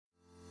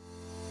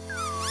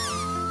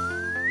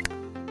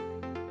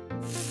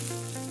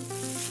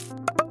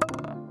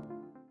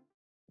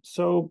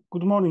So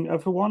good morning,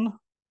 everyone.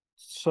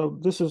 So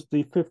this is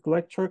the fifth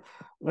lecture.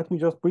 Let me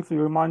just briefly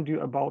remind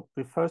you about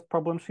the first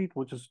problem sheet,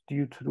 which is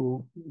due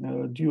on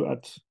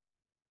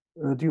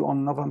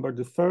November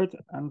the 3rd,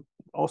 and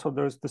also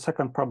there's the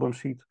second problem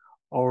sheet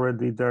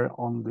already there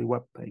on the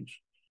web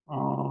page.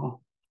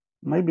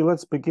 Maybe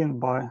let's begin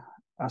by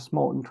a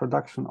small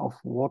introduction of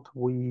what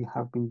we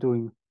have been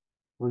doing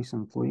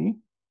recently.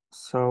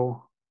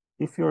 So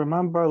if you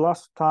remember,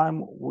 last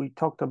time we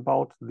talked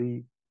about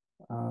the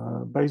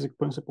basic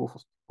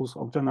principles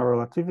of general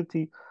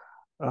relativity,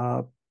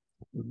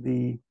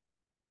 the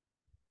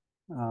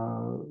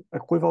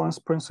equivalence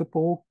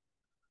principle,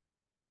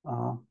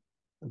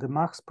 the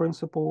Mach's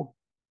principle,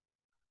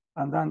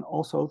 and then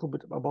also a little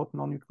bit about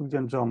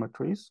non-Euclidean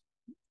geometries,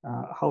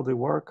 how they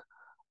work,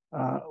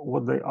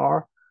 what they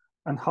are,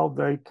 and how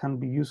they can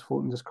be useful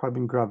in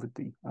describing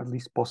gravity, at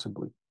least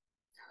possibly.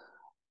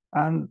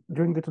 And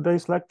during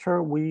today's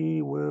lecture,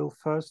 we will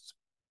first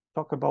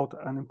talk about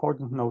an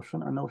important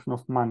notion, a notion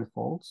of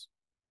manifolds.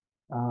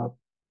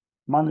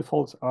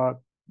 Manifolds are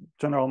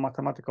general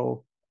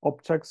mathematical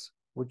objects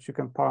which you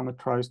can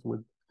parameterize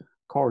with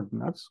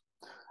coordinates,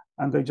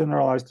 and they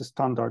generalize the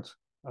standard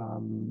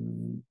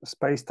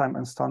space-time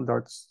and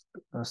standard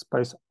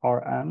space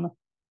Rn,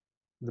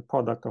 the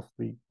product of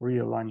the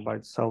real line by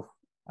itself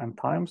and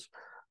times,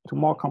 to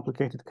more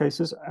complicated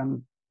cases.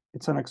 And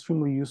it's an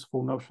extremely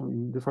useful notion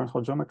in differential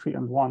geometry,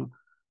 and one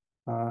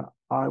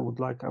I would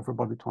like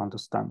everybody to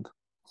understand.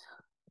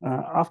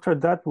 After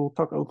that, we'll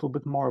talk a little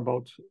bit more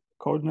about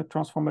coordinate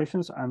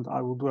transformations, and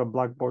I will do a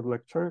Blackboard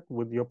lecture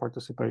with your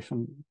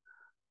participation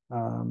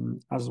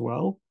as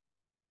well.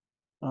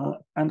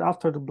 And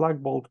after the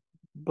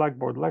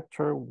Blackboard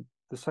lecture,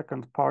 the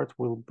second part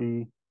will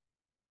be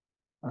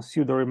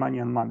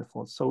pseudo-Riemannian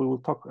manifolds. So we will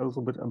talk a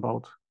little bit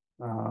about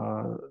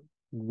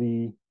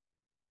the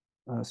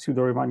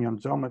pseudo-Riemannian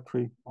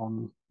geometry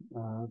on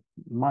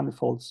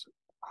manifolds,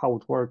 how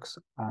it works,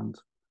 and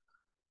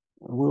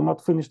we'll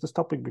not finish this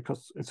topic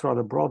because it's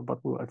rather broad,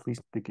 but we'll at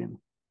least begin.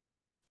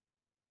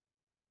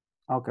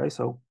 Okay,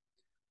 so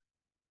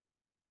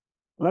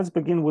let's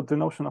begin with the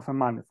notion of a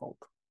manifold.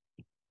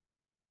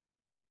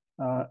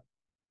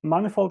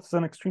 Manifold is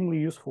an extremely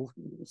useful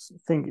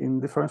thing in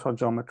differential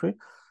geometry.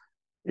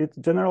 It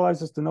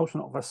generalizes the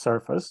notion of a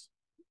surface.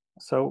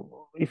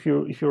 So if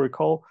you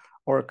recall,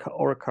 or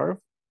a curve,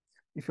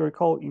 if you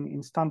recall,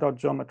 in standard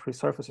geometry,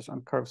 surfaces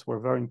and curves were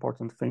very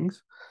important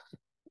things.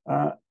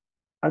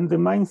 And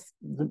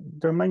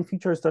their main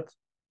feature is that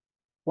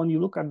when you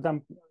look at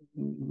them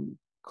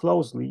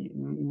closely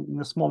in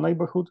a small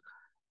neighborhood,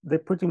 they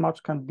pretty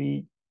much can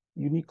be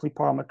uniquely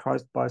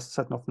parameterized by a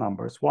set of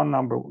numbers. One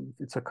number,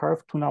 it's a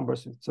curve; two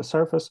numbers, it's a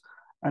surface,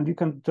 and you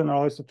can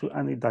generalize it to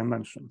any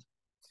dimension.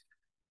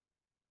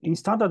 In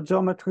standard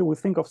geometry, we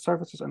think of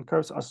surfaces and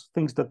curves as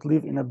things that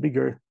live in a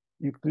bigger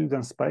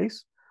Euclidean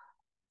space.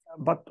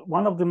 But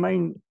one of the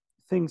main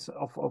things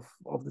of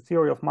the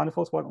theory of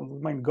manifolds, one of the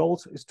main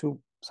goals, is to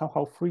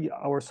somehow free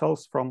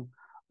ourselves from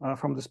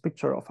this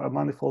picture of a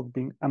manifold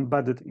being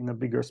embedded in a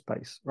bigger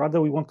space.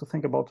 Rather, we want to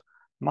think about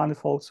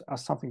manifolds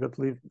as something that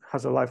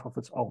has a life of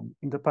its own,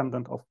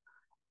 independent of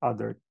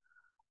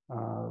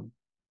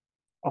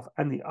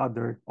any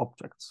other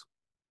objects.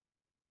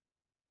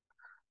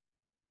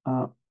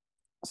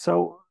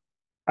 So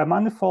a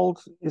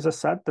manifold is a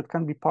set that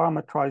can be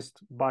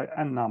parameterized by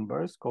n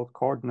numbers, called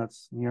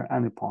coordinates near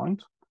any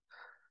point.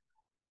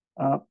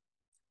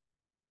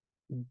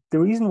 The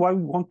reason why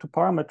we want to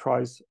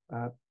parameterize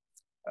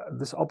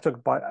this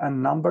object by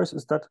n numbers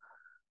is that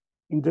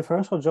in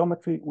differential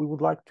geometry, we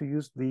would like to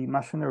use the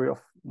machinery of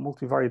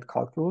multivariate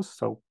calculus,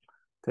 so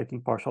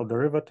taking partial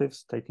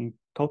derivatives, taking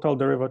total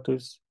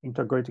derivatives,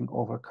 integrating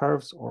over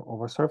curves or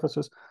over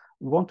surfaces.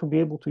 We want to be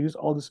able to use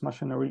all this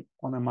machinery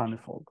on a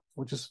manifold,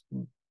 which is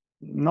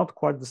not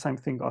quite the same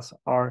thing as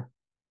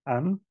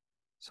Rn,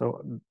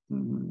 so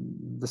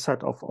the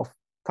set of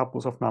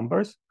tuples of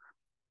numbers,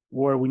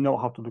 where we know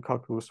how to do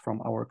calculus from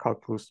our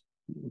Calculus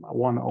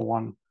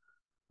 101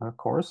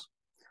 course.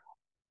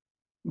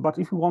 But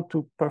if we want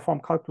to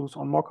perform calculus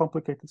on more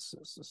complicated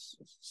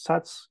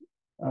sets,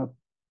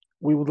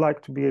 we would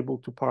like to be able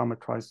to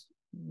parameterize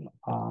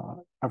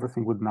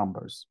everything with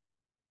numbers.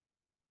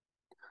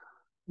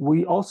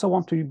 We also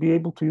want to be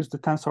able to use the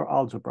tensor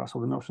algebra, so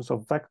the notions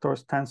of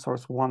vectors,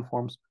 tensors,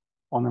 one-forms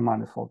on a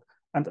manifold.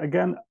 And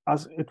again,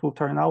 as it will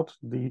turn out,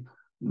 the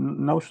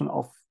notion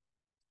of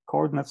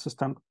coordinate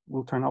system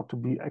will turn out to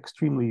be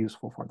extremely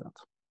useful for that.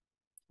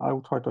 I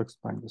will try to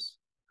explain this.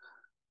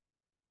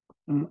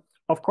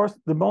 Of course,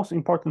 the most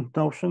important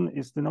notion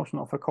is the notion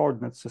of a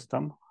coordinate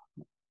system.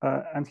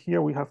 And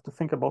here we have to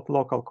think about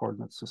local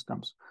coordinate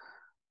systems.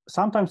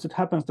 Sometimes it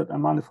happens that a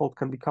manifold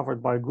can be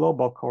covered by a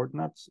global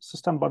coordinate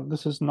system, but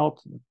this is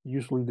not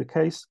usually the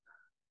case.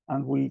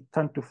 And we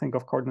tend to think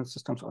of coordinate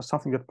systems as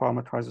something that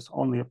parameterizes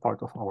only a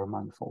part of our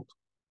manifold.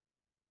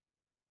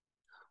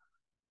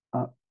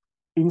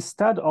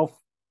 Instead of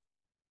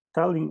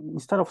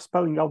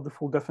spelling out the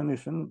full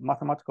definition,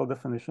 mathematical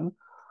definition,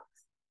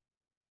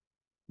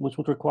 which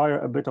would require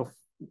a bit of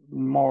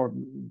more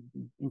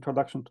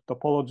introduction to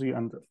topology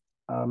and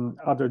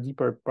other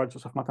deeper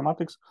branches of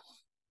mathematics.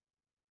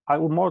 I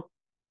will more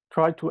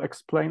try to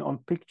explain on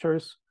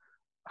pictures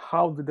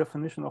how the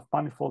definition of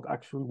manifold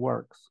actually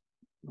works,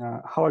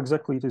 how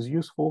exactly it is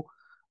useful,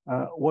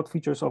 what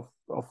features of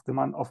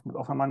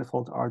a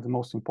manifold are the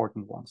most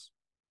important ones.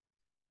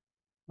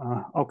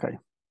 Okay.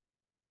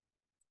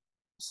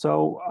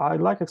 So I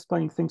like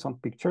explaining things on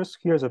pictures.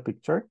 Here's a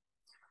picture.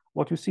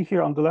 What you see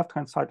here on the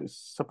left-hand side is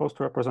supposed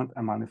to represent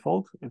a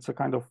manifold. It's a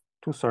kind of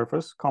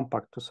two-surface,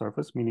 compact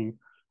two-surface, meaning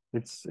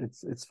it's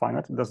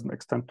finite. It doesn't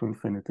extend to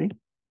infinity.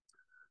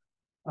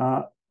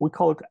 We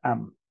call it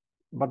M,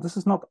 but this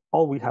is not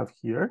all we have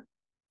here.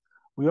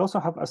 We also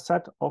have a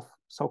set of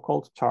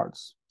so-called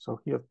charts. So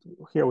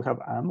here we have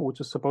M,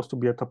 which is supposed to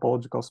be a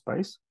topological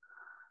space.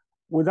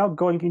 Without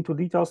going into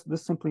details,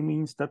 this simply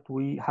means that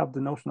we have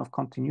the notion of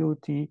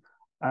continuity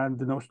and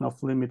the notion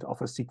of limit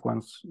of a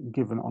sequence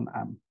given on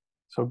M.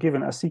 So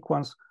given a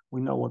sequence,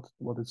 we know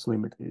what its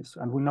limit is,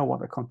 and we know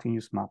what a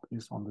continuous map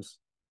is on this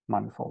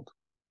manifold.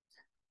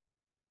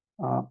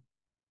 On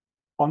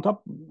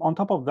top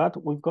of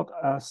that, we've got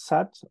a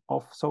set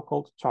of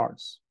so-called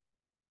charts.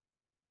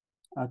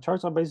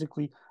 Charts are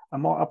basically a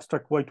more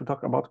abstract way to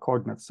talk about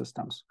coordinate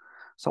systems.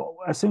 So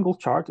a single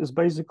chart is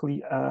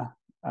basically a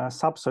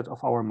subset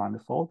of our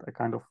manifold, a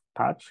kind of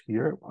patch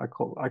here. I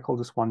call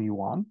this one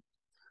U1,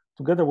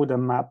 together with a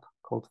map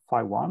called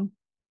phi1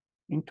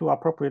 into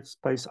appropriate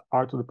space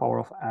R to the power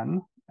of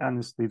n. N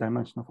is the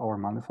dimension of our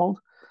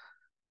manifold.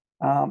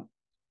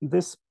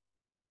 This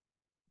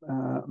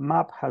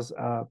map has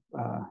an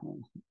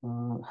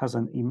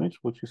image,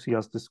 which you see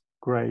as this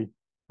gray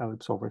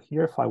ellipse over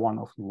here, phi1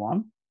 of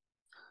U1.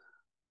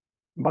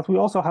 But we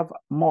also have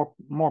more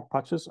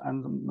patches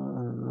and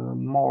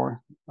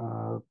more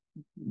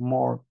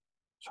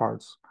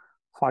charts.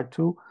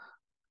 Phi2,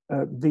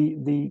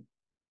 the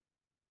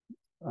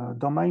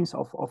domains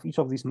of each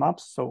of these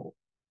maps, so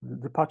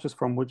the patches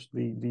from which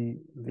the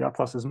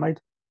atlas is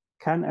made,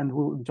 can and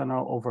will in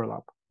general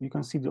overlap. You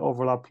can see the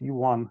overlap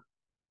U1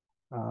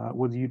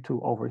 with U2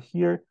 over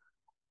here,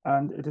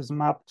 and it is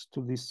mapped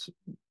to this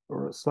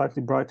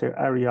slightly brighter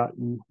area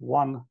in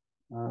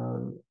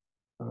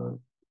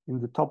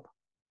the top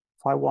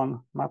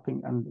phi1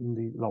 mapping and in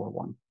the lower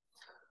one.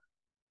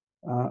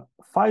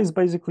 Phi is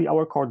basically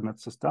our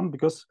coordinate system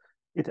because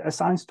it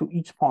assigns to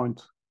each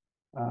point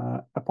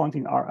a point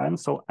in Rn,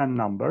 so n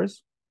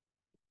numbers,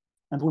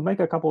 and we make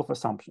a couple of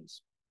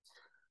assumptions.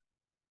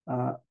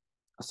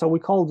 So we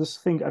call this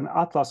thing an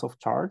atlas of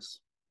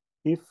charts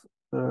if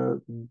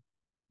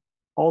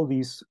all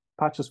these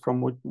patches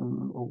from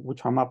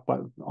which are mapped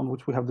on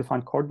which we have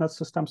defined coordinate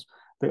systems,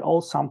 they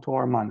all sum to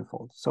our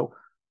manifold. So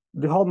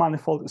the whole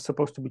manifold is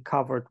supposed to be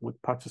covered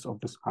with patches of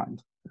this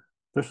kind.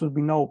 There should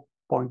be no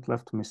point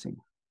left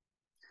missing.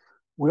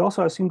 We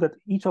also assume that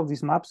each of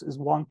these maps is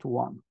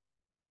one-to-one.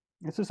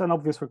 This is an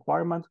obvious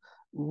requirement.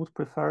 We would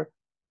prefer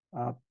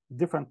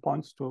different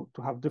points to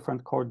have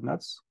different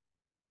coordinates.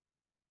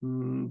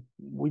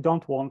 We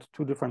don't want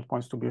two different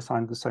points to be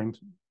assigned the same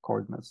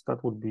coordinates.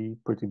 That would be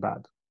pretty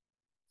bad.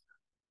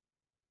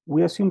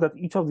 We assume that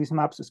each of these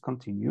maps is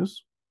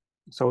continuous.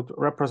 So it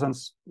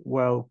represents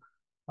well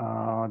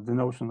the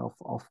notion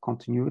of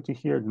continuity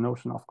here, the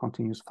notion of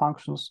continuous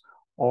functions,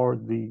 or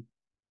the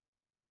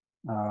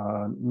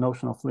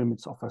notion of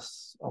limits of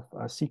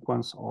a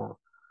sequence or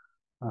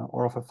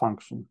of a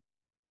function.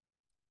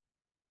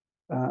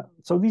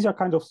 So these are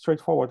kind of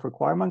straightforward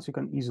requirements you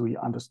can easily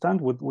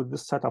understand. With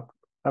this setup,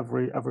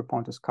 every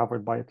point is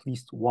covered by at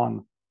least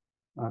one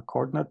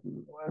coordinate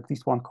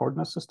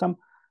system.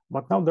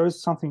 But now there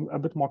is something a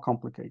bit more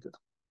complicated.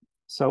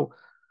 So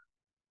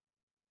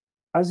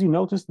as you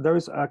noticed, there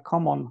is a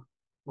common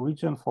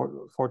region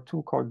for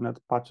two coordinate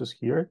patches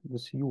here,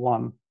 this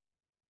U1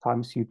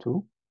 times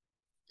U2.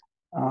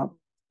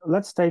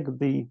 Let's take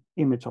the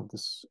image of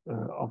this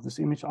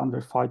image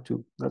under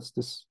phi2. That's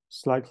this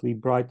slightly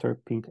brighter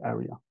pink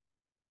area.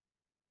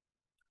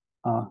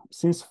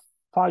 Since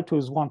phi2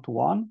 is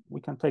one-to-one, we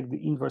can take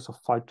the inverse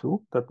of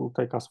phi2. That will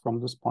take us from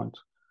this point,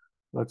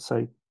 let's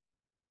say,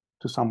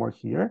 to somewhere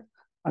here.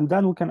 And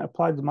then we can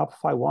apply the map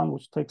phi1,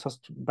 which takes us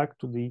back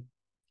to the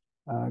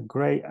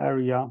gray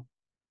area,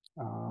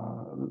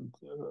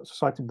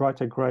 slightly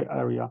brighter gray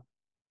area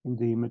in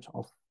the image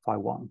of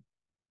phi1.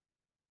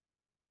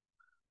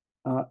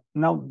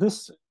 Now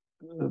this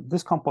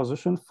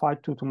composition,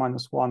 phi2 to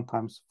 -1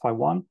 times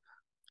phi1,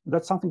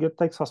 that's something that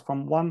takes us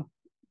from one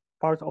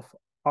part of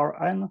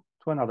Rn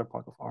to another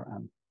part of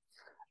Rn.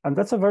 And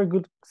that's a very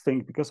good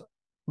thing because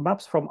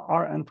maps from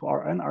Rn to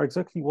Rn are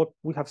exactly what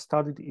we have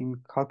studied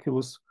in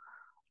calculus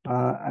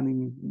and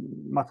in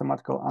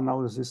mathematical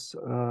analysis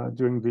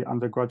during the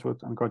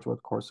undergraduate and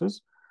graduate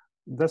courses.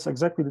 That's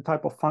exactly the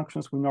type of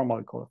functions we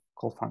normally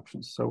call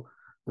functions. So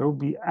there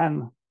will be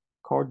n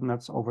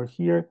coordinates over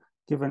here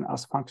given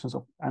as functions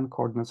of n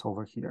coordinates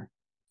over here.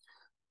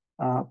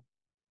 And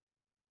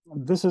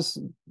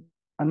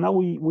now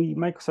we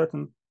make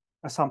certain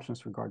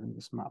assumptions regarding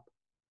this map.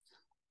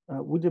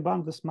 We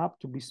demand this map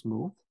to be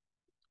smooth.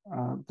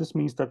 This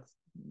means that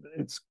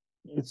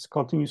it's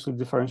continuously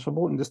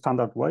differentiable in the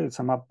standard way. It's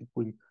a map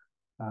between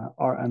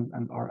Rn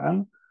and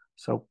Rn.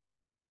 So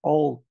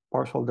all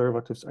partial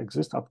derivatives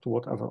exist up to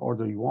whatever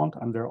order you want,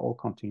 and they're all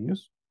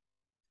continuous.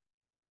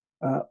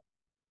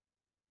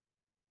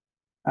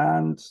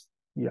 And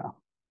yeah,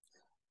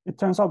 it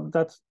turns out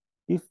that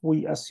if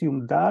we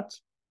assume that,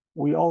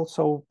 we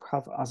also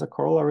have as a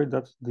corollary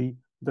that the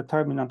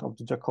determinant of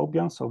the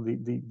Jacobian, so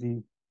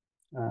the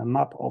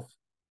map of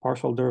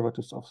partial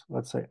derivatives of,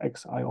 let's say,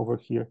 xi over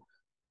here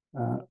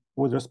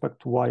with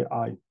respect to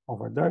yi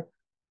over there,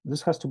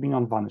 this has to be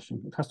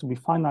non-vanishing. It has to be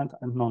finite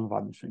and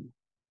non-vanishing.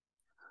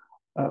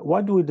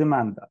 Why do we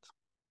demand that?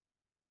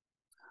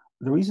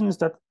 The reason is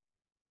that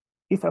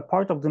if a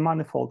part of the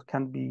manifold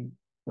can be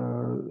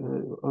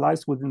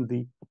lies within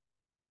the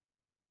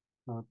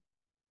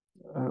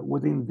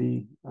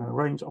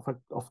range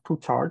of two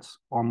charts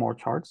or more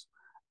charts,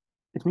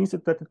 it means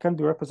that it can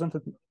be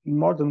represented in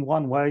more than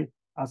one way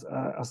as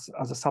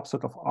a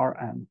subset of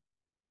Rn.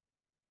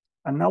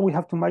 And now we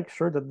have to make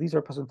sure that these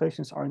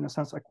representations are in a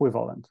sense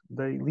equivalent.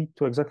 They lead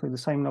to exactly the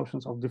same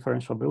notions of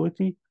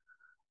differentiability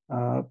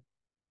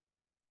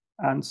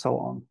and so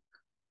on.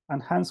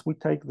 And hence we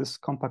take this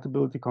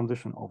compatibility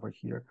condition over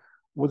here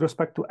with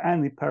respect to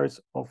any pairs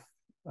of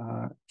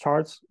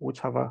charts which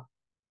have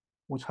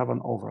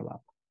an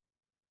overlap.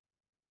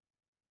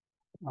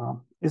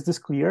 Is this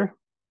clear?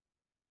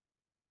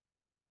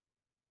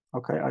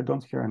 Okay, I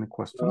don't hear any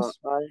questions.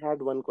 I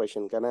had one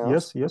question. Can I ask?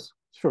 Yes, yes,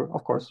 sure,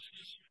 of course.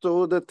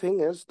 So the thing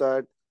is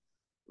that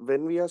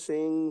when we are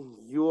saying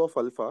U of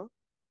alpha,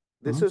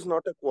 this is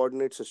not a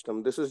coordinate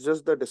system. This is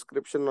just the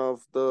description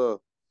of the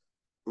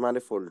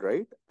manifold,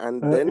 right?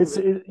 And then it's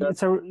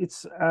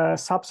a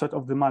subset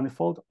of the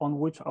manifold on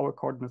which our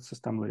coordinate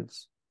system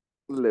lives.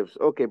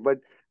 Okay, but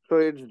so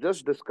it's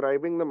just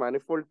describing the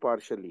manifold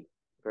partially,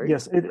 right?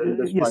 Yes,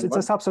 it's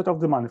a subset of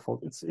the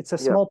manifold. It's a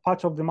small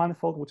patch of the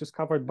manifold which is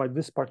covered by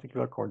this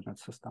particular coordinate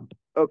system.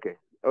 Okay,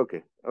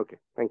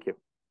 thank you.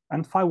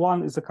 And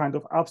phi1 is a kind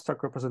of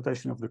abstract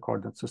representation of the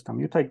coordinate system.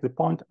 You take the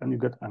point and you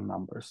get n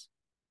numbers.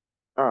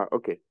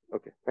 Okay,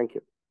 thank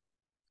you.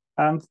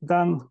 And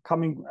then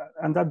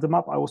the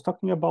map I was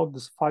talking about,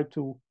 this phi2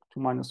 to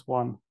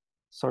 -1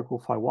 circle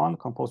phi1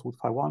 composed with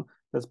phi1,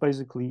 that's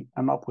basically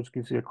a map which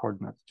gives you a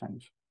coordinate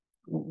change.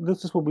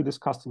 This will be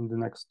discussed on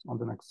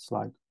the next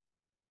slide.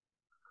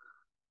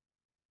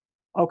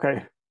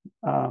 Okay,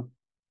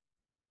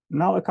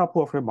 now a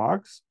couple of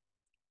remarks.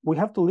 We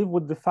have to live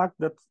with the fact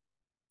that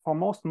for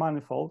most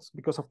manifolds,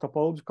 because of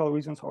topological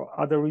reasons or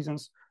other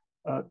reasons,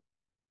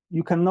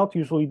 you cannot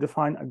usually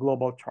define a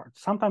global chart.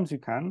 Sometimes you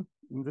can,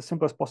 in the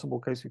simplest possible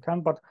case you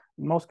can, but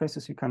in most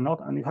cases you cannot,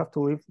 and you have to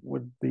live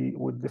with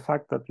the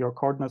fact that your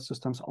coordinate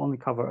systems only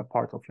cover a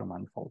part of your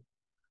manifold.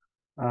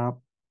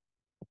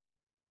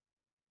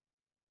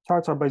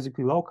 Charts are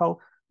basically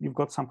local. You've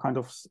got some kind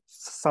of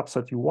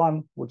subset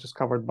U1, which is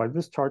covered by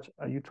this chart,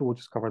 U2, which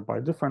is covered by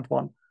a different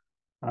one.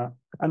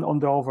 And on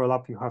the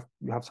overlap, you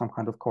have some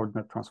kind of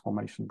coordinate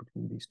transformation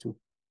between these two.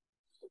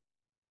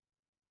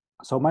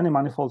 So many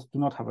manifolds do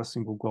not have a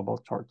single global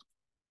chart.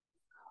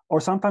 Or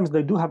sometimes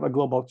they do have a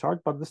global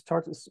chart, but this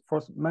chart is,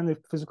 for many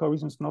physical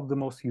reasons, not the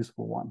most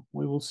useful one.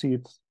 We will see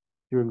it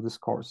during this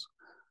course.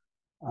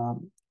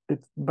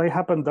 It may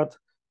happen that,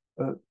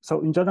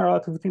 so in general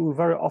relativity, we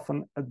very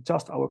often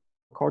adjust our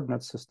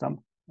coordinate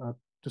system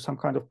to some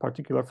kind of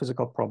particular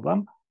physical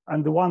problem,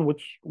 and the one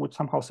which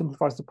somehow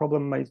simplifies the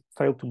problem may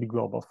fail to be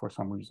global for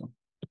some reason.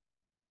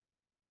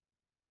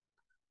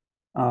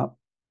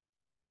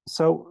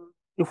 So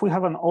if we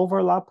have an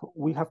overlap,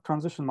 we have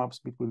transition maps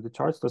between the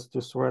charts. That's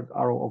this red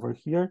arrow over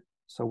here.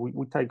 So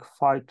we take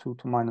phi2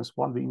 to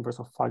 -1, the inverse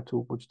of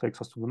phi2, which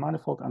takes us to the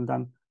manifold, and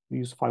then we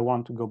use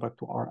phi1 to go back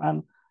to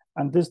Rn.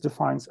 And this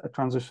defines a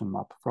transition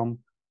map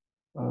from,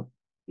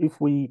 if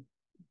we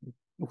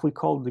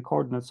call the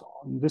coordinates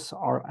on this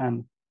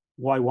Rn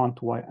y1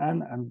 to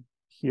yn, and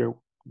here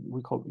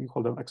you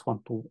call them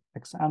x1 to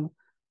xn,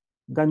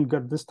 then you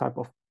get this type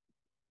of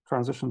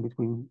transition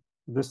between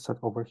this set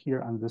over here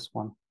and this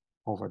one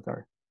over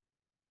there.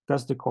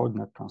 That's the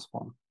coordinate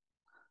transform.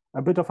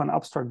 A bit of an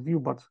abstract view,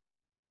 but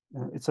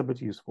it's a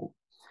bit useful.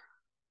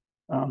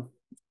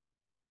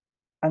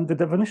 And the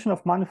definition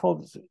of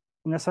manifold is,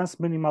 in a sense,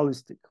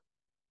 minimalistic.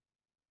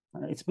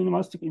 It's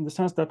minimalistic in the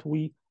sense that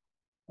we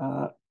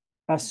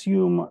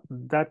assume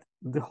that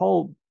the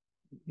whole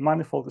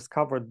manifold is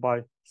covered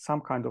by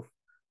some kind of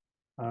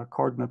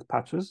coordinate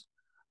patches.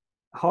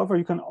 However,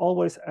 you can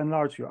always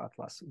enlarge your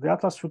atlas. The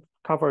atlas should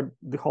cover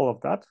the whole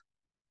of that,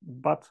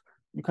 but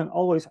you can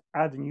always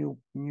add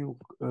new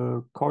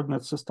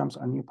coordinate systems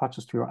and new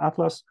patches to your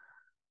atlas,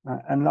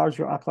 enlarge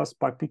your atlas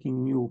by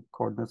picking new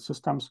coordinate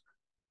systems,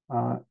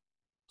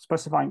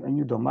 specifying a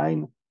new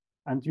domain,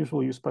 and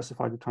usually you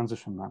specify the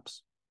transition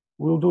maps.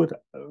 We'll do it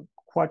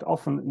quite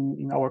often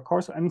in our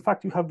course. And in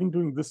fact, you have been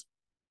doing this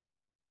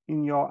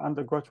in your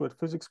undergraduate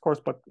physics course,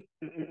 but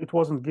it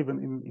wasn't given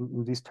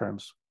in these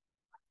terms.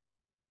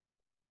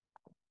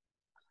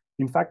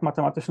 In fact,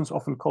 mathematicians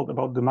often called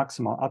about the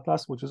maximal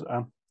atlas, which is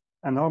an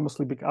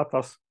enormously big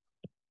atlas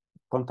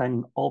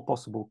containing all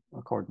possible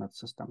coordinate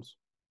systems.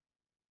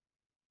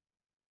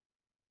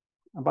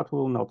 But we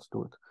will not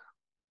do it.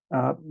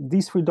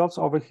 These 3 dots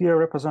over here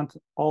represent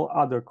all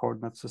other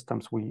coordinate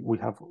systems we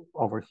have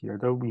over here.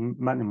 There will be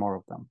many more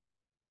of them.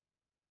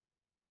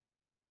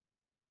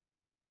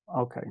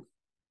 Okay.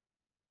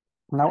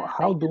 Now,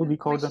 how do the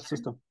coordinate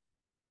system?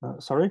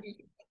 Sorry?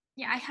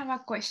 Yeah, I have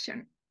a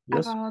question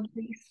Yes? about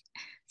this.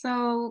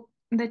 So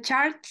the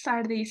charts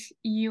are this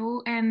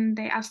U, and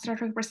the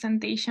abstract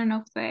representation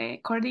of the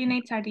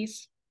coordinates are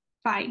this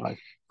phi. Right.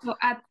 So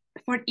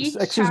for each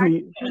excuse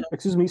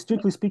chart, me.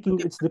 Strictly speaking,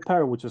 it's the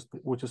pair which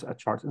is a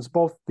chart. It's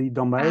both the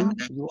domain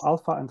U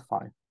alpha and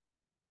phi.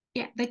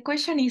 Yeah, the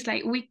question is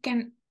like we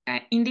can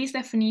in this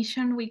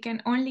definition we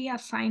can only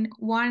assign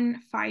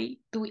one phi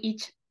to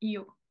each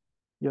U.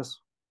 Yes.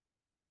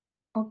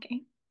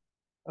 Okay.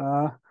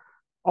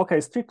 Okay.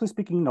 Strictly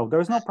speaking, no. There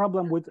is no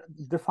problem with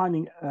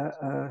defining.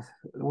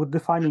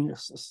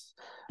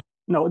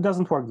 No, it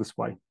doesn't work this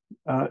way.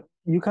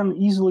 You can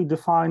easily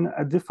define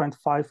a different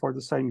phi for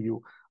the same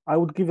U. I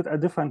would give it a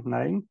different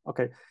name.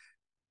 Okay.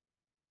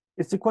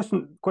 It's a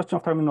question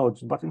of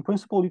terminology, but in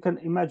principle, you can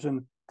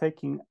imagine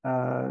taking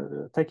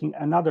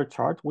another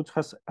chart which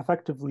has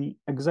effectively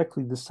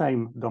exactly the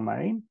same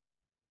domain,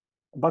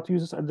 but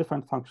uses a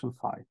different function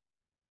phi.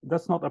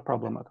 That's not a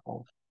problem at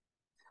all.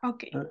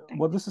 Okay.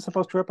 What this is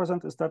supposed to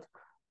represent is that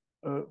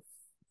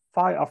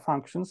phi are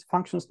functions.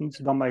 Functions needs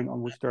domain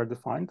on which they are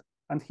defined.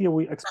 And here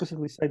we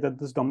explicitly say that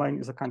this domain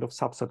is a kind of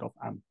subset of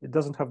M. It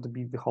doesn't have to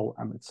be the whole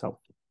M itself.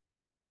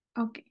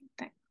 Okay,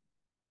 thanks.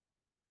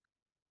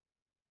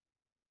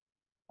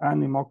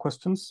 Any more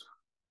questions?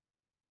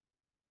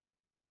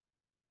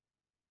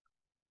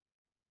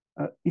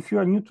 If you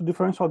are new to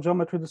differential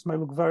geometry, this may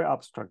look very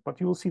abstract, but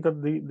you will see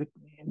that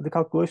the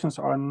calculations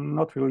are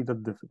not really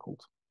that difficult.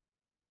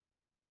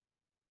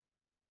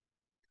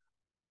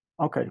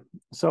 Okay,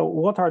 so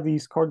what are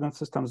these coordinate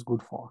systems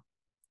good for?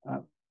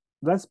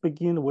 Let's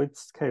begin with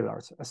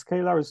scalars. A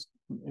scalar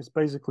is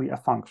basically a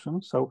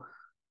function, so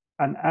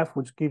an f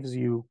which gives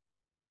you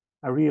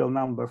a real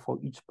number for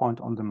each point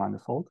on the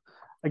manifold.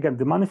 Again,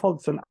 the manifold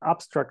is an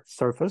abstract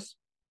surface.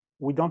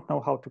 We don't know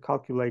how to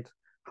calculate,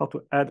 how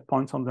to add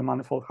points on the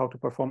manifold, how to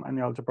perform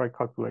any algebraic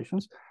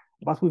calculations,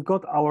 but we've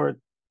got our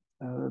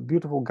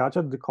beautiful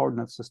gadget, the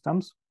coordinate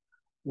systems,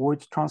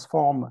 which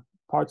transform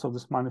parts of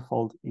this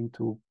manifold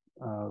into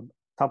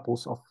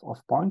tuples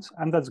of points,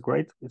 and that's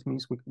great. It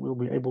means we will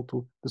be able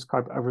to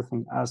describe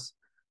everything as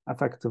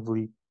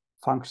effectively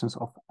functions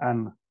of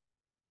n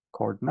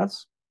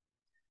coordinates.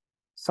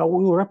 So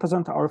we will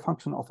represent our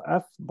function of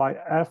f by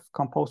f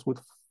composed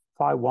with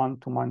phi 1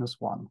 to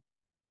 -1,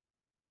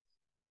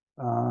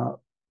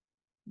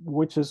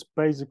 which is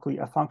basically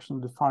a function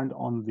defined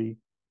on the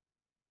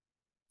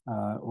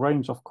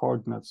range of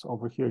coordinates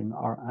over here in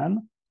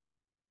Rn,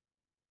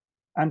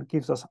 and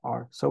gives us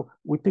R. So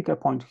we pick a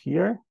point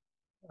here,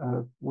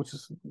 which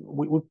is,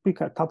 we pick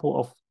a tuple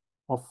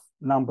of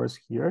numbers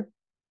here.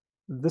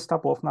 This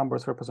tuple of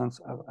numbers represents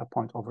a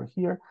point over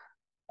here,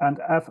 and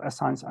f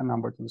assigns a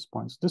number to these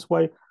points. This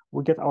way,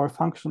 we get our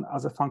function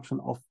as a function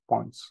of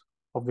points,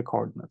 of the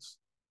coordinates.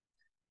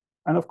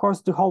 And of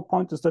course, the whole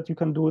point is that you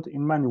can do it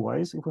in many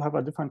ways. If we have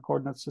a different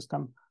coordinate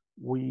system,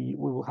 we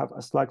will have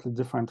a slightly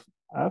different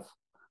f.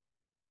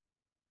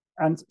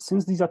 And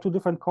since these are two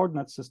different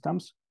coordinate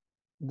systems,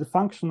 the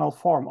functional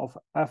form of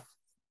f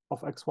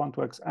of x1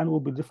 to xn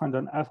will be different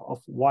than f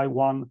of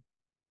y1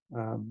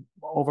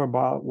 over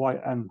bar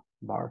yn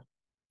bar.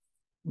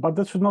 But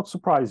that should not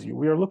surprise you.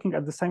 We are looking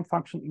at the same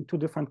function in two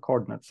different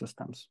coordinate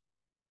systems.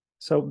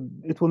 So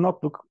it will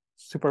not look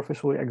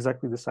superficially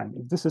exactly the same.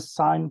 If this is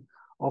sine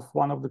of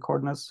one of the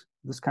coordinates,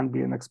 this can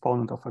be an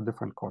exponent of a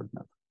different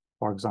coordinate,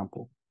 for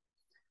example.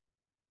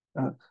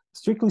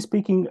 Strictly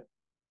speaking,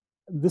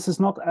 this is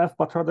not f,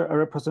 but rather a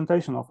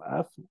representation of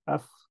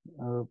f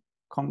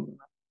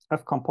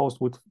composed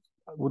with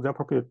the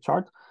appropriate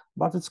chart,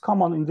 but it's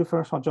common in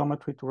differential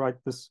geometry to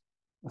write this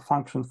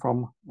function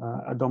from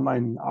a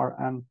domain in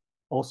Rn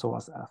also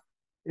as f.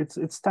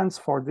 It stands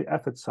for the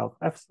f itself.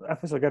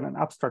 F is again an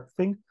abstract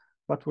thing,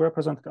 but we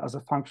represent it as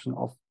a function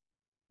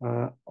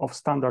of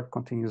standard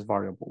continuous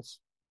variables.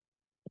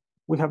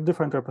 We have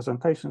different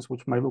representations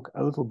which may look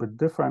a little bit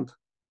different,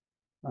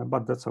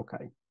 but that's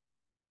okay.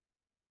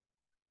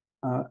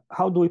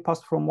 How do we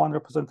pass from one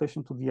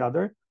representation to the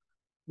other?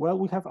 Well,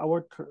 we have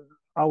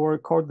our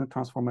coordinate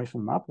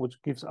transformation map,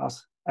 which gives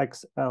us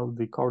xl,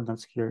 the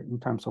coordinates here, in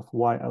terms of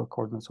yl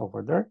coordinates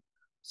over there.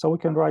 So we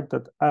can write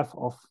that f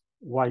of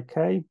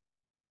yk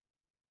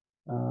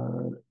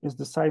is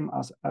the same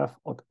as f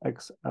of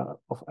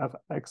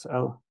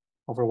fxl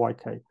over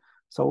yk.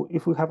 So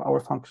if we have our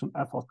function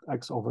f of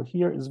x over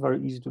here, it's very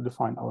easy to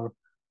define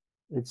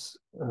its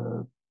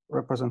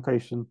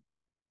representation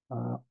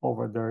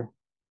over there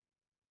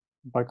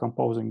by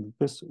composing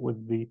this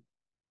with the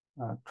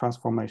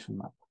transformation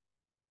map.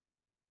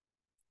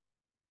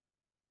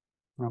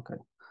 Okay.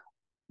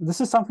 This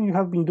is something you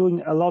have been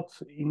doing a lot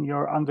in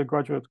your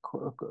undergraduate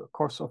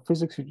course of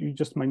physics. You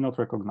just may not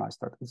recognize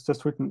that. It's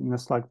just written in a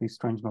slightly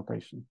strange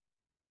notation.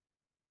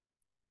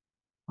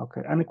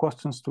 Okay, any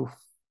questions to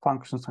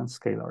functions and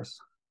scalars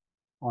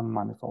on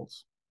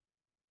manifolds?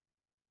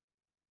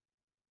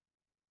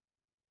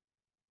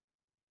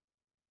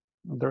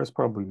 There is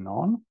probably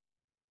none.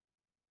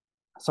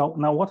 So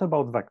now what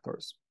about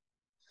vectors?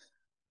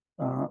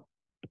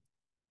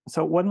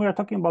 So when we are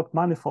talking about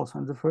manifolds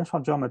and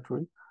differential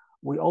geometry,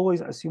 we always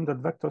assume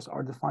that vectors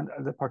are defined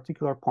at a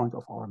particular point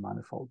of our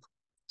manifold.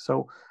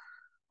 So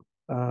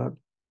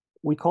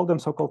we call them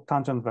so-called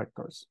tangent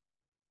vectors.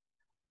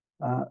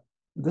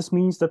 This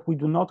means that we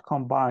do not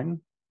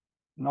combine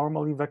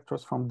normally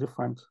vectors from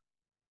different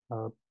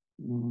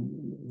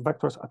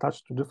vectors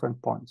attached to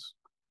different points.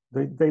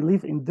 They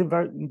live in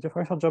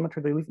differential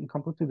geometry, they live in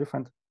completely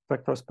different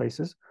vector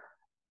spaces,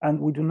 and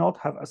we do not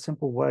have a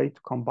simple way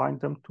to combine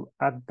them, to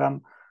add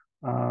them,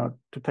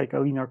 to take a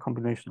linear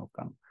combination of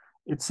them.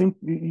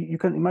 You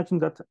can imagine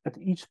that at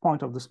each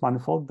point of this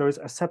manifold, there is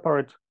a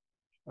separate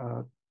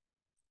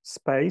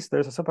space,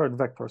 there's a separate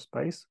vector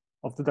space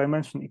of the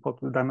dimension equal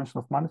to the dimension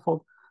of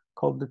manifold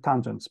called the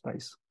tangent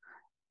space.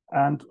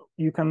 And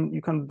you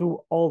can do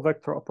all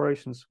vector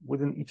operations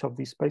within each of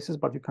these spaces,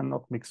 but you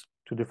cannot mix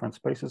two different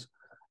spaces,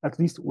 at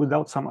least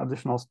without some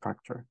additional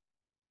structure.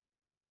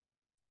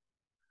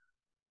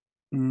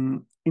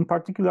 In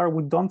particular,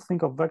 we don't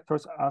think of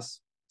vectors as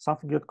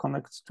something that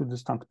connects to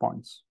distant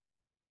points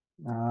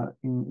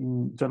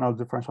in general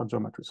differential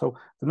geometry. So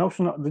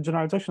the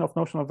generalization of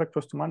notion of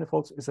vectors to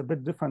manifolds is a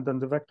bit different than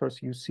the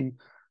vectors you see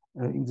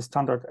in the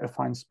standard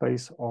affine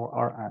space or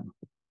Rn.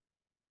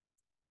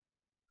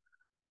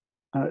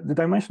 The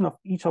dimension of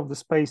each of the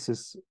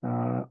spaces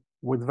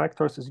with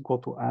vectors is equal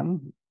to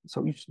n.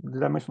 So the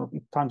dimension of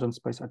each tangent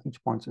space at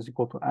each point is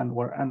equal to n,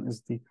 where n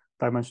is the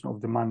dimension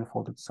of the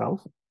manifold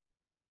itself.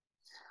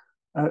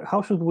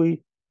 How should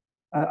we?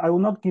 I will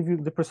not give you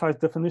the precise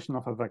definition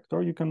of a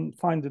vector. You can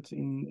find it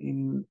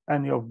in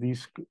any of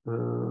these,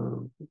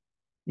 in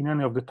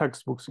any of the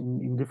textbooks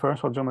in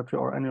differential geometry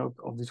or any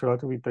of these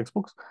relativity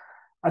textbooks.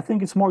 I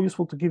think it's more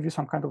useful to give you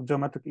some kind of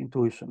geometric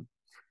intuition.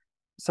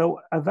 So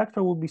a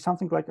vector would be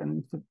something like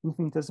an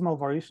infinitesimal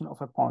variation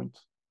of a point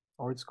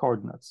or its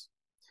coordinates.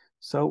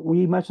 So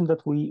we imagine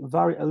that we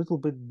vary a little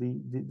bit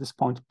this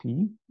point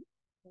P.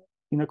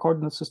 In a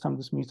coordinate system,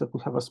 this means that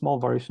we have a small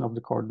variation of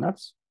the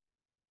coordinates.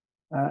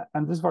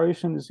 And this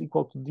variation is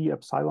equal to d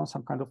epsilon,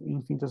 some kind of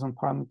infinitesimal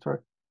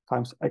parameter,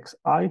 times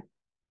xi.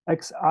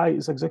 Xi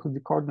is exactly the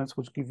coordinates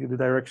which give you the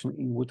direction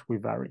in which we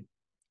vary.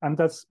 And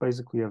that's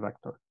basically a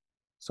vector.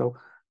 So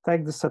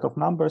take this set of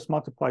numbers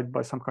multiplied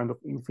by some kind of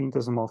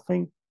infinitesimal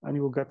thing, and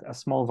you will get a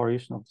small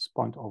variation of this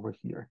point over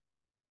here.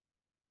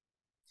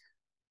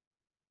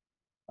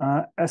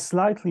 A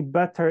slightly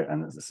better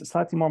and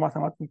slightly more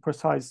mathematically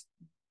precise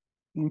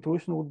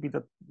intuition would be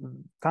that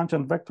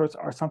tangent vectors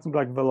are something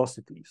like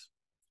velocities.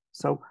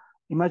 So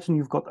imagine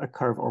you've got a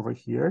curve over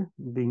here,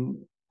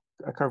 being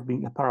a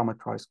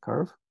parametrized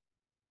curve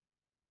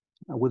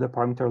with a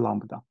parameter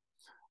lambda.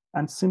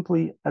 And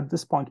simply at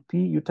this point P,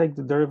 you take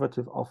the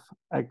derivative of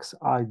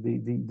xi,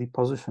 the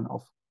position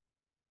of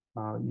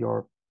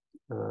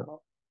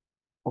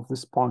of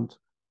this point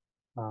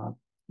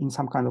in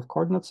some kind of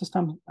coordinate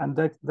system, and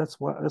that's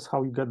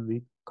how you get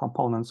the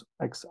components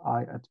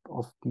xi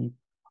of P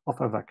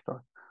of a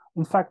vector.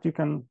 In fact, you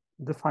can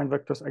define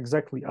vectors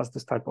exactly as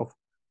this type of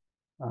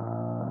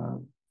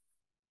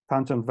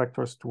tangent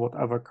vectors to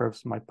whatever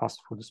curves might pass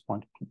through this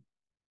point P.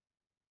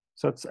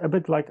 So it's a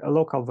bit like a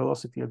local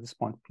velocity at this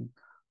point P.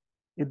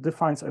 It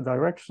defines a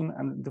direction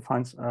and it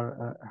defines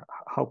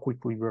how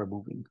quickly we're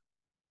moving.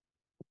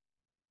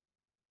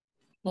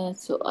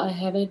 So I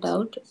have a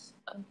doubt.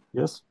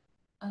 Yes.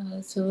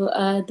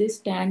 This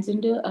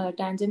tangent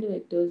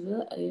vectors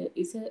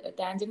is a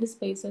tangent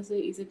spaces.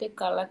 Is it a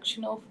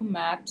collection of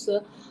maps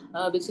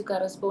which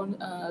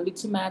correspond,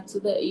 which maps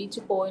each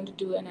point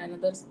to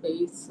another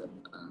space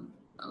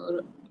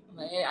or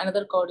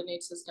another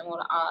coordinate system or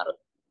R?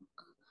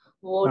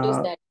 What is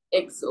that?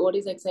 X? What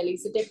is XL?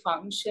 Is it a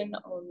function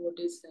or what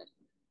is that?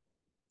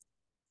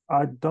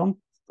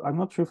 I'm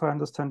not sure if I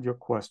understand your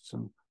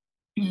question.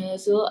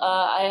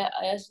 I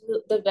asked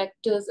the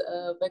vectors.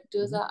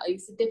 Vectors are,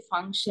 is it a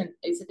function?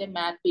 Is it a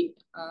mapping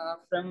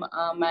from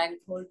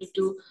manifold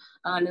to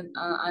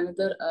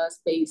another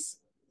space?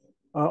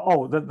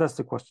 That's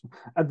the question.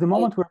 At the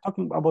moment, we're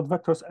talking about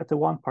vectors at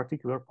one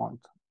particular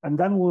point, and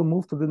then we'll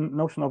move to the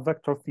notion of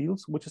vector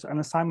fields, which is an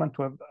assignment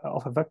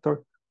of a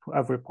vector to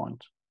every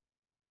point.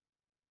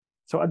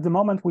 So at the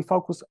moment, we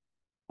focus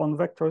on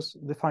vectors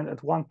defined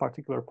at one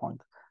particular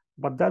point,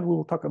 but then we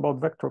will talk about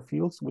vector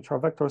fields, which are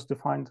vectors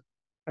defined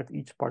at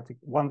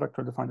one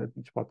vector defined at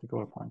each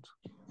particular point.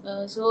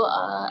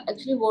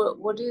 Actually,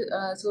 what is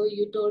so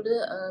you told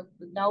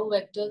now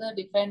vectors are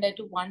defined at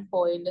one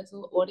point.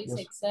 So what is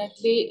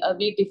exactly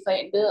we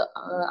defined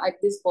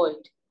at this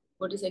point?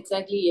 What is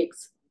exactly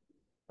X?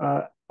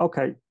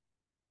 Okay.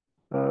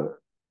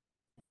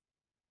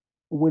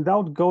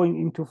 Without going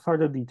into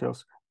further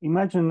details,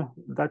 imagine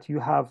that you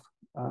have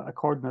a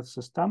coordinate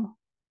system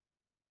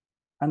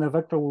and a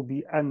vector will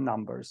be n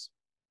numbers.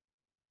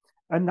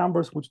 n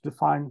numbers which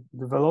define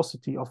the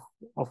velocity of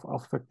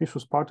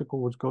fictitious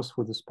particle which goes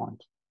through this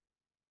point.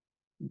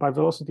 By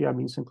velocity, I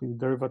mean simply the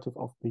derivative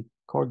of the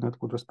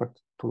coordinate with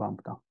respect to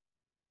lambda.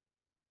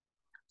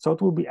 So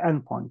it will be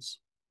n points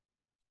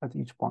at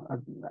each point,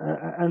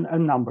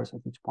 n numbers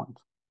at each point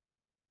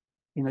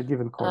in a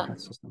given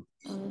coordinate system.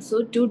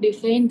 So to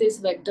define this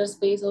vector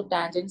space or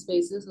tangent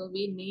spaces, so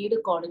we need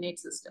a coordinate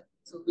system.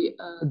 So we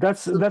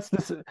that's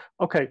this.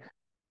 Okay,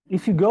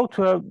 if you go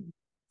to a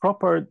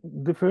proper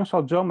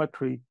differential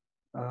geometry,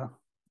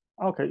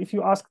 okay, if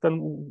you ask, then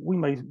we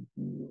may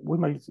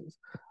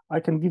I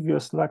can give you a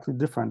slightly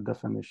different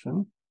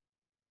definition.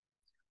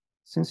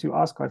 Since you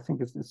ask, I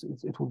think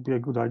it would be a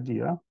good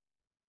idea.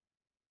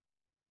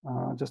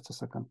 Just a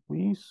second,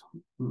 please.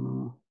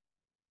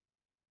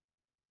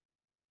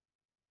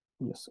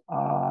 Yes,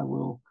 I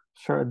will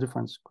share a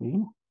different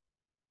screen.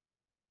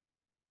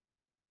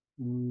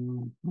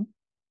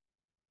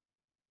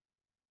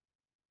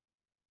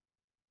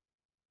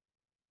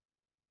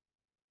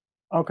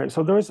 Okay,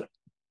 so there is,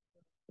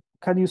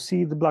 can you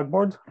see the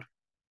blackboard?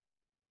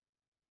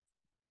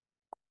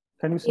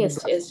 Can you see?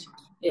 Yes, yes,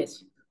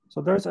 yes.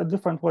 So there's a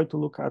different way to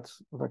look at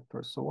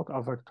vectors. So what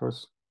are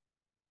vectors?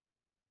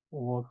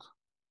 What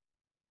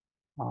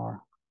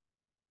are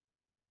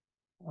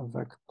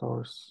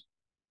vectors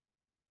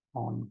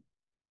on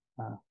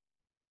a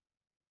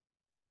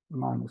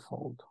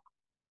manifold?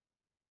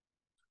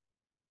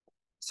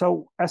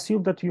 So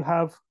assume that you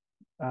have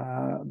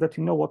that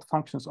you know what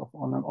functions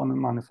on a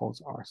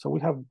manifolds are. So we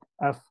have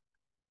f,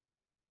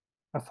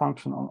 a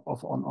function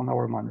on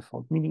our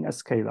manifold, meaning a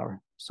scalar.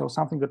 So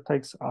something that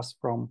takes us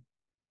from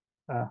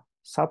a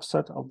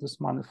subset of this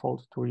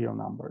manifold to real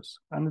numbers,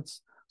 and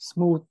it's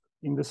smooth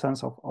in the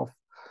sense of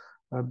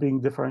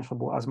being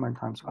differentiable as many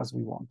times as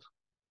we want.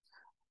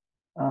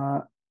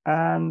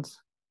 And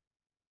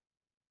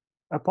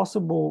one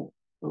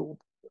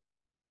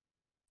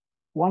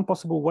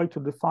possible way to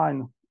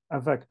define a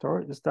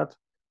vector is that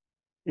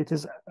it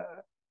is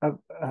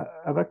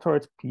a vector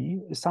at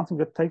P is something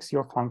that takes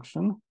your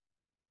function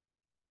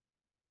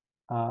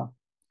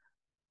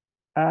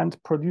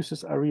and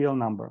produces a real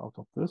number out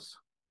of this,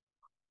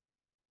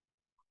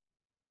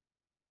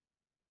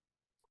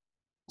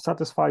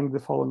 satisfying the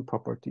following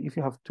property. If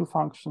you have two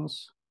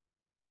functions,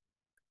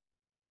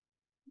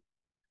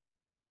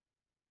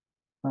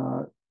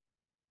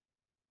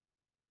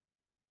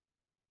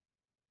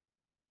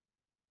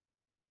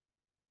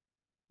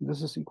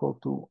 this is equal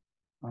to,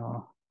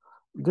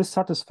 this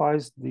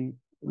satisfies the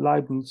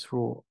Leibniz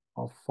rule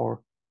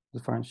for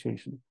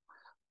differentiation.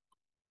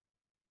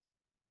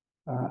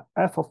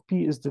 F of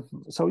P is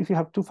so if you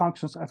have two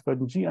functions f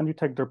and g and you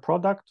take their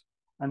product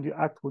and you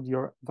act with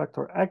your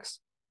vector x,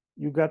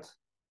 you get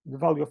the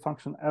value of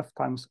function f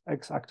times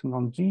x acting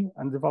on g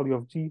and the value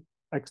of g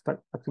x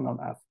acting on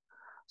f.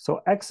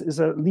 So x is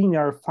a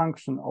linear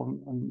function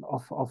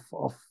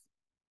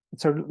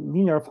it's a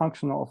linear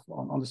function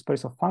on the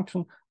space of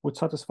function which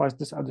satisfies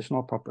this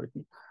additional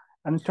property.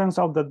 And it turns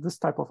out that this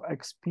type of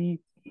xp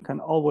can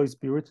always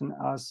be written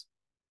as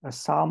a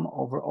sum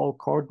over all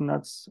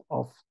coordinates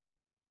of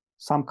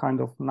some kind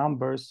of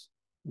numbers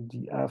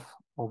df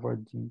over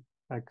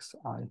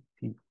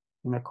dxip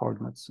in a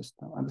coordinate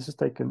system. And this is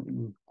taken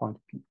in point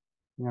P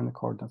in a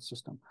coordinate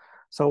system.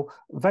 So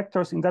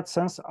vectors in that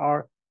sense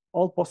are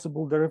all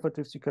possible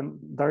derivatives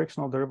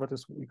directional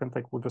derivatives you can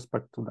take with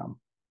respect to them.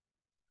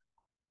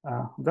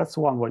 That's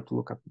one way to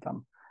look at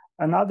them.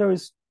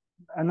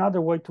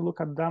 Another way to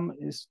look at them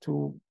is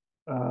to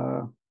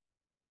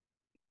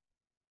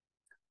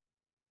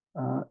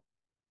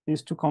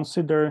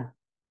consider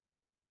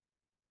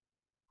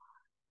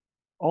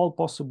all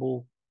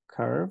possible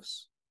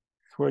curves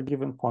through a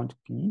given point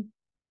P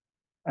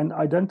and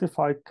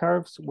identify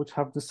curves which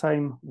have the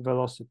same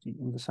velocity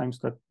in the sense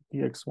that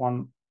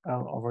dx1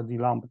 L over d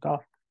lambda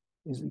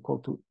is equal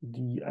to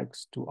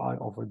dx2I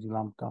over d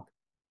lambda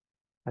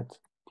at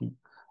P.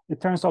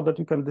 It turns out that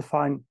you can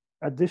define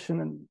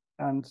addition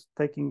and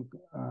taking,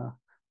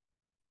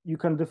 you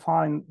can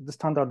define the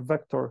standard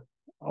vector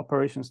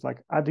operations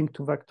like adding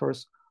two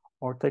vectors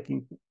or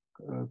taking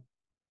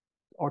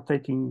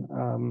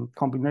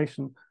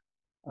combination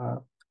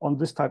on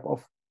this type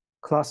of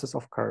classes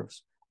of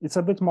curves. It's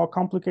a bit more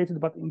complicated,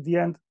 but in the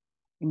end,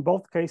 in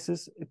both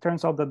cases, it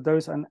turns out that there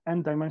is an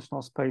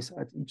n-dimensional space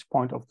at each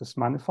point of this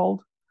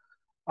manifold,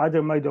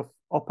 either made of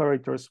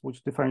operators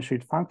which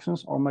differentiate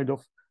functions or made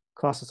of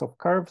classes of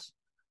curves.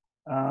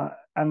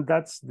 And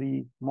that's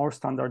the more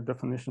standard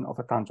definition of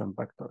a tangent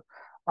vector.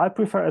 I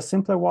prefer a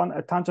simpler one.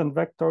 A tangent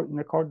vector in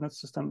a coordinate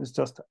system is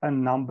just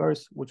n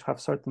numbers which have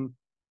certain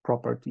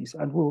properties,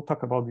 and we'll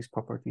talk about these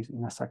properties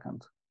in a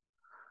second.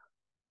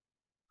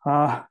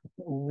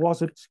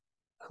 Was it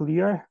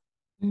clear?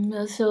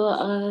 So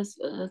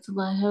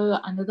I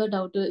have another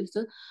doubt is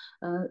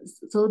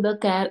so the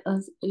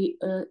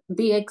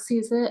x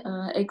is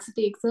a x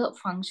takes a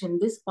function.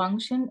 This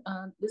function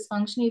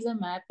is a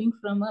mapping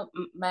from a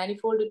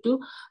manifold to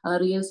a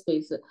real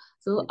space.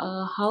 So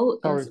how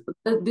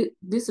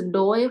this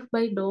dou f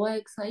by dou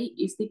xi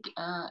is the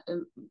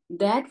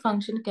that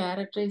function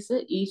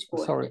characterizes each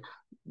point. Sorry.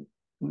 So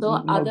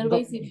no,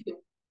 otherwise, if you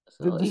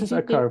this is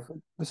a curve.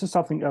 This is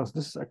something else.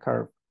 This is a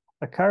curve.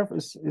 A curve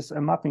is a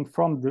mapping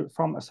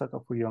from a set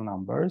of real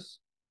numbers,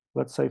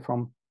 let's say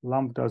from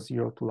lambda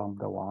 0 to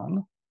lambda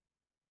 1,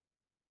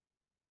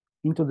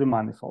 into the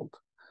manifold.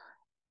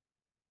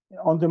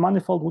 On the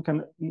manifold, we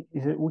can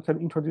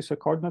introduce a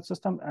coordinate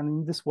system, and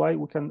in this way,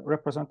 we can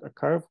represent a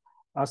curve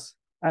as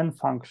n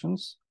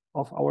functions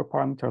of our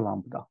parameter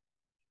lambda,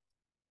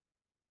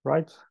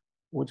 right?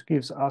 Which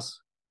gives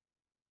us,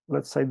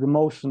 let's say, the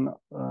motion.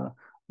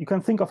 You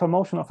can think of a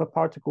motion of a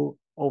particle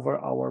over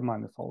our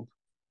manifold,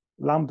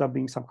 lambda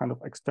being some kind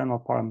of external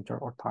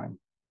parameter or time.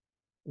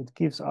 It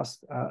gives us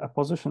a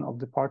position of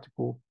the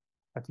particle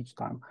at each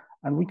time.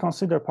 And we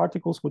consider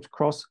particles which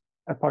cross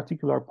a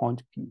particular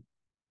point P.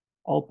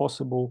 All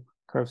possible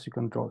curves you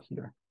can draw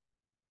here.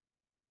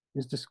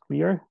 Is this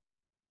clear?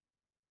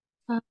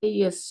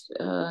 Yes,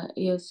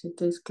 yes,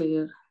 it is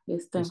clear.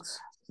 Yes, thanks.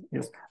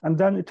 Yes, and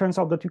then it turns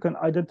out that you can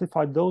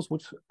identify those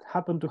which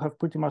happen to have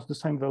pretty much the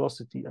same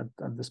velocity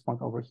at this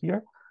point over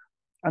here.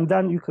 And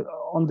then you could,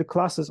 on the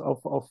classes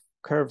of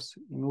curves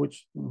in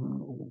which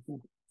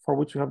for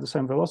which you have the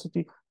same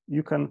velocity,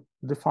 you can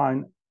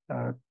define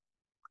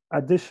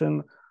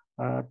addition,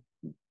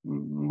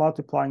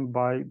 multiplying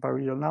by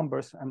real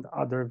numbers and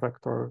other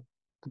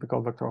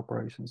typical vector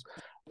operations.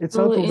 It's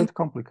a little bit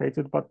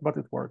complicated, but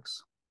it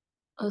works.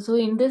 So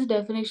in this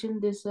definition,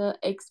 this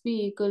xp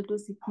equal to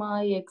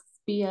sigma I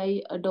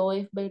xpi dou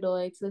f by dou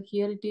x.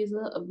 Here it is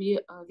we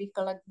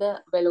collect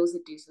the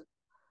velocities.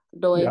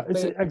 Yeah,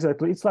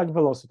 exactly. It's like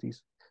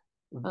velocities.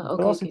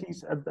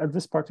 Velocities at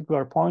this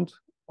particular point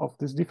of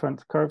these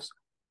different curves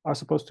are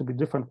supposed to be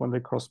different when they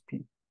cross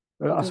P.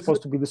 Are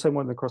supposed to be the same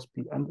when they cross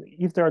P. And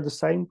if they are the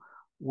same,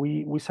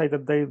 we say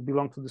that they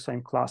belong to the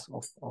same class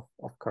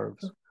of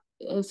curves.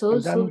 So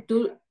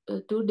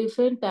to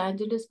different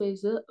tangent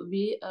spaces,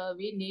 we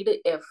need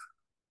f.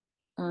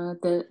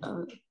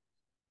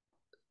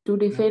 To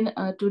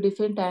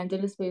different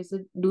tangent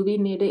spaces, do we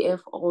need a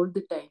f all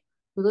the time?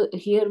 Because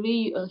here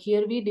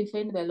we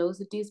define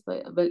velocities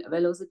by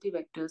velocity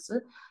vectors.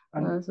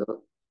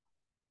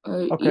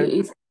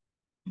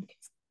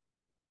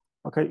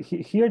 Okay,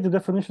 here the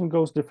definition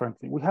goes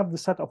differently. We have the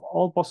set of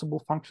all possible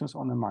functions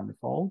on a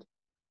manifold,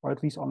 or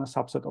at least on a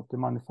subset of the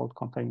manifold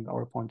containing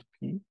our point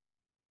P.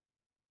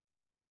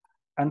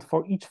 And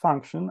for each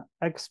function,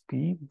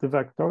 xp, the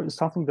vector, is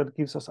something that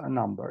gives us a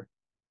number.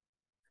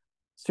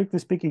 Strictly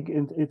speaking,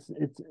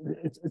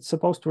 it's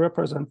supposed to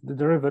represent the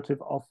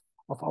derivative of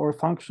our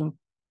function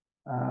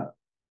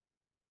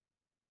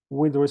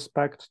with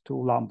respect to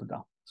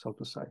lambda, so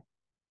to say.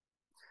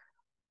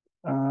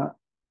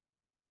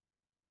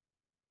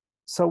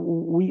 So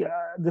we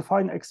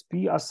define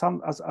xp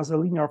as a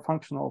linear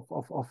function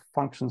of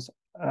functions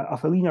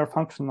of a linear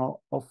function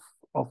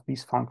of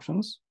these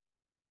functions,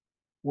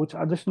 which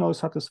additionally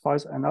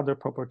satisfies another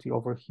property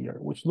over here,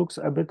 which looks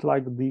a bit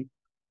like the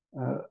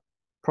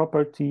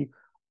property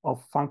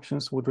of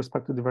functions with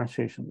respect to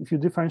differentiation. If you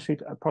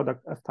differentiate a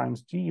product f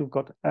times g, you've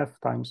got f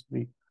times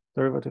the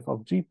derivative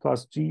of g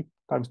plus g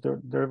times the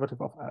derivative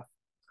of f.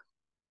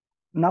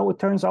 Now it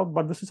turns out,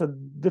 but this is a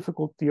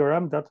difficult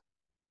theorem, that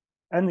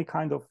any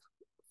kind of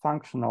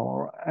functional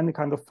or any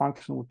kind of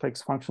function which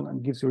takes function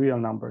and gives you real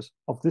numbers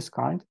of this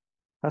kind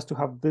has to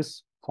have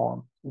this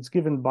form. It's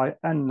given by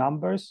n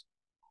numbers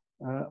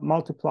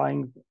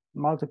multiplying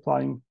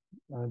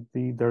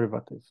the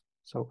derivative.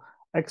 So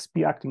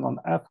xp acting on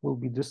f will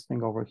be this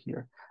thing over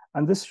here.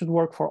 And this should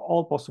work for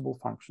all possible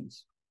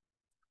functions.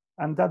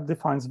 And that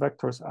defines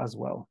vectors as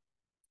well.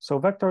 So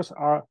vectors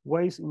are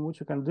ways in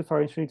which you can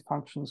differentiate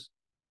functions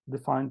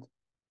defined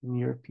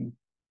near P.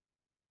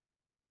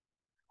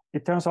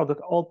 It turns out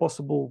that all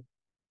possible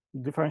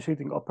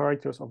differentiating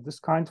operators of this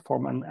kind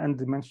form an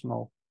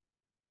n-dimensional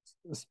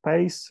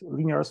space,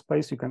 linear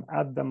space. You can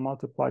add them,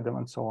 multiply them,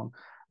 and so on.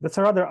 That's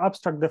a rather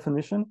abstract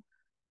definition,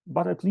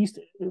 but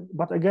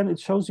again, it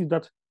shows you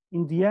that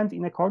in the end,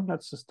 in a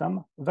coordinate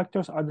system,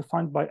 vectors are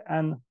defined by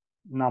n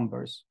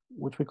numbers,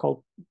 which we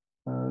call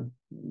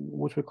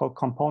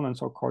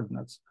components or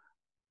coordinates,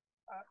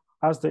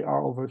 as they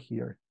are over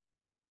here.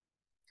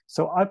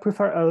 So I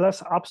prefer a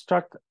less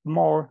abstract,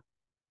 more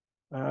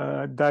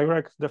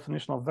direct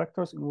definition of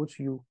vectors, in which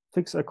you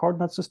fix a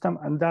coordinate system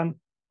and then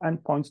n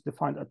points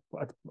defined at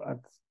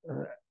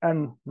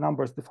n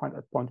numbers defined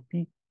at point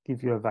P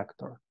give you a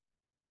vector.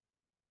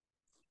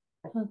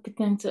 Okay,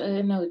 thanks.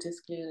 Now it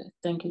is clear.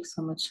 Thank you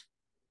so much.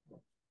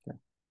 Okay.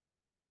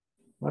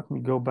 Let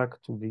me go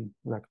back to the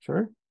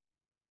lecture.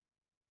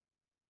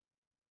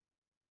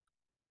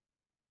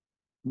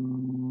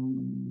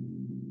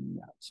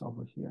 Yeah, it's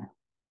over here.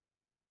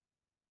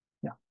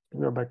 Yeah,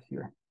 we're back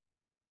here.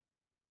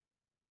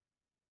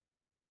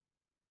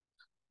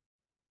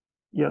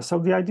 Yeah, so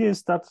the idea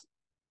is that,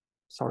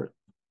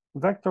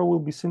 vector will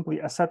be simply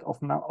a set of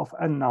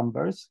n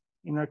numbers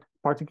in a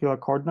particular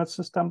coordinate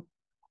system,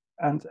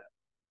 and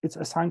it's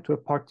assigned to a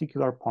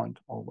particular point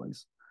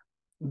always.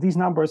 These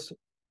numbers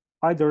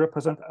either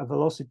represent a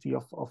velocity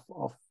of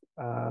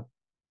a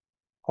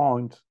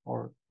point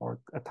or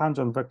a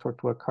tangent vector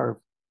to a curve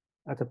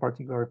at a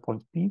particular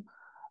point P,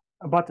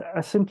 but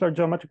a simpler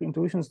geometric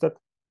intuition is that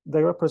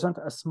they represent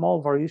a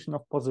small variation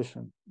of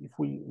position.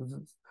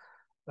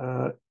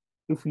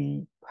 If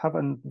we have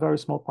a very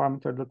small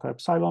parameter delta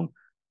epsilon,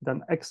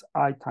 then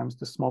xi times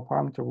the small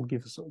parameter will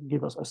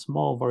give us a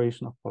small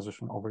variation of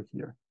position over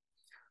here.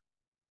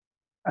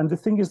 And the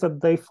thing is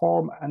that they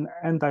form an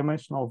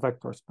n-dimensional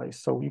vector space.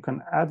 So you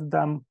can add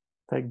them,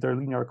 take their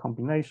linear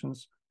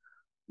combinations,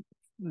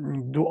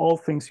 do all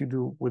things you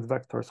do with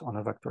vectors on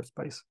a vector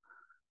space.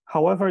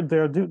 However,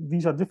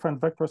 these are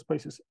different vector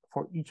spaces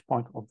for each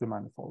point of the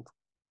manifold.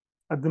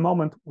 At the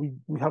moment, we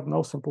have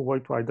no simple way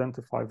to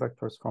identify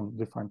vectors from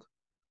different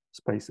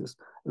spaces.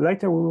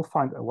 Later, we will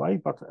find a way,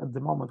 but at the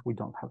moment, we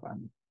don't have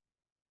any.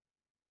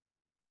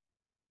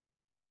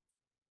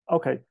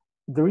 Okay,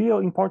 the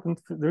really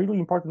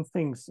important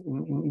things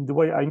in the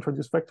way I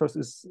introduce vectors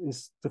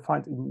is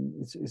defined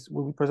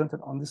will be presented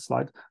on this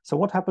slide. So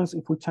what happens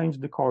if we change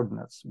the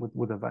coordinates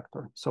with a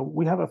vector? So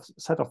we have a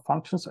set of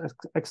functions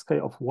xk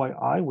of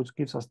yi, which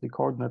gives us the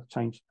coordinate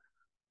change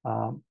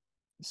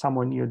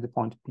somewhere near the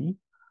point P.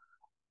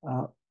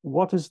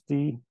 What is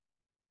the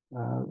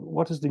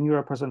new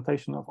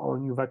representation of our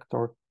new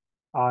vector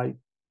I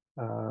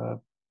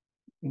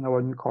in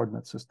our new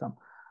coordinate system?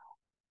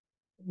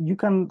 You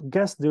can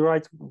guess the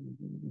right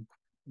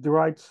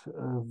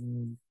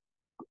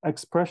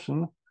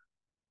expression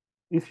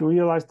if you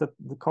realize that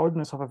the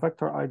coordinates of a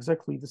vector are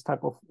exactly this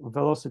type of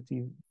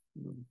velocity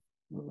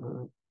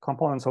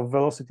components of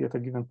velocity at a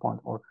given point,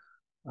 or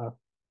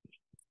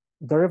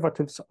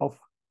derivatives of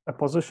a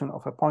position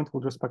of a point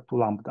with respect to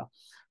lambda.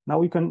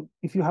 Now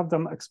if you have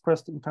them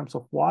expressed in terms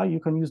of y,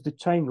 you can use the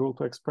chain rule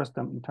to express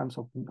them in terms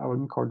of our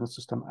new coordinate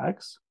system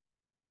x.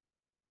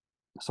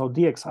 So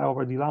dxi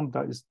over d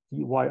lambda is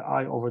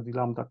dyi over d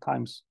lambda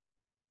times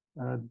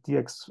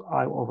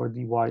dxi over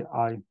dy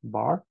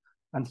bar.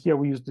 And here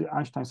we use the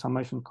Einstein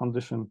summation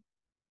condition.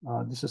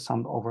 This is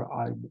summed over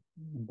I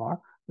bar.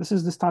 This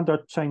is the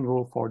standard chain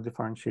rule for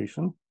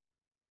differentiation.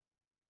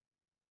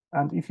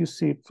 And if you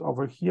see it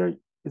over here,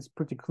 it's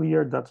pretty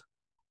clear that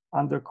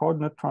under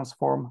coordinate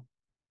transform,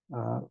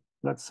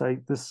 let's say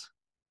this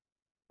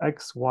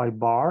xy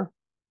bar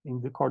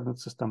in the coordinate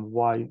system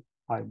yi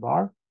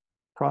bar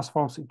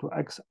transforms into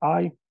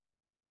xi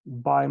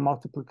by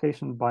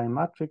multiplication by a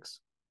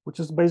matrix, which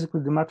is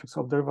basically the matrix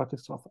of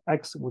derivatives of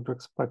x with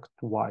respect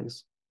to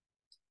y's.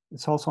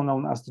 It's also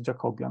known as the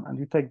Jacobian, and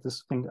you take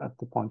this thing at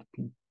the point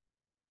P.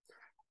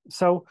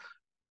 So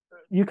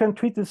you can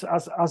treat this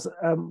as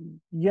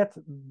yet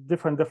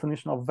different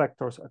definition of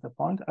vectors at a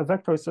point. A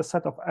vector is a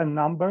set of n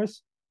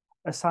numbers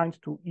assigned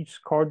to each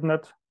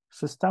coordinate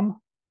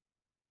system,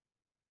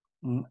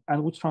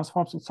 and which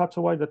transforms in such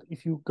a way that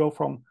if you go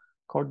from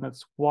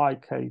coordinates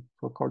yk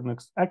to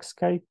coordinates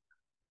xk,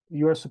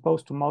 you are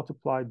supposed to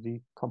multiply the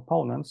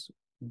components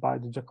by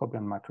the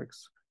Jacobian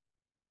matrix.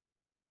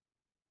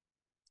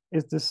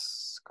 Is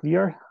this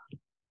clear?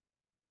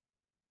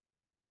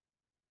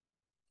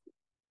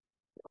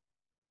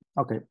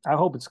 Okay, I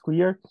hope it's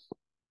clear.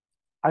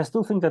 I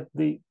still think that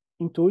the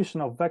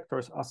intuition of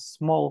vectors as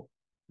small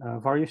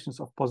variations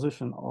of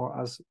position or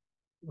as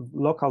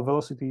local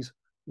velocities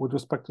with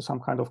respect to some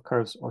kind of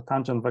curves or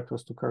tangent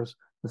vectors to curves,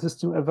 this is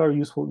still a very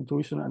useful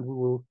intuition, and we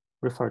will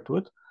refer to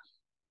it.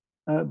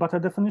 But a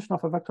definition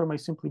of a vector may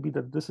simply be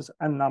that this is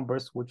n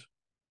numbers which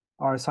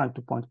are assigned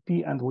to point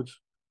P and which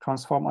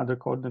transform under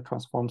coordinate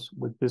transforms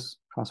with this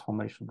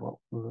transformation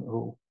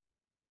rule.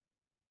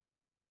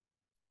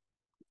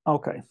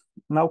 Okay,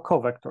 now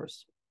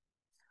covectors.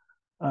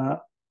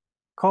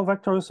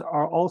 Covectors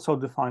are also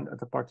defined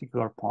at a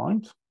particular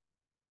point.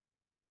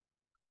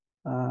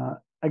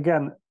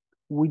 Again,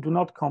 we do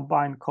not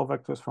combine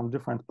covectors from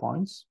different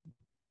points.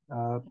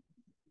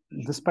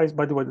 The space,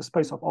 by the way, the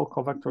space of all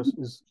covectors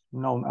is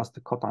known as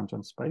the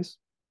cotangent space.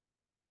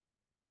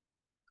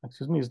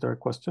 Excuse me, is there a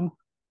question?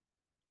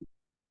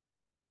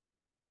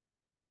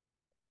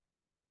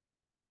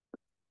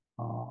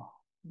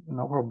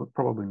 No,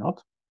 probably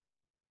not.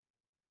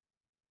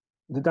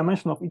 The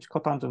dimension of each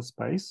cotangent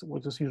space,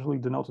 which is usually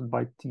denoted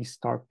by T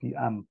star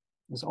Pm,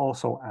 is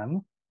also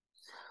n.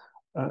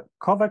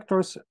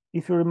 Covectors,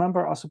 if you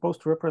remember, are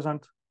supposed to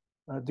represent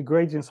the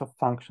gradients of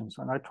functions,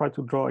 and I try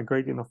to draw a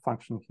gradient of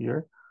function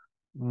here.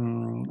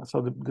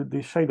 So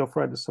the shade of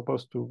red is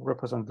supposed to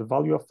represent the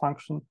value of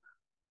function,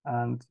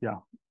 and yeah,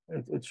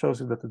 it shows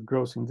you that it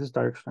grows in this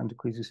direction and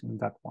decreases in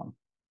that one.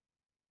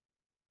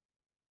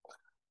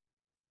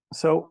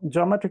 So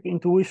geometric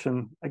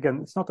intuition, again,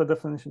 it's not a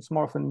definition, it's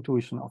more of an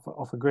intuition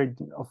of a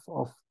gradient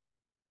of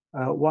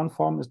one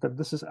form is that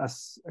this is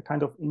as a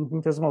kind of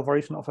infinitesimal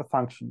variation of a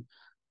function.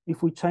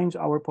 If we change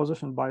our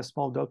position by a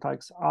small delta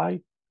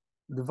xi,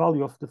 the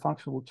value of the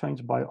function will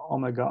change by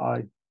omega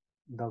I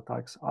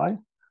delta xi.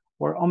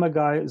 where omega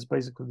I is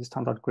basically the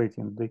standard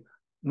gradient, the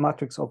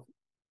matrix of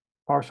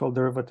partial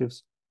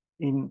derivatives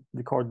in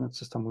the coordinate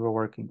system we were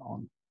working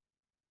on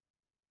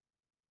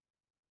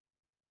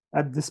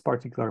at this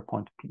particular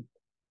point P.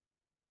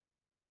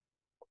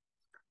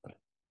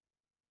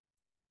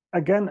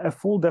 Again, a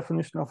full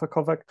definition of a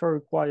covector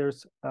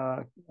requires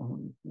a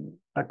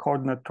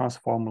coordinate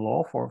transform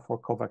law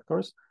for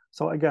covectors.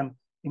 So again,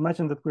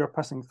 imagine that we are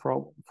passing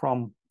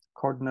from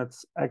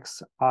coordinates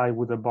xi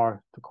with a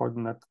bar to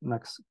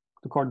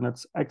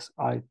coordinates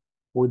xi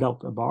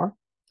without a bar,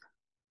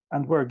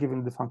 and we're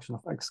given the function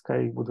of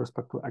xk with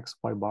respect to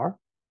xy bar.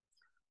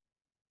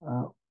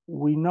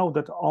 We know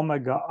that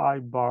omega I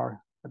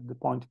bar at the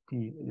point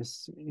P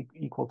is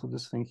equal to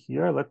this thing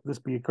here. Let this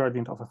be a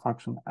gradient of a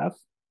function f.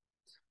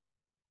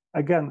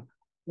 Again,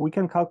 we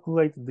can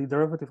calculate the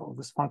derivative of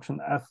this function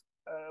f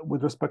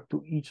with respect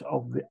to each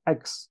of the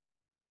x.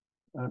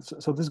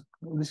 So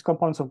these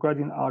components of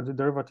gradient are the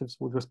derivatives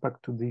with respect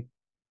to the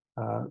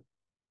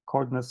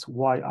coordinates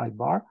yi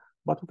bar,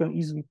 but we can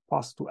easily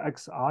pass to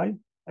xi,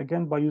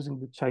 again, by using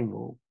the chain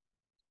rule.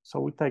 So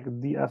we take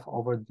df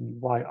over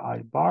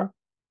dy bar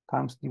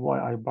times dy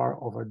bar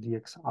over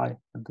dxi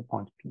at the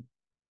point P.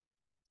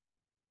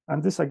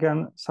 And this,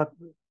 again,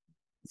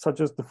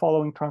 suggests the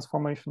following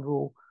transformation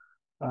rule.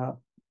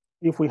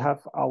 If we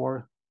have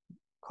our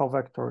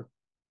covector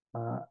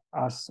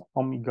as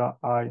omega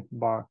I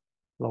bar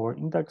lower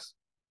index,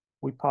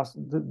 we pass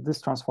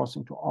this transforms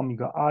into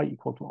omega I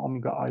equal to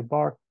omega I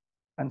bar,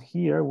 and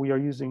here we are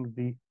using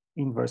the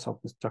inverse of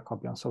this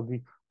Jacobian, so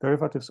the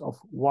derivatives of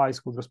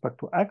y's with respect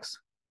to x,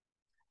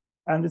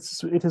 and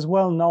it is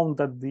well known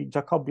that the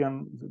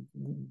Jacobian,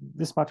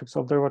 this matrix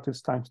of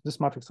derivatives times this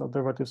matrix of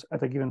derivatives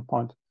at a given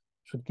point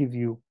should give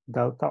you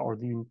delta, or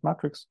the unit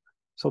matrix.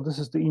 So this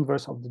is the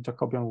inverse of the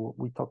Jacobian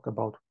we talked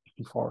about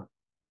before.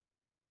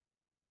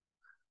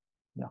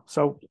 Yeah,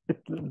 so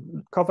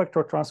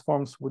covector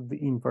transforms with the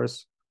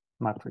inverse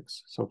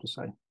matrix, so to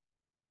say,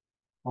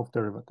 of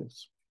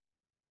derivatives.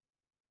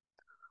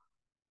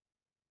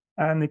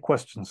 Any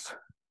questions?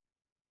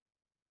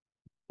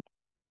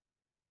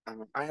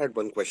 I had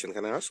one question.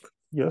 Can I ask?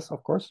 Yes,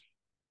 of course.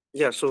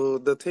 Yeah, so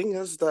the thing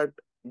is that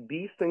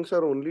these things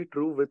are only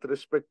true with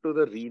respect to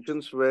the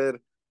regions where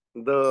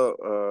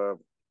the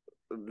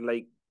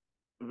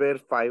where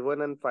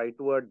phi1 and phi2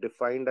 are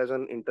defined as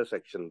an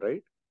intersection,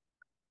 right?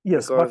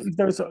 Yes, Because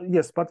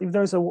but if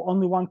there is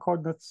only one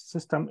coordinate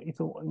system in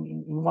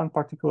one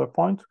particular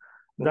point,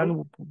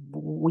 then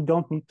we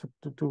don't need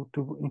to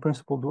in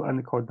principle do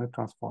any coordinate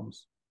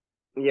transforms.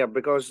 Yeah,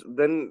 because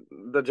then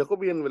the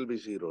Jacobian will be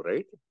 0,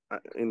 right?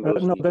 In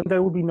those no, then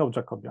there will be no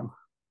Jacobian.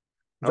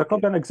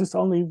 Jacobian exists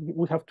only if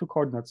we have two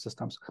coordinate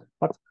systems.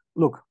 But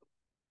look,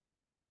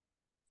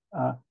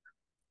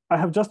 I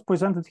have just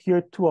presented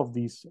here two of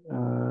these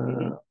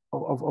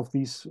of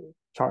these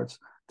charts.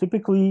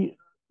 Typically,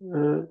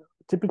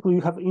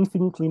 you have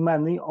infinitely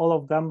many, all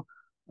of them.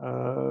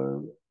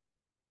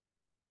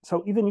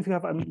 So even if you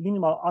have a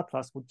minimal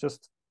atlas which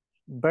just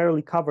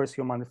barely covers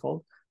your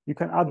manifold, you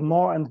can add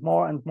more and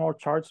more and more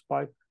charts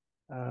by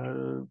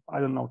I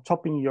don't know,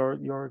 chopping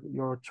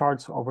your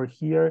charts over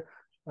here,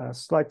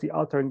 slightly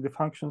altering the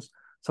functions.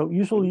 So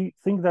usually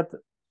think that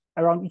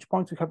around each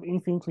point you have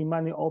infinitely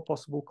many all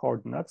possible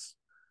coordinates.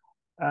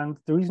 And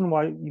the reason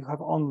why you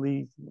have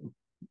only,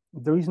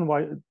 the reason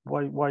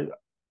why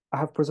I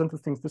have presented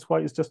things this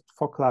way is just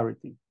for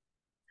clarity.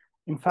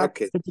 In fact,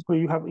 typically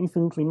you have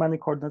infinitely many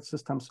coordinate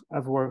systems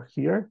everywhere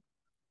here.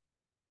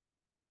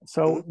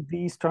 So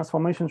these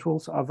transformation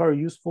rules are very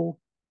useful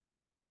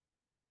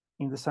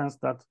in the sense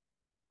that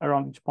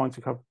around each point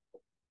you have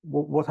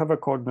whatever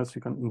coordinates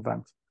you can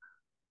invent.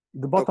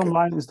 The bottom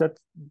line is that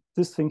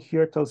this thing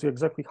here tells you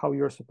exactly how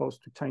you're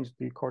supposed to change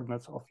the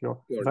coordinates of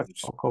your vector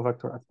or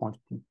covector at point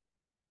P.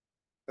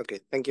 Okay,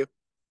 thank you.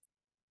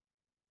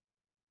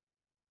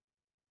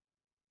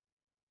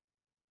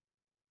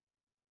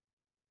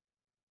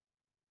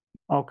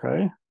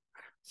 Okay,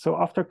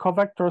 so after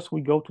covectors,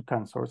 we go to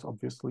tensors,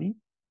 obviously.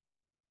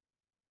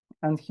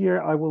 And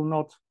here I will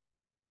not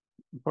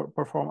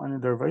perform any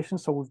derivation.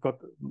 So we've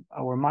got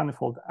our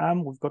manifold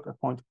M, we've got a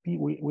point P,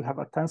 we have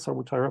a tensor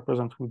which I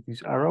represent with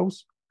these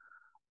arrows.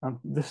 And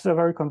this is a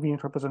very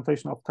convenient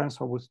representation of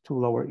tensor with two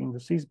lower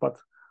indices, but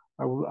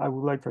I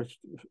will later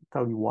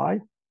tell you why.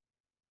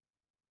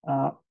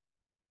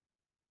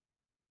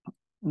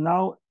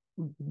 Now,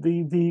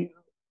 the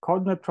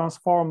coordinate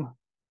transform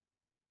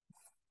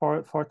for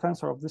a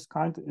tensor of this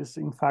kind is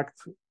in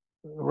fact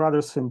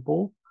rather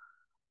simple.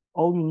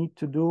 All you need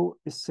to do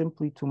is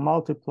simply to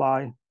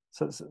multiply.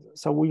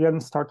 So we then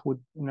start with,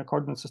 in a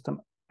coordinate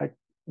system,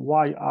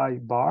 yi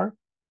bar,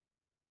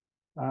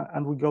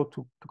 and we go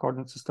to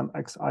coordinate system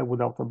xi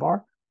without a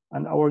bar,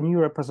 and our new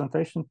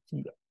representation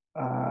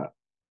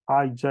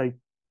ij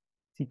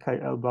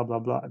tkl blah blah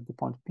blah at the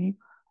point P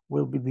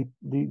will be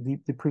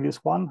the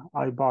previous one,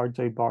 I bar,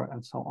 j bar,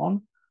 and so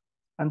on.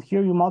 And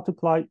here you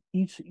multiply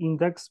each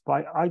index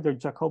by either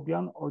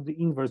Jacobian or the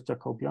inverse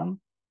Jacobian,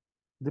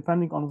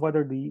 depending on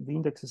whether the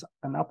index is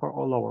an upper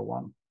or lower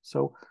one.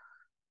 So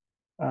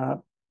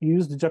you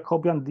use the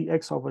Jacobian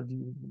dx over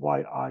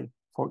dyi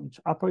for each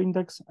upper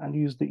index, and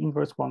use the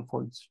inverse one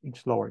for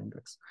each lower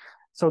index.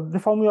 So the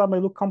formula may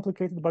look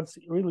complicated, but it's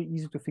really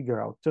easy to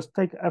figure out. Just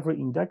take every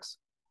index.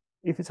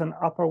 If it's an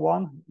upper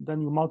one,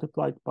 then you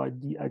multiply it by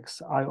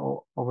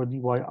dxi over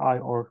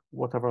dyi, or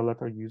whatever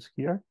letter you use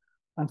here.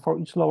 And for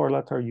each lower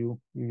letter, you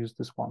use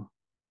this one.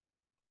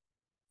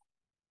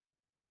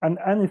 And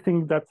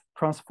anything that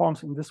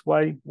transforms in this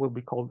way will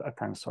be called a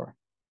tensor.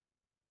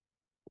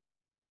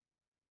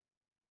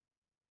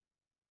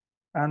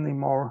 Any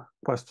more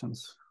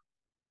questions?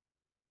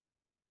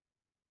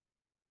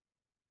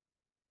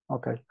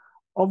 Okay.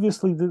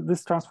 Obviously,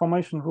 this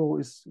transformation rule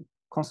is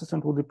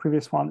consistent with the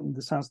previous one in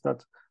the sense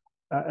that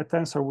a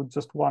tensor with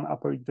just one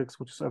upper index,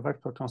 which is a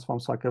vector,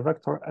 transforms like a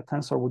vector. A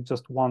tensor with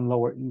just one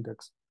lower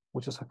index,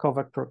 which is a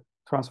covector,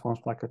 transforms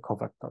like a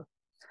covector.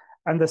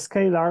 And the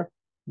scalar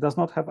does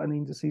not have any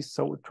indices,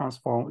 so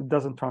it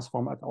doesn't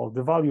transform at all.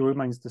 The value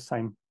remains the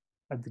same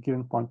at the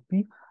given point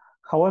P.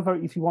 However,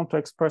 if you want to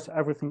express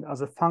everything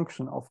as a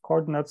function of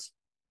coordinates,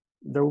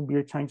 there will be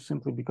a change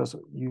simply because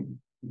you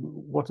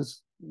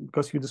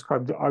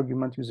describe the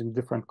argument using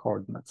different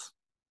coordinates.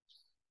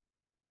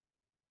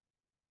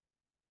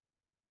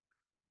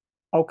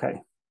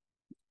 Okay,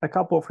 a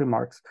couple of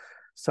remarks.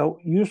 So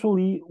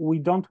usually we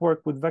don't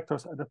work with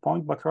vectors at a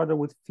point, but rather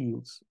with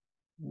fields.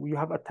 You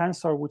have a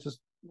tensor,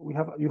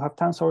 you have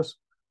tensors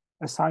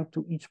assigned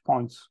to each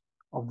point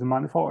of the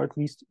manifold, or at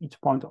least each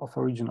point of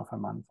a region of a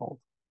manifold.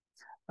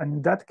 And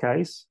in that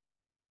case,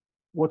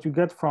 what you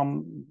get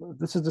from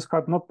this is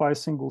described not by a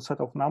single set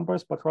of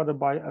numbers, but rather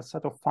by a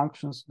set of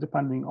functions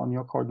depending on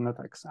your coordinate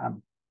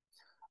xm.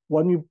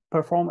 When you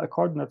perform a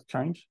coordinate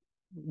change,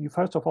 you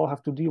first of all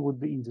have to deal with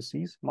the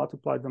indices,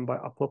 multiply them by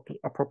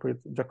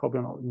appropriate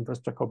Jacobian or inverse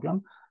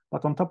Jacobian.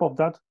 But on top of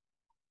that,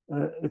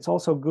 it's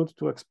also good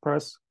to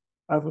express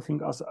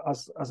everything as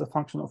a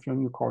function of your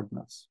new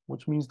coordinates,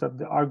 which means that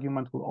the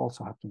argument will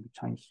also have to be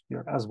changed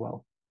here as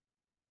well.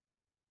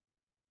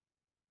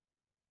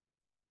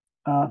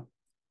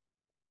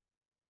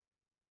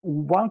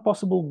 One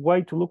possible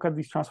way to look at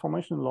these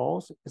transformation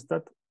laws is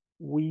that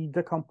we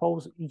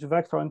decompose each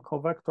vector and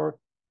covector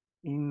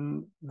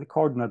in the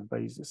coordinate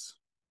basis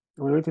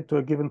related to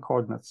a given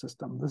coordinate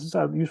system. This is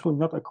usually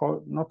not a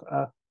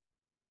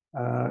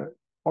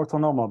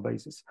orthonormal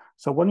basis.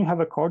 So when you have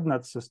a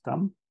coordinate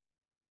system,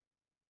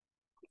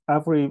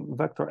 every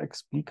vector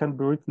xp can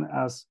be written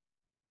as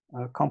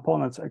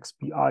components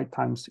xpi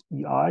times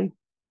ei,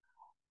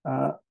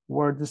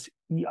 where this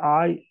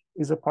ei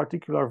is a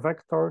particular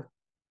vector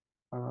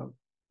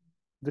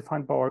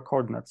defined by our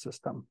coordinate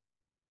system.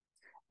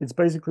 It's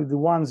basically the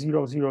 1,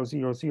 0, 0,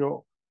 0,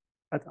 0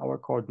 at our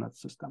coordinate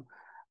system.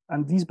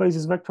 And these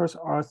basis vectors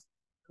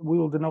we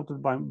will denote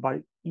it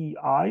by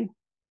ei,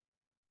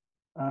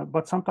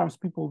 but sometimes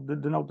people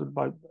denote it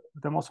by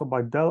them also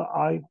by del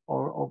I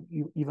or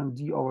even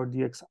d over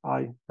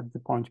dxi at the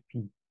point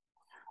P.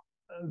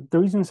 The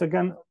reason is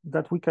again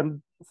that we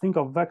can think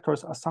of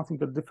vectors as something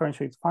that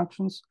differentiates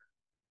functions,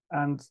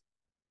 and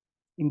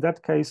in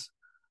that case,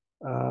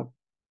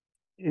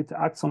 it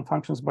acts on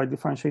functions by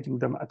differentiating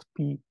them at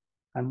P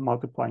and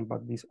multiplying by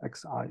these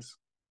xi's.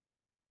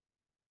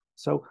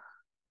 So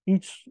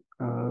each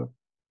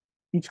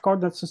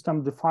coordinate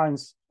system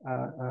defines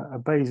a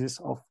basis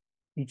of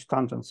each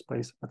tangent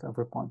space at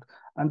every point.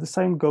 And the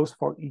same goes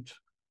for each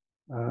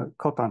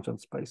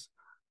cotangent space.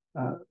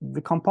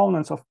 The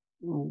components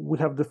we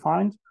have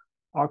defined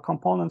are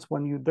components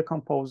when you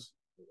decompose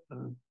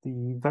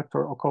the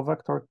vector or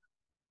covector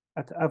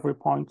at every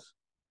point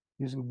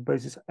using the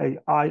basis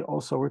ai,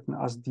 also written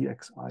as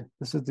dxi.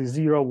 This is the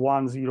 0,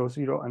 1, 0,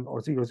 0, and or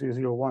 0, 0,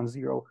 0, 1,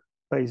 0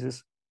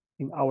 basis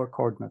in our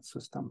coordinate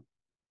system.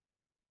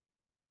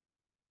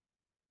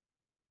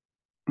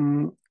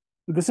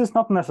 This is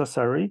not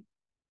necessary.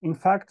 In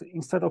fact,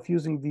 instead of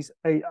using these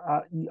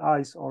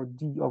ei's or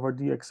d over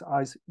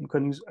dxi's, you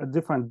can use a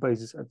different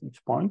basis at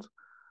each point.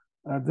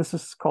 This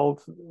is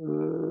called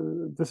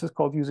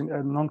using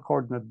a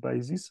non-coordinate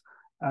basis,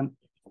 and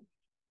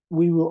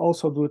we will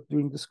also do it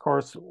during this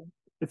course.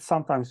 It's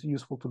sometimes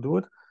useful to do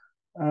it,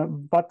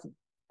 but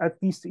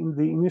at least in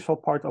the initial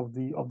part of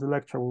the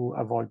lecture, we will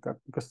avoid that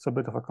because it's a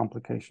bit of a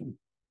complication.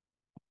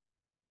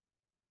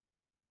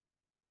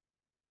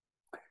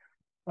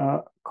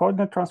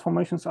 Coordinate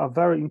transformations are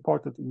very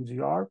important in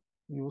GR.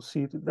 You will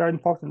see they're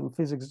important in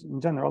physics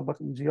in general, but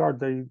in GR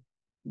they're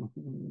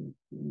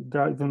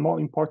even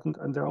more important,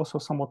 and they're also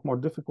somewhat more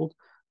difficult.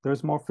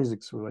 There's more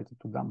physics related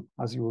to them,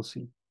 as you will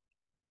see.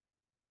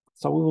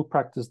 So we will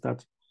practice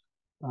that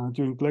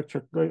during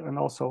lecture today and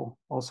also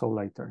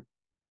later.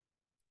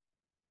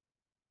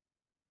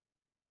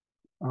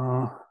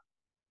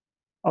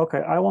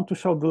 Okay, I want to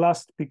show the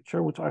last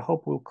picture, which I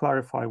hope will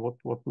clarify what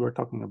we were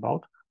talking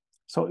about.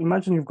 So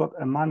imagine you've got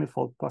a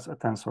manifold plus a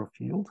tensor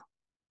field.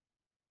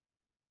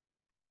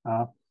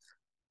 A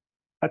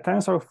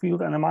tensor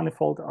field and a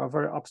manifold are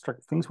very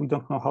abstract things. We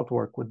don't know how to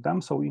work with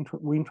them. So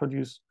we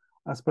introduce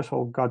a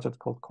special gadget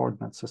called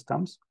coordinate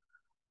systems.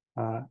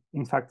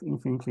 In fact,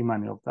 infinitely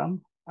many of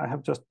them. I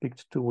have just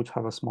picked two which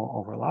have a small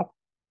overlap.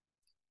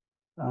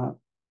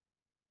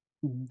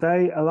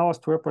 they allow us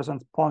to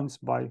represent points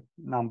by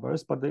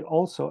numbers, but they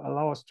also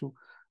allow us to,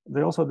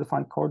 they also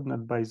define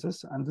coordinate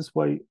bases, and this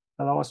way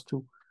allow us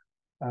to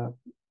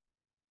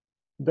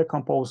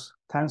decompose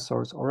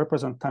tensors or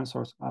represent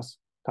tensors as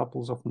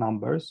tuples of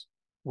numbers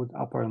with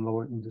upper and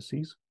lower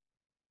indices.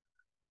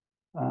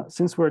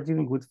 Since we're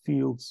dealing with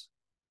fields,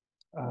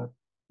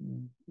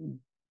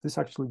 this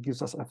actually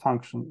gives us a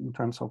function in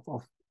terms of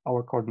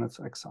our coordinates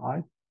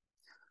xi.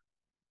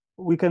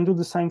 We can do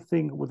the same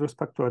thing with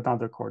respect to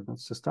another coordinate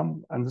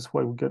system, and this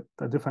way we get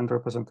a different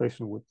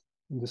representation with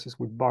indices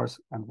with bars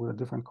and with a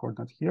different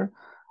coordinate here.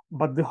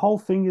 But the whole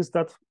thing is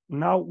that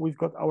now we've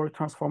got our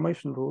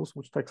transformation rules,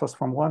 which takes us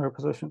from one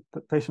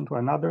representation to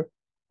another,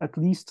 at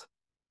least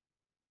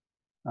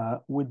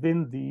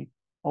within the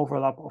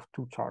overlap of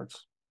two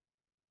charts.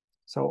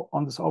 So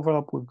on this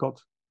overlap, we've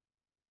got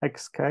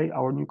xk,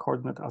 our new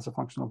coordinate, as a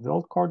function of the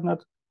old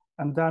coordinate,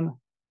 and then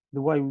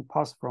the way we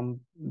pass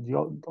from the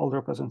old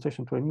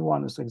representation to a new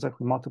one is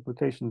exactly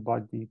multiplication by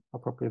the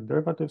appropriate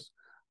derivatives.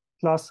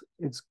 Plus,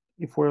 it's,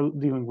 if we're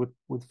dealing with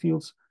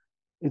fields,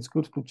 it's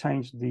good to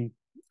change the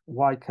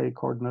yk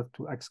coordinate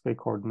to xk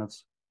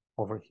coordinates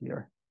over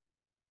here.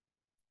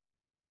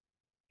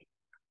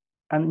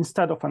 And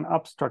instead of an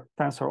abstract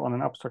tensor on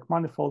an abstract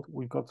manifold,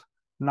 we've got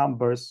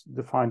numbers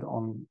defined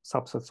on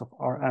subsets of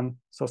Rn,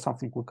 so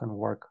something we can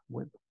work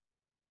with.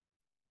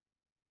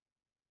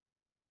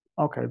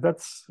 Okay,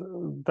 that's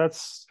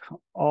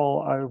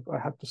all I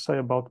had to say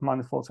about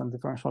manifolds and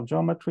differential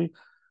geometry.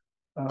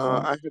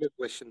 I had a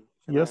question.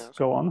 Yes,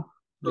 go on.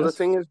 So yes. the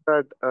thing is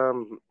that,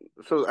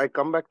 so I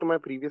come back to my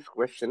previous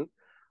question.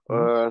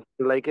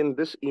 Like in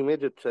this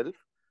image itself,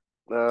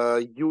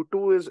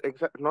 U2 is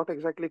not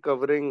exactly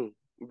covering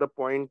the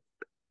point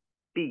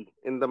T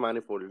in the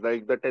manifold,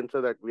 like the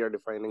tensor that we are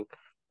defining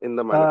in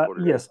the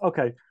manifold. Yes,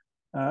 okay.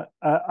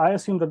 I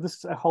assume that this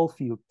is a whole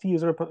field. T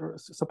is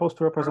supposed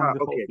to represent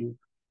the whole field.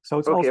 So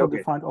it's also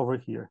defined over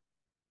here.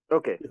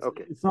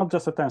 It's not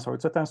just a tensor,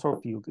 it's a tensor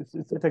field.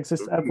 It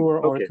exists everywhere,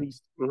 or at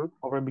least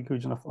over a big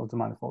region of the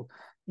manifold.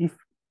 If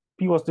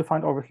P was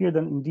defined over here,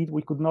 then indeed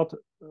we could not,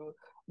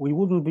 we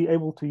wouldn't be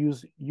able to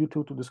use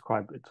U2 to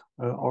describe it,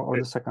 or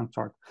the second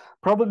chart.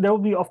 Probably there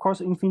will be, of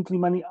course, infinitely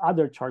many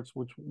other charts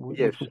which we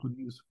could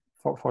use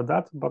for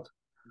that, but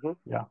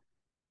yeah.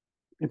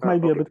 It may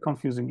be a bit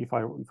confusing if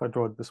I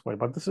draw it this way,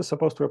 but this is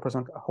supposed to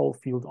represent a whole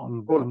field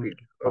on the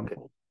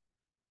manifold.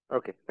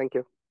 Okay, thank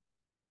you.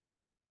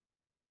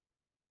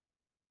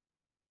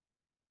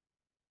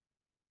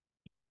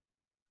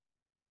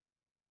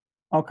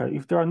 Okay,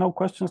 if there are no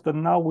questions,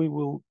 then now we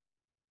will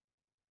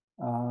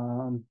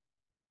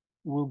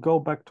we'll go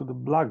back to the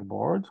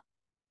Blackboard.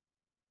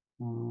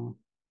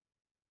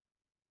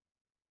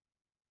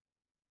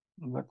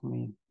 Let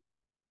me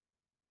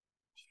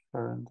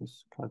share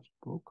this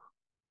sketchbook.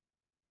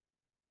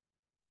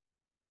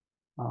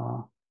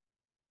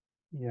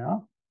 Yeah.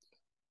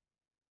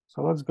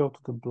 So let's go to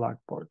the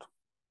Blackboard.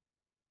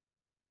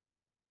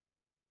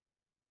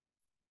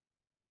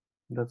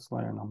 That's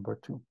layer number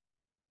 2.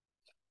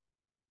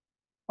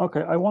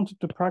 Okay, I wanted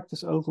to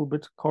practice a little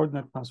bit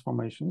coordinate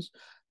transformations,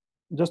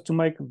 just to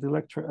make the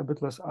lecture a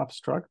bit less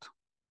abstract.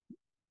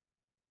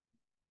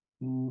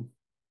 And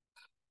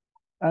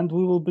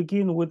we will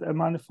begin with a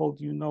manifold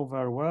you know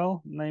very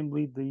well,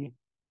 namely the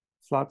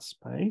flat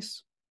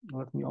space.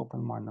 Let me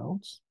open my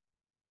notes.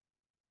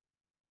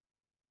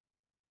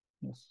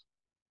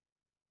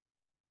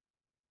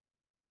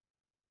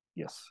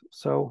 Yes,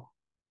 so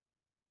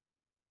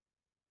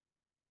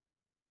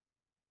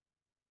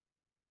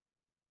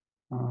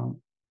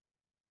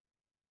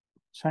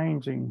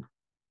changing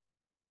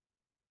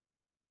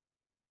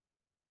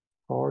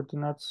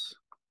coordinates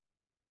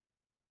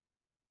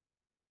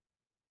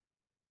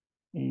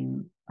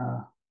in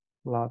a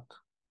flat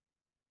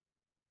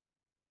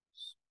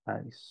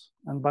space.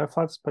 And by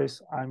flat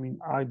space, I mean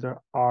either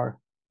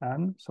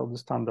Rn, so the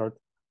standard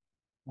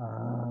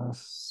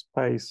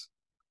space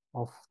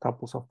of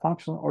tuples of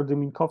function, or the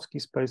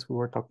Minkowski space we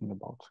were talking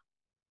about.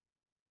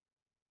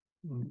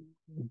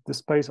 The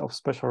space of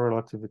special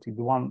relativity,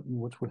 the one in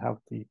which we have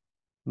the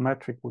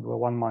metric with a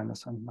 1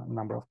 minus and a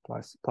number of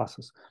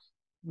pluses.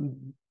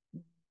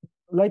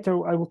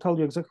 Later, I will tell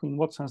you exactly in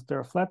what sense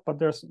they're flat, but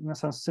they're in a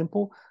sense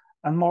simple.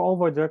 And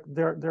moreover,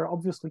 they're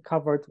obviously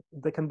covered,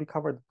 they can be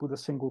covered with a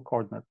single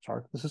coordinate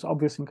chart. This is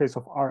obvious in case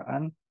of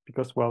Rn,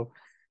 because, well,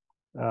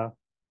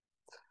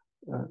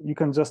 you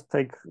can just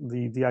take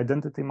the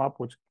identity map,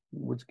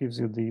 which gives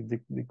you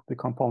the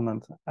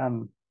component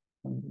and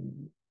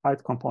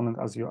ith component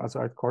as your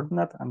ith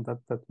coordinate, and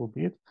that will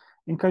be it.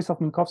 In case of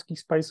Minkowski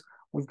space,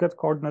 we've got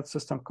coordinate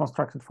system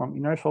constructed from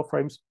inertial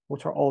frames,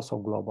 which are also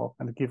global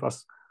and give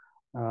us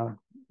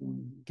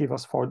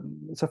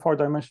it's a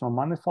 4-dimensional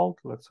manifold.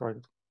 Let's write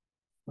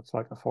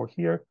a 4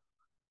 here.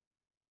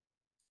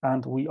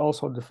 And we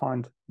also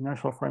defined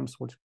inertial frames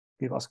which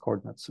give us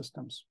coordinate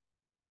systems.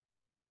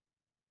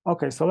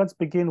 Okay, so let's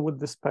begin with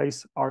the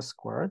space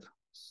R²,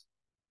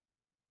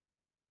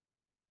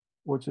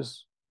 which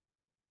is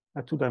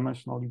a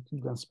 2-dimensional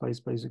Euclidean space,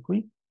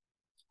 basically.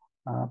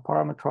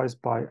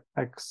 parameterized by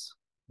x,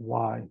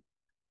 y,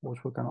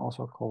 which we can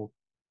also call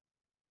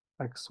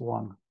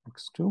x1,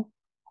 x2.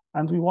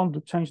 And we want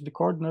to change the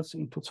coordinates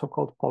into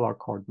so-called polar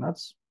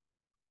coordinates.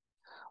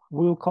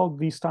 We'll call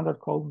these standard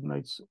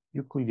coordinates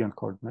Euclidean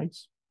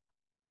coordinates.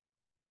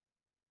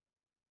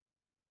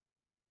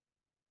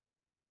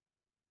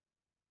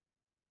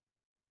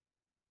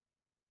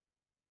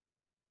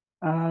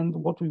 And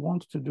what we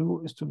want to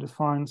do is to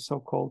define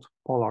so-called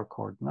polar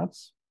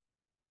coordinates.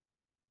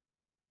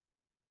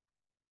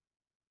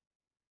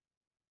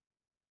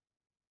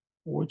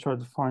 Which are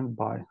defined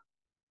by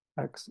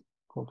x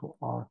equal to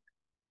r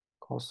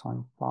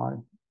cosine phi,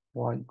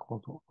 y equal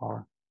to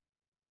r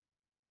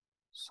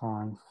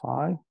sine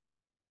phi,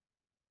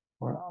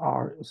 where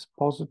r is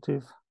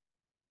positive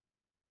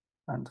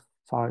and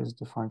phi is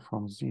defined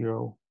from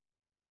 0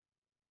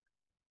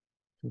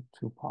 to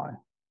 2 pi.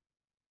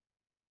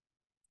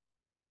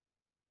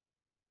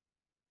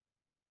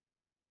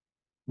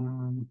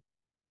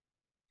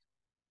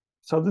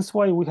 So this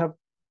way we have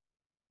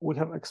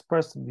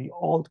expressed the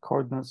old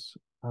coordinates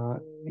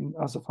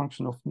as a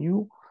function of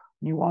new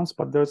ones,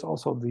 but there's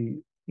also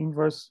the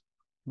inverse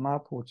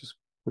map, which is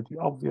pretty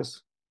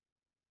obvious.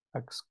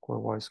 X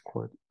squared y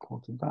squared equal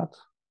to that,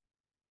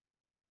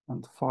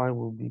 and phi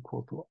will be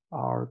equal to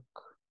arc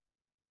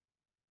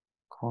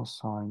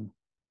cosine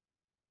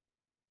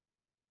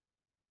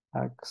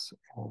x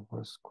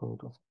over square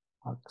root of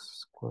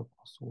x squared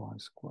plus y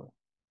squared.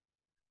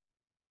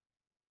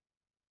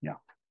 Yeah.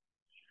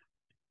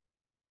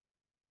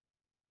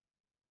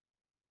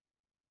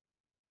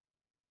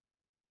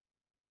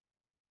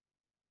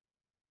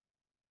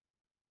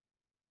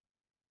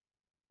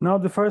 Now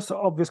the first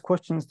obvious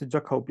question is the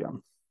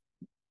Jacobian.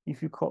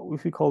 If you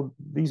call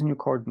these new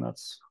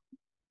coordinates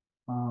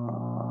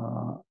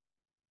r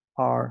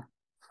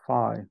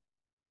phi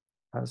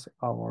as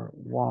our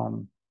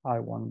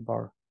I1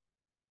 bar,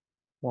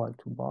 Y2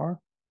 bar,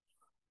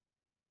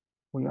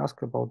 we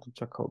ask about the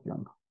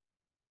Jacobian.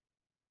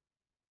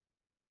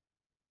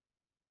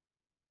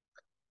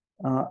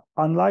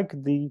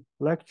 Unlike the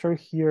lecture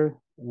here,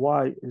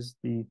 y is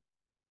the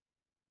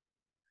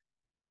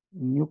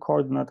new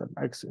coordinate and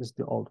x is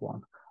the old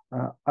one.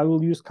 I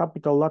will use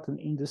capital Latin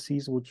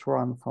indices which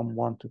run from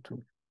 1 to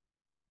 2.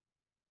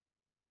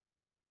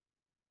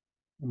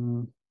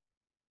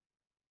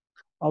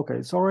 Okay,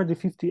 it's already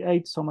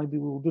 58, so maybe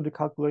we'll do the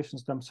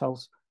calculations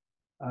themselves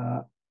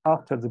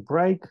after the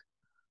break.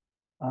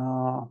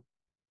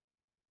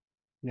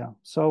 Yeah,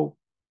 so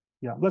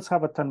yeah, let's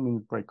have a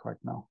 10-minute break right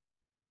now.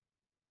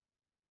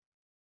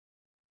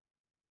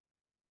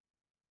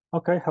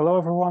 Okay, hello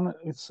everyone.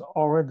 It's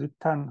already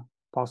 10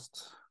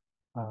 past,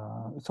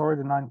 it's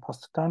already 9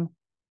 past 10.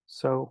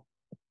 So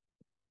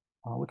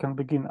we can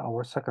begin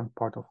our second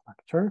part of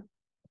lecture.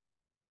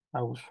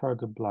 I will share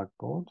the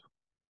blackboard.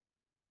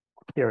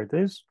 Here it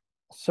is.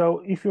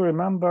 So if you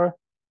remember,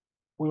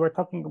 we were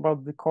talking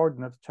about the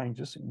coordinate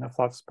changes in a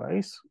flat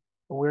space.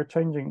 We're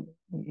changing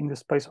in the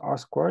space R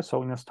squared,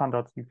 so in a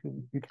standard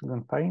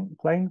Euclidean plane,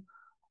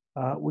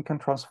 we can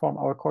transform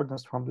our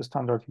coordinates from the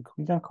standard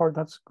Euclidean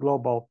coordinates,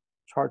 global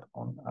chart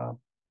on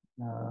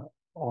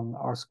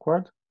R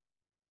squared,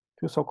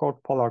 to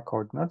so-called polar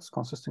coordinates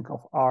consisting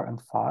of R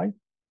and phi.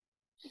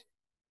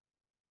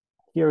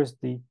 Here is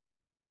the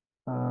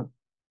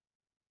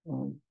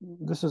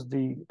this is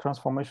the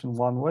transformation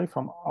one way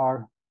from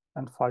R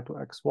and phi to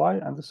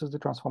xy, and this is the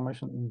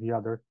transformation in the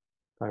other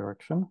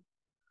direction.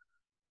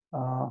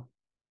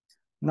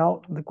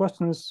 Now the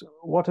question is,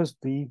 what is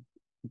the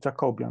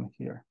Jacobian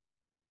here?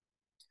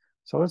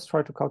 So let's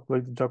try to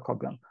calculate the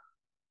Jacobian.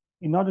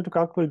 In order to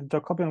calculate the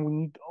Jacobian, we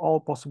need all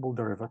possible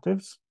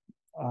derivatives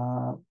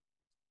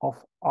of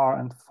r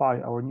and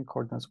phi, our new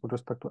coordinates with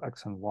respect to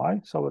x and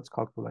y. So let's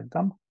calculate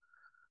them.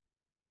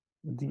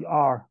 The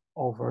r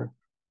over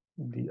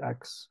the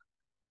x,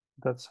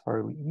 that's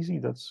fairly easy.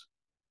 That's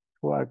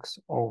 2x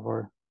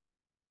over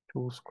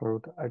 2 square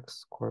root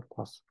x squared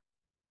plus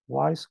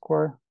y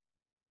squared,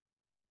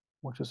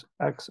 which is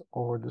x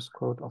over the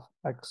square root of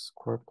x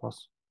squared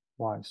plus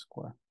y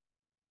squared.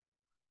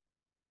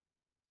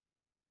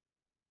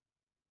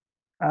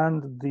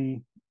 And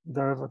the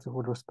derivative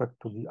with respect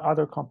to the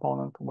other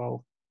component,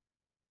 well,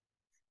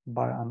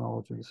 by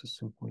analogy, this is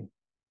simply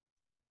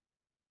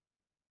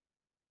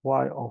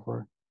y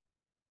over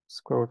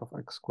square root of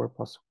x squared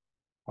plus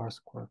r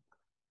squared.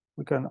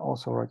 We can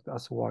also write it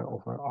as y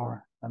over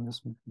r, and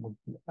this would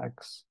be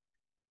x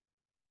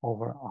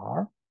over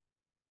r.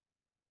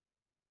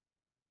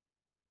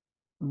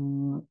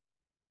 And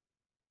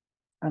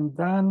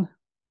then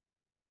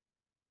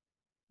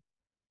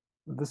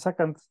the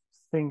second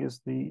thing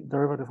is the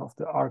derivative of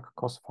the arc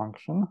cos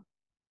function.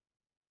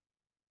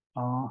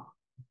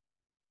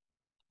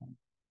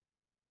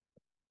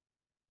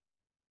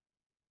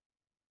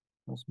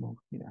 Let's move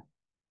here.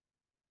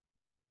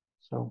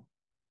 So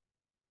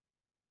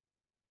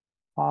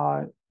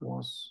phi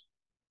was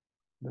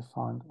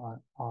defined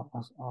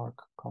as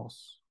arc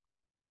cos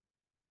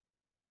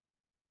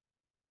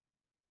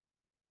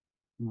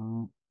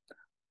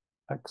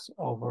x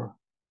over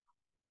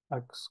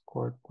x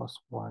squared plus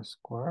y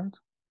squared.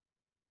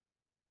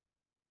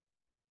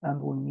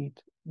 And we need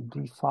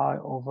d phi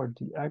over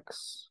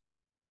dx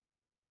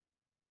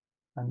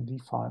and d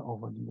phi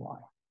over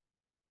dy.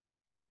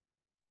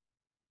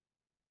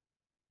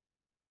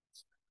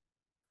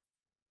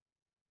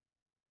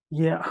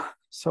 Yeah,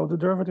 so the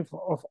derivative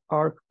of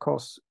arc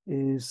cos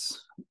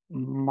is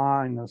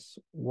minus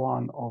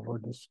 1 over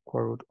the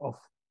square root of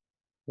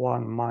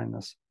 1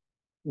 minus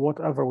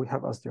whatever we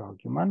have as the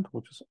argument,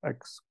 which is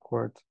x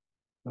squared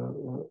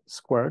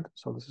squared.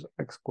 So this is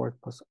x squared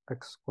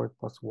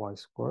plus y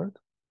squared.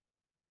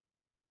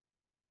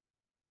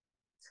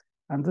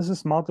 And this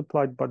is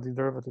multiplied by the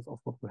derivative of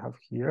what we have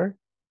here.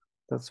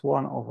 That's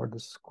 1 over the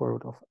square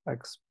root of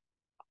x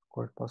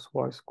squared plus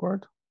y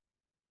squared.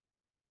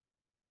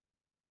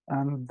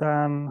 And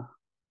then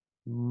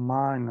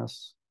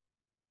minus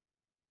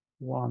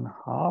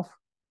 1/2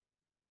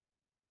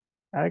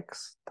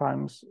 x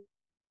times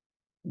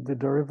the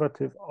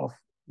derivative of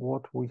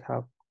what we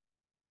have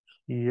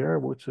here,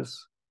 which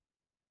is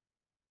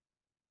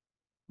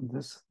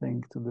this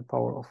thing to the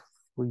power of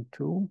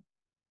 3/2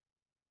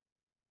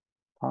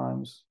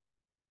 times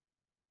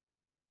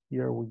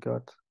here we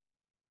got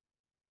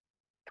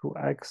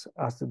 2x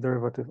as the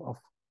derivative of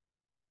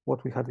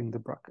what we had in the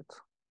bracket.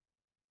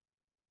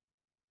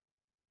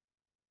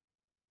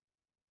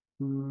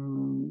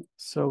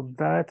 So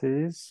that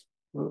is,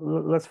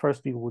 let's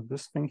first deal with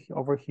this thing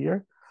over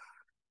here.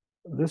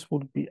 This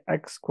would be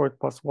x squared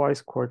plus y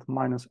squared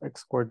minus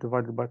x squared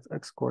divided by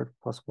x squared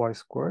plus y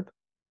squared.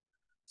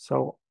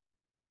 So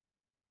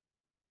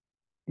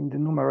in the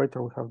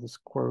numerator, we have the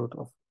square root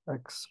of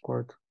x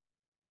squared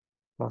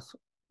plus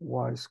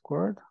y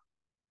squared.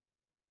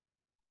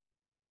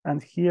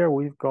 And here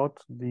we've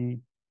got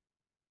the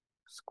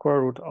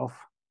square root of,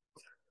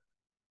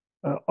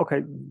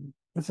 okay,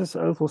 this is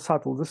a little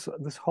subtle.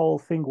 This whole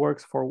thing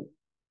works for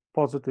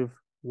positive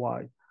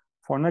y.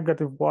 For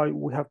negative y,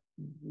 we have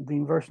the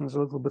inversion is a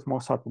little bit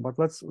more subtle, but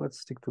let's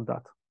stick to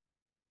that.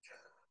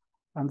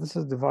 And this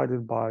is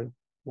divided by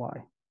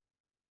y.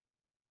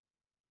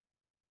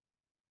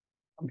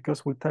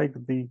 Because we take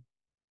the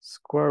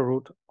square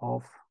root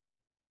of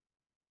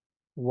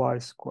y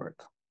squared,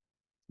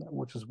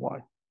 which is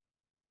y.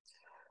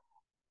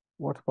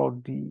 What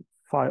about d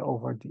phi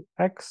over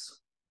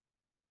dx?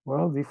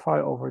 Well, d phi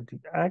over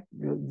dx,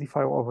 d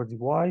phi over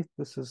dy,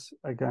 this is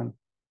again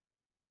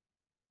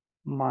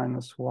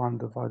minus 1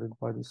 divided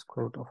by the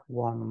square root of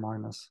 1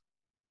 minus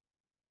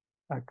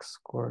x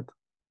squared.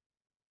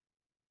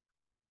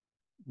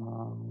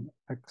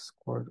 X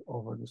squared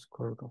over the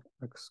square root of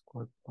x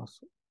squared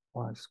plus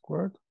y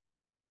squared.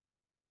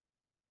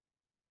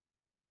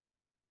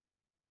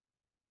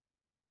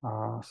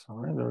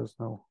 Sorry, there is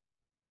no.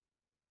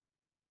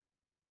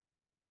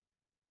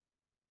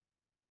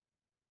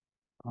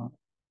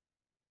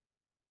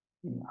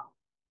 Yeah.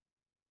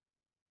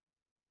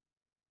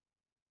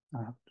 I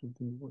have to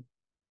deal with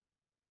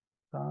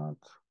that.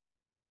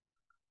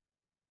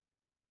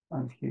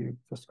 And here you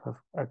just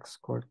have x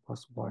squared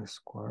plus y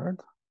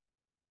squared.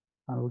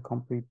 And we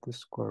complete the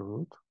square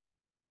root.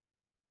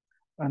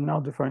 And now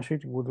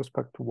differentiating with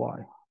respect to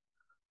y.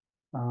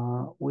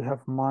 We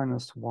have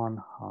minus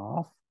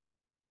 1/2.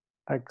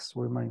 X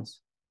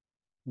remains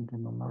in the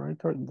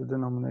numerator. In the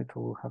denominator,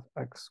 we'll have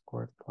x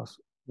squared plus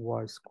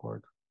y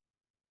squared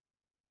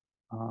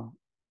to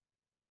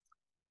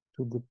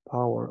the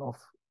power of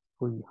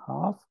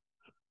 3/2.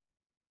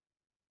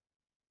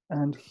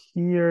 And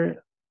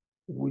here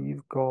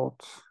we've got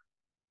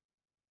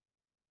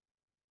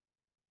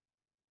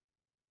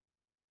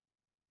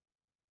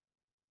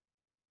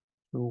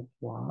to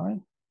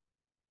y.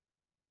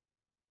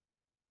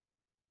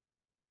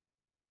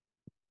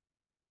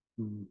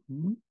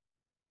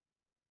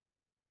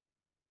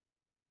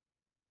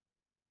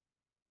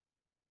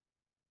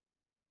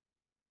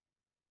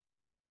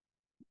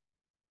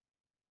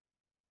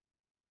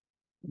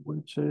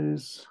 Which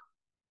is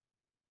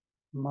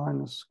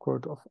minus square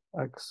root of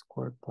x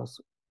squared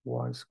plus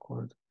y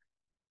squared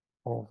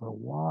over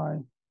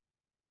y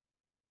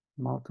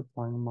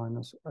multiplying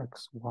minus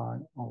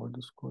xy over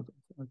the square root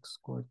of x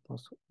squared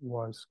plus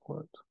y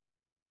squared.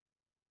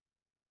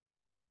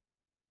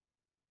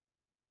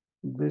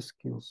 This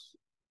gives,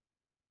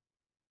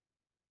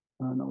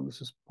 no,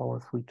 this is power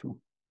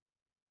 3/2.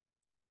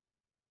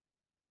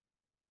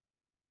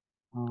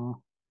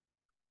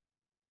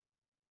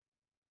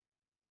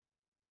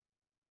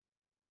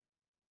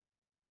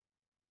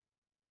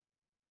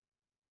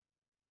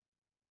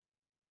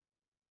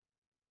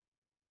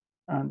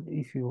 And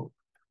if you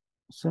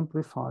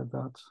simplify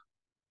that,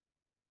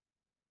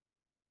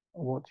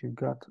 what you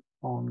get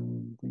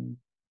on the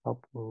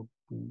top will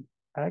be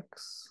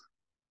x,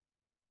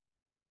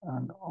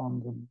 and on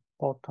the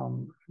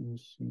bottom you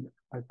see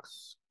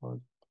x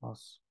squared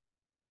plus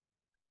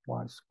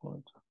y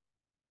squared.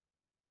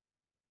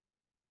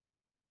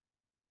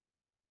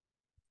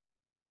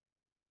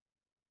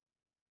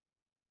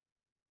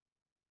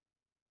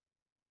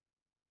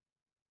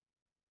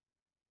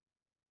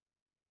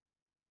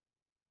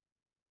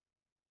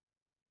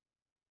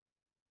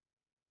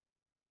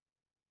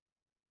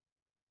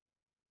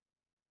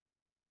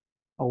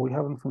 Oh, we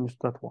haven't finished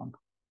that one.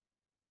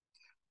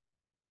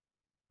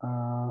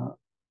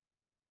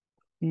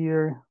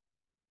 Here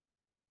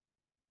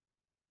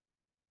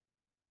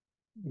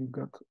you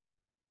got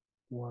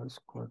y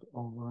squared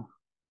over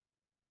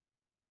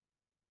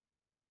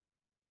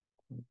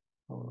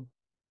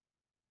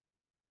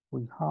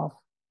we have,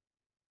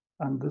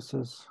 and this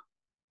is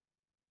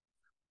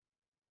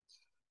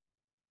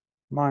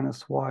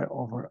minus y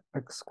over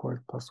x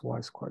squared plus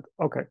y squared.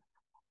 Okay,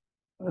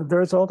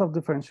 there's a lot of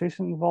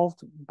differentiation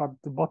involved, but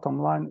the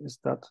bottom line is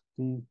that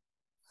the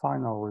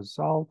final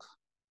result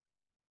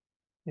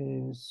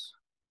is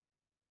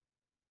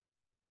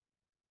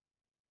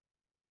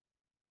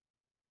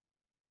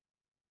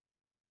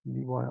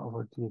dy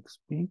over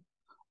dxb.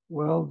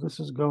 Well, this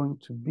is going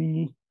to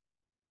be,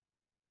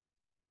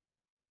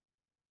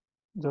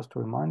 just to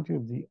remind you,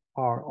 the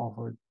r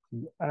over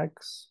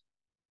dx,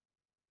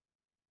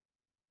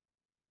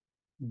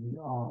 the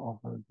r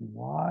over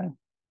dy,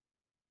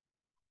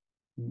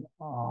 the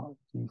r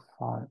d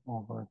phi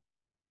over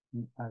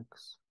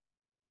dx,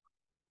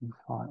 d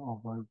phi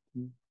over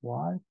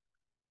dy.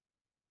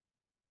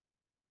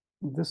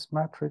 This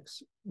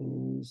matrix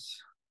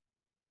is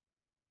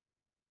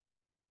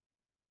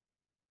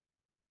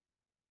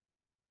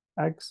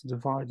x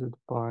divided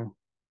by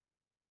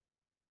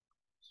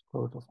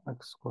square root of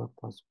x squared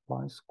plus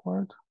y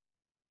squared,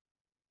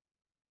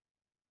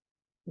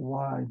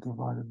 y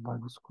divided by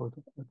the square root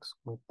of x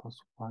squared plus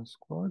y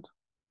squared,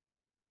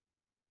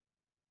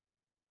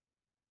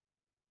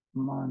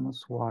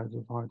 minus y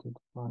divided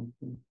by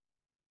the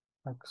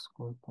x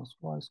squared plus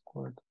y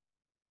squared,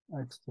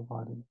 x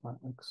divided by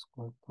x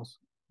squared plus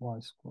y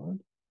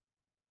squared.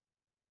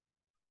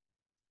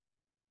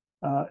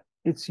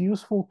 It's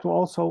useful to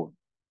also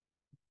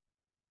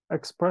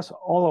express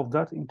all of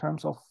that in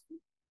terms of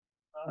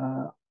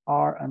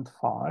r and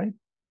phi.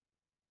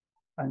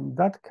 And in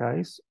that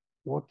case,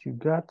 what you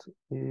get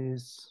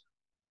is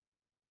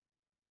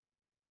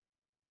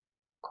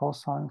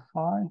cosine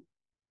phi,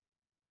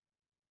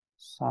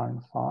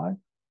 sine phi.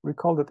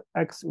 Recall that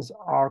x is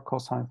r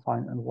cosine phi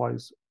and y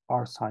is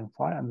r sine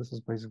phi, and this is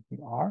basically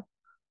r.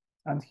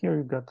 And here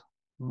you get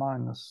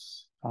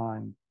minus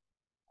sine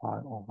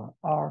phi over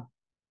r,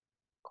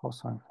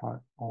 cosine phi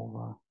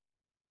over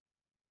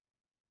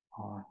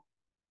r.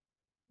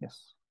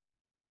 Yes.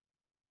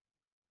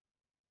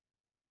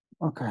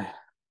 Okay.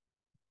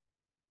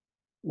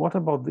 What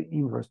about the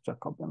inverse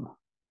Jacobian?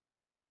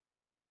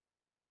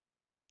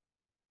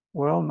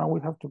 Well, now we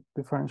have to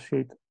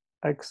differentiate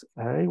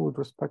xa with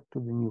respect to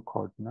the new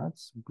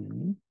coordinates,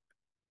 b.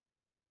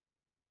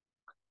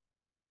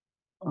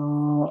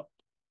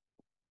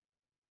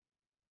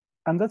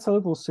 And that's a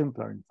little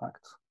simpler, in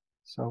fact.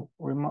 So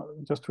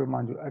just to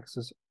remind you, x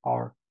is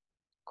r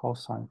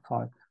cosine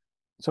phi.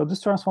 So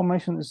this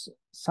transformation is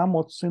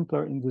somewhat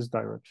simpler in this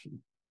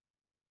direction.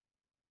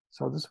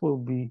 So this will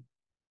be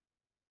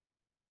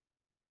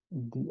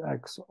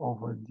dx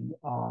over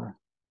dr,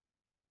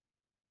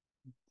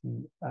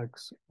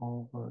 dx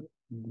over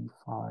d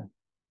phi,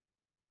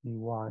 dy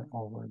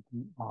over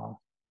dr,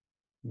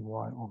 dy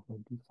over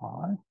d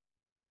phi.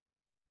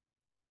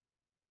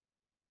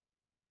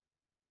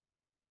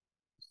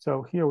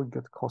 So here we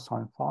get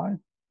cosine phi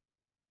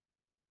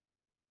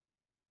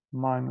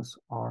minus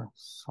r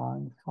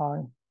sine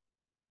phi.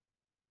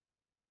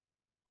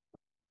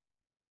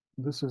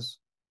 This is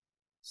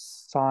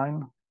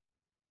sine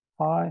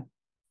phi,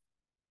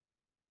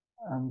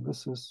 and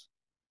this is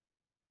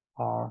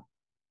r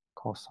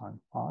cosine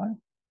phi.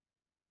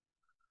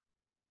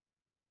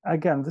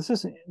 Again, this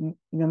is in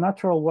a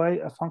natural way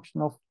a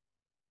function of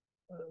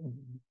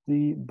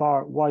the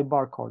y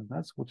bar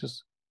coordinates, which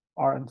is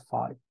r and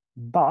phi,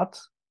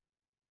 but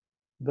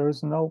there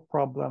is no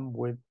problem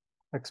with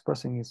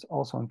expressing it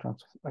also in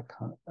terms of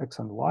x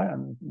and y,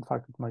 and in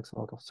fact it makes a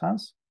lot of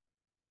sense.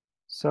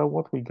 So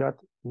what we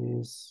get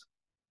is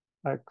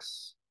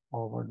x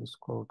over the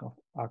square root of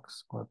x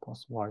squared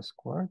plus y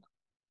squared.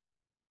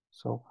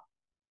 So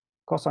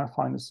cosine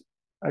phi is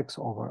x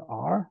over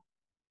r.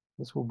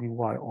 This will be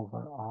y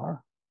over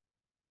r.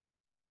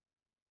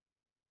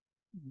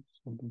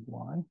 This will be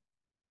y.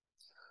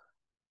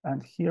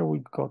 And here we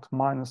got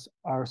minus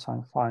r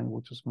sine phi,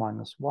 which is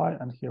minus y,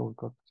 and here we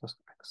got just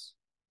x.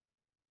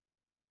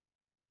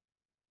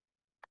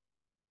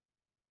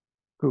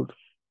 Good.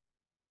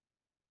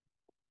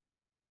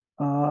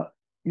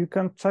 You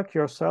can check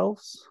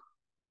yourselves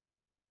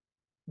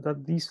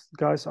that these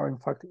guys are in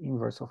fact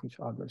inverse of each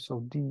other.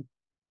 So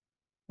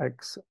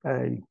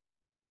dxa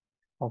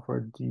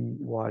over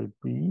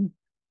dyb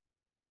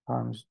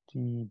times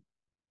dyb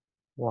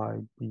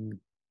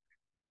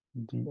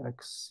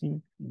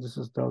dxc, this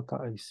is delta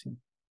ac.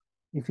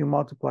 If you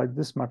multiply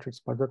this matrix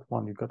by that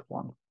one, you get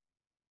 1.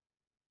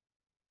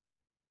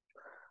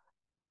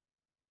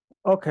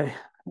 Okay,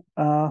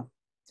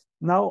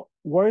 now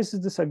where is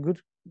this a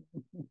good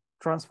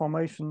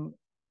transformation?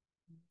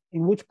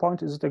 In which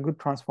point is it a good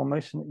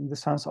transformation in the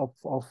sense of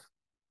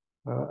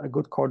a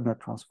good coordinate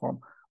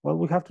transform? Well,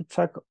 we have to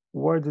check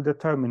where the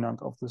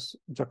determinant of this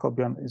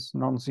Jacobian is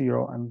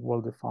non-zero and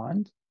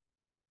well-defined.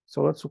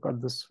 So let's look at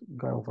this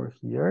guy over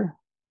here.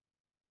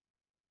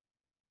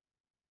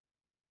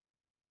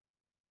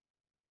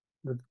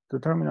 The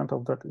determinant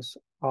of that is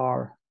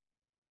r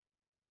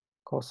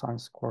cosine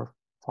squared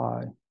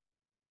phi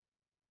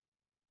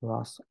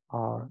plus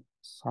r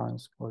sine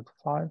squared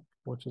phi,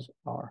 which is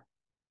r.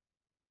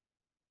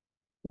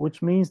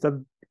 Which means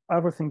that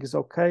everything is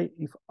okay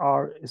if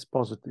r is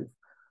positive.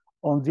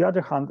 On the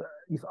other hand,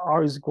 if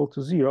r is equal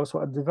to 0,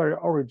 so at the very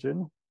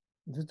origin,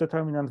 this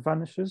determinant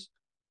vanishes,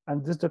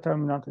 and this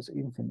determinant is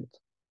infinite,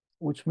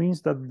 which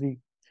means that the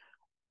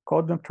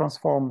coordinate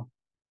transform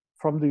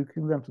from the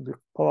Euclidean to the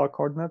polar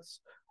coordinates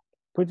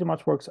pretty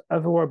much works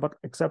everywhere but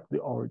except the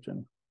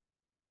origin,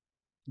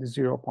 the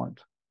 0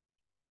 point.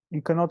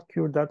 You cannot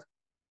cure that.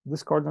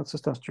 This coordinate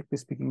system, strictly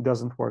speaking,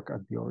 doesn't work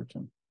at the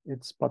origin.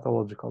 It's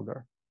pathological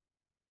there.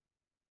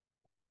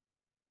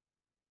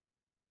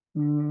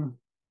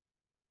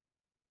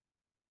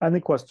 Any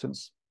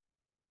questions?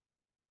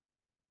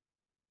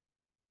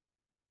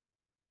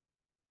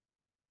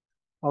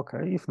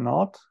 Okay, if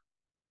not,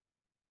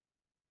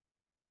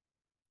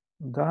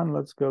 then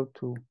let's go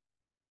to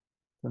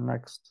the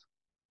next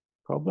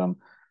problem.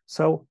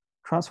 So,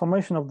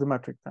 transformation of the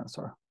metric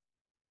tensor.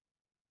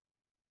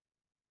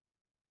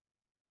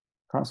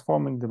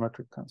 Transforming the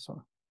metric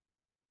tensor.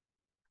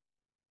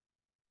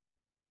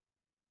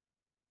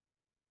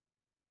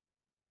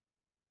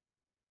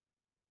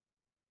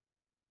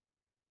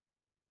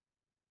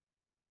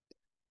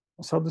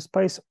 So the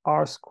space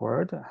R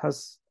squared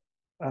has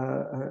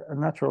a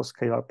natural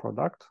scalar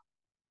product.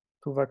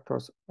 Two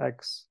vectors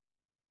x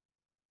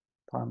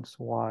times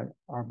y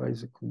are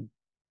basically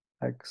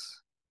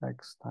x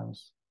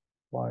times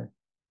y,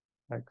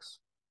 x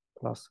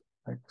plus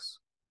x,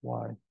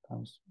 y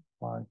times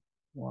y,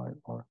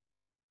 or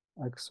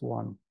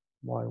x1,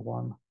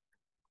 y1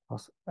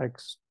 plus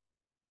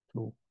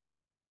x2,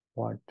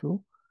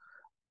 y2.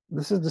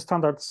 This is the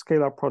standard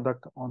scalar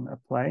product on a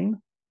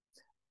plane.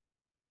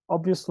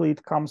 Obviously,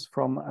 it comes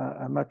from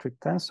a metric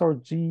tensor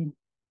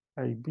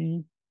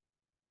GAB,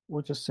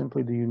 which is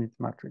simply the unit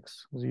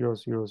matrix 0,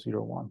 0,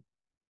 0, 1.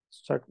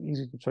 It's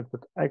easy to check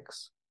that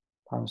x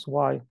times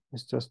y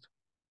is just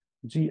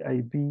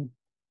GAB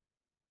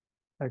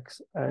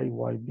XA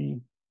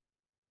YB,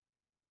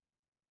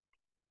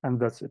 and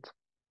that's it.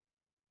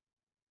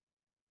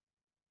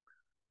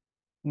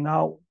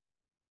 Now,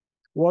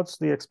 what's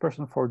the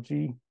expression for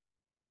G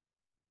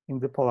in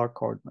the polar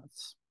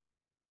coordinates?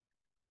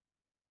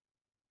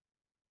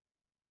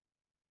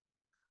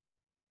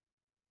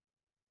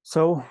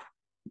 So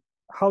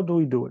how do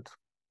we do it?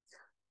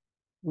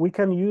 We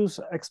can use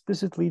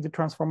explicitly the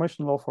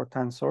transformation law for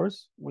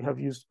tensors we have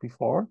used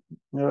before.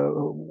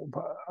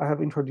 I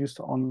have introduced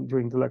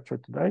during the lecture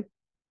today.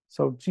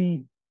 So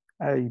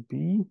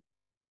GAB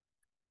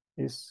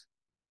is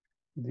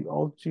the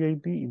old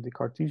GAB in the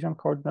Cartesian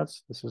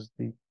coordinates. This is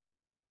the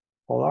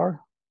polar.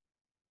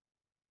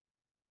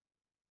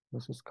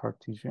 This is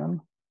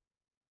Cartesian.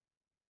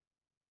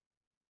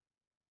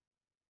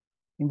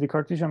 In the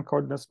Cartesian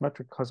coordinates,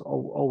 metric has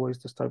always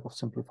this type of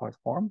simplified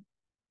form.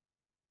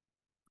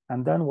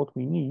 And then what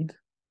we need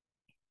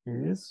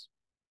is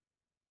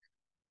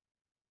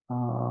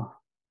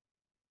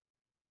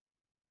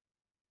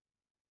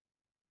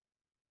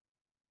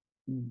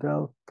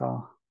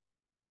delta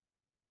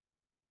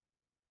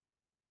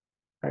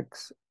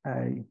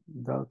XA,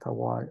 delta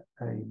Y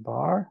A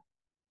bar,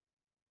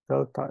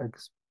 delta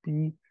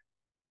XB,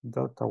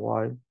 delta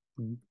Y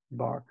B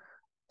bar.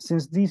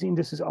 Since these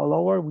indices are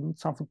lower, we need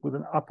something with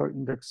an upper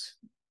index,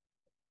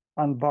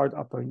 unbarred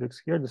upper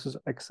index here. This is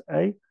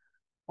XA.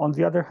 On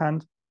the other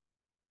hand,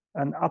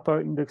 an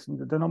upper index in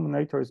the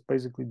denominator is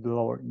basically the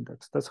lower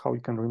index. That's how you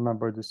can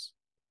remember this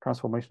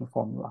transformation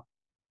formula.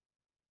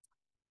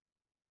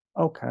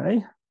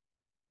 Okay.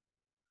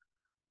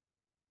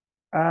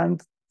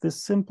 And the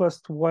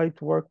simplest way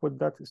to work with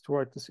that is to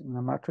write this in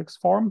a matrix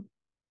form.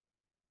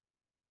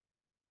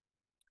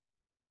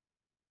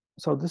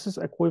 So this is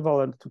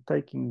equivalent to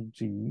taking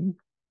G.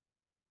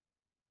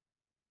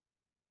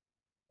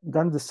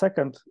 Then the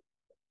second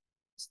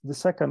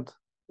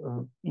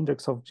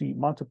index of G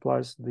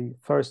multiplies the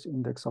first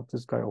index of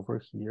this guy over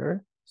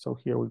here. So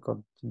here we got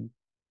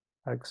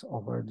dx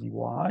over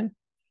dy.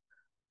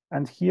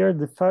 And here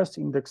the first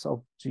index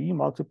of G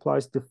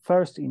multiplies the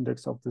first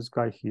index of this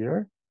guy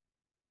here.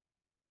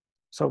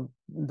 So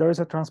there is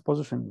a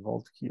transposition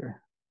involved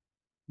here.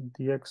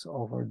 Dx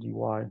over dy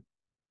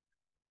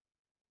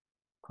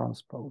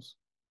transpose.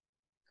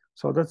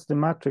 So that's the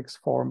matrix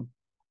form.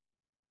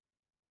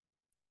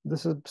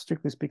 This is,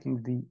 strictly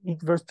speaking, the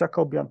inverse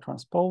Jacobian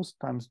transpose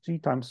times G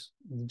times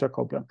the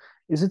Jacobian.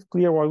 Is it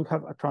clear why we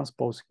have a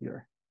transpose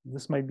here?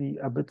 This may be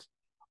a bit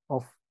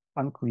of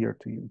unclear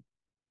to you.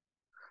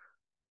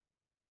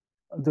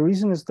 The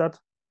reason is that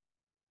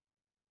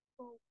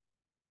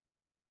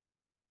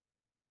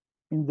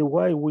in the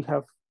way we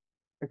have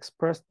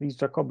expressed these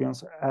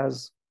Jacobians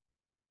as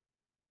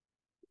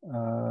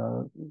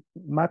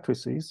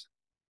matrices,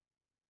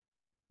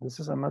 this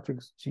is a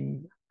matrix G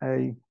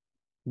A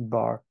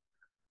bar.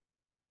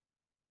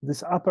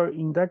 This upper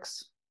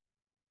index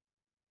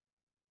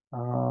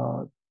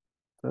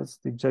That's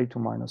the J2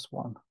 minus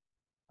 1.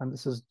 And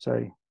this is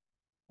J,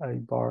 A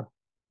bar,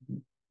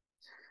 B.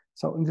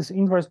 So in this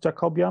inverse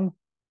Jacobian,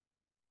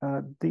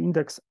 the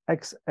index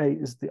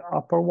XA is the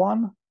upper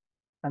one,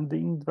 and the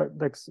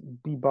index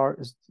B bar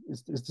is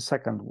the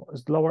second one,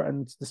 is lower,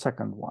 and it's the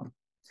second one.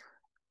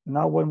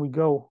 Now when we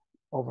go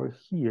over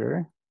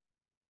here,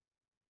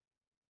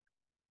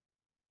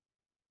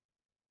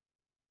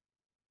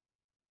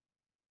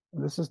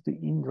 this is the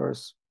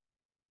inverse.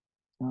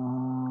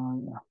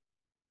 Yeah.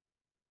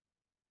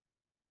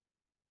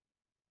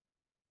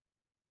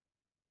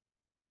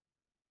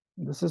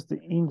 This is the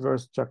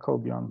inverse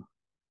Jacobian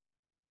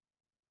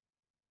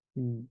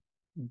B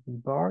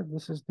bar.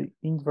 This is the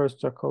inverse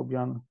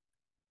Jacobian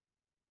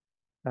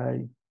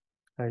A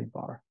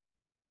bar.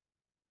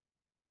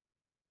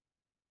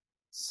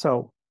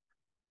 So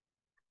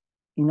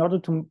in order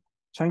to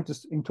change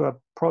this into a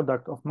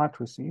product of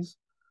matrices,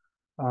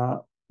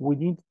 we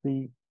need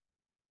the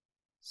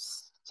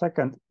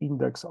second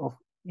index of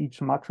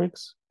each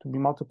matrix to be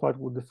multiplied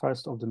with the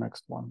first of the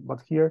next one.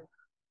 But here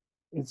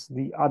it's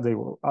the other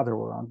way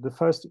around. The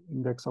first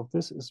index of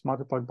this is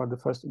multiplied by the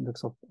first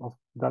index of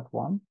that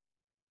one.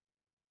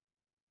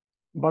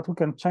 But we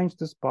can change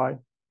this by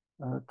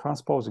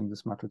transposing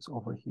this matrix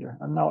over here.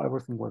 And now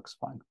everything works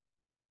fine.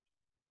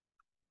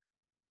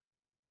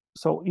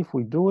 So if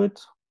we do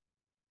it,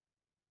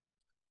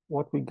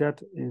 what we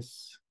get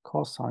is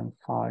cosine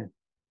phi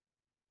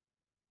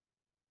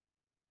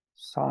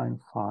sine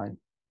phi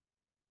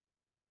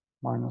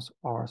minus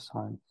r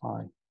sine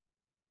phi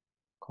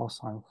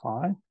cosine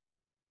phi.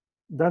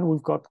 Then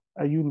we've got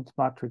a unit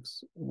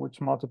matrix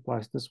which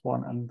multiplies this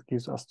one and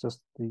gives us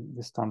just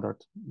the standard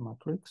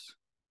matrix.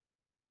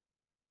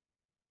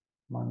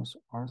 Minus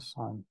r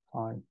sine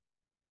phi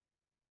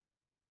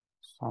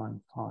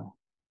sine phi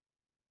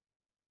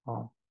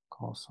r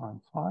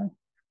cosine phi.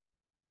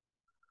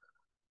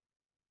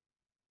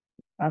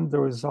 And the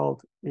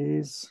result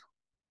is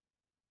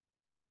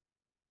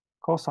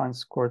cosine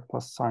squared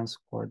plus sine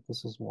squared,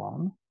 this is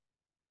 1,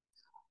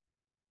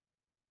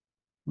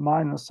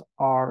 minus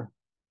r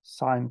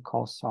sine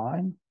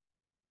cosine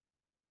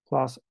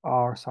plus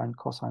r sine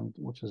cosine,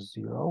 which is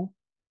 0.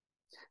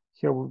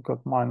 Here we've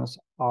got minus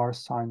r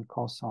sine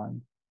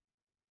cosine.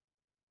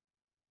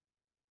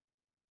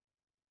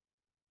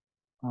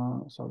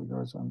 Sorry,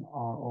 there's an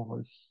r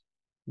over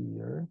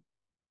here,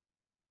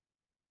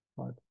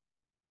 but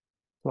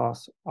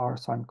plus r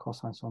sine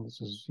cosine, so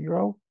this is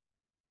 0.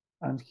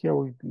 And here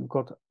we've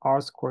got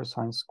r squared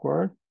sine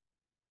squared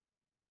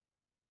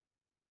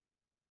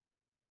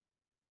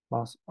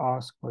plus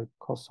r squared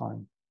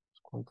cosine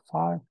squared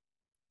phi.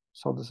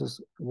 So this is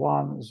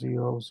 1,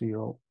 0,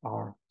 0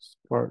 r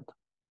squared.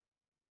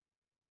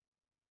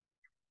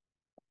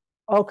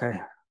 Okay,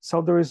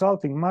 so the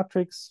resulting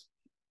matrix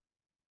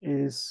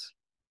is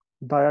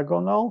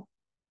diagonal,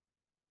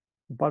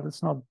 but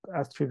it's not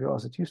as trivial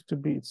as it used to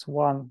be. It's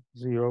 1,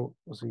 0,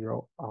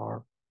 0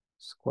 r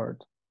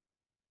squared.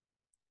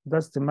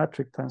 That's the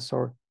metric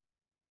tensor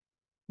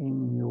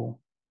in new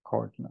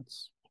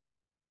coordinates.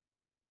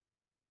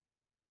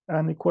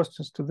 Any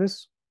questions to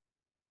this?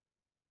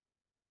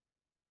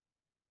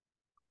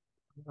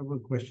 I have a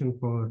question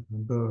for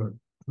the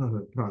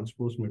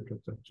transpose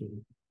matrix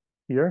actually.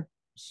 Here?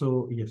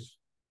 So yes.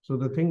 So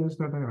the thing is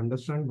that I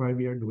understand why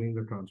we are doing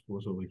the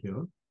transpose over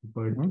here,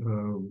 but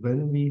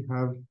when we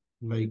have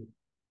like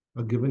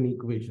a given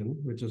equation,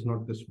 which is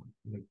not this one,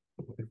 like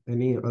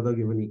any other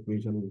given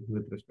equation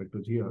with respect to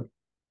GR,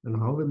 then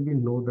how will we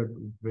know that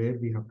where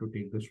we have to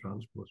take this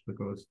transpose?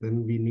 Because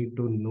then we need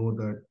to know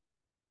that,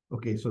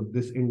 okay, so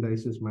this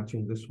indice is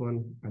matching this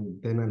one, and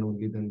then and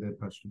only then there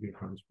has to be a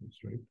transpose,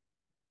 right?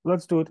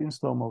 Let's do it in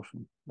slow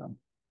motion then.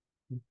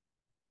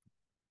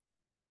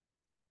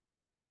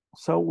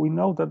 So we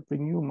know that the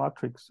new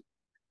matrix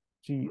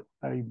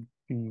GAB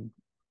B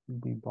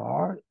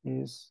bar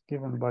is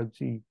given by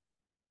GAB,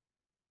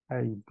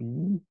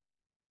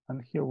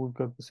 and here we've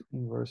got this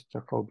inverse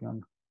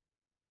Jacobian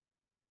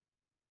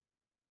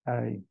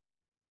A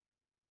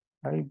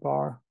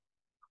bar,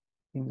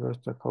 inverse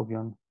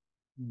Jacobian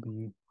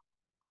B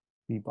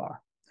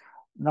bar.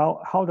 Now,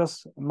 how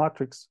does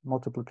matrix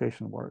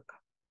multiplication work?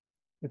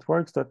 It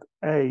works that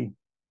AB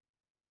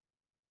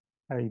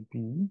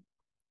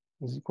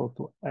is equal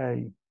to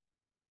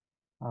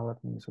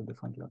let me use a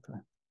different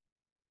letter.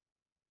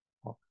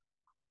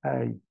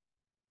 AIK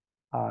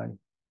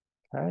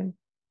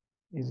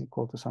is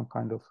equal to some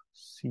kind of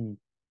CIJ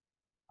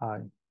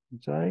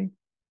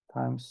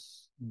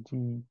times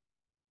DJK.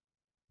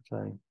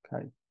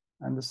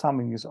 And the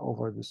summing is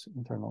over this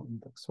internal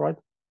index, right?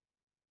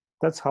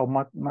 That's how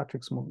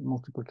matrix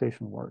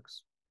multiplication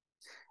works.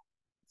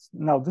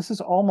 Now, this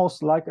is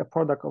almost like a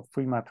product of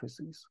three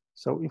matrices.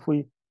 So if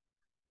we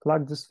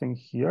plug this thing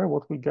here,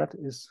 what we get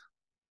is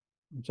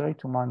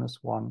J2 minus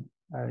 1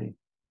 A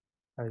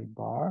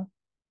bar,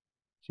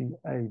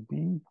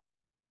 GAB,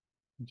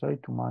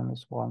 J2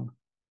 minus 1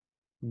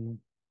 B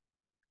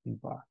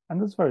bar.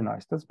 And that's very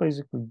nice. That's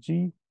basically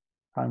G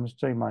times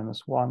J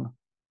minus 1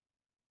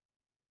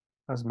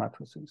 as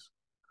matrices.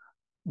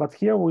 But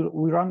here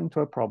we run into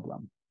a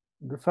problem.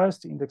 The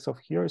first index of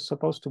here is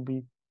supposed to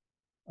be,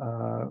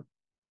 sorry.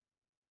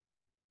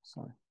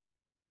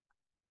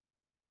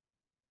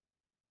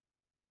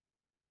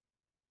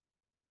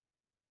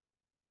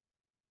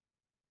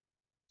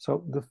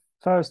 So the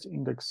first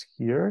index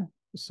here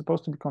is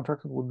supposed to be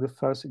contracted with the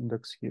first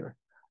index here.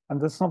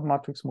 And that's not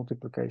matrix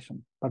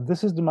multiplication, but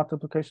this is the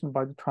multiplication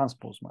by the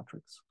transpose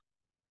matrix.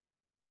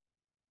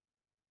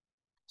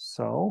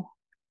 So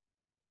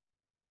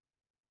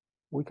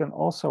we can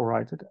also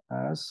write it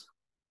as,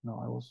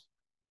 no,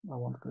 I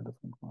wanted a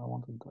different one. I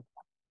wanted that one.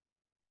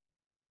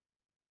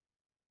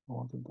 I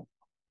wanted that.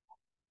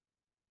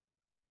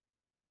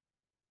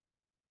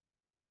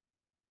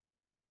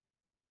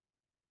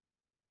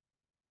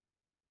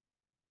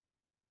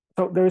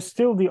 So there is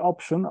still the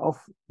option of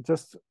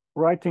just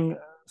writing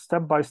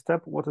step by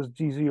step what is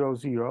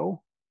G00.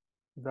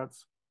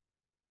 That's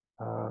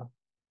I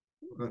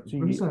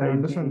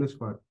understand this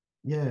part.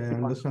 Yeah, I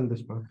understand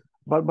this part.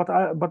 But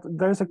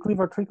there is a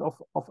clever trick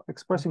of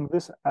expressing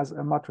this as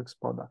a matrix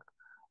product.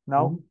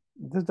 Now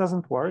this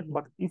doesn't work,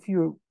 but if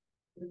you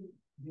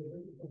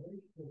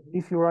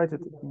write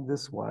it in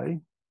this way,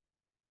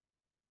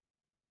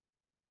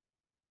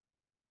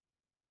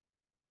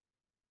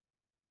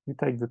 you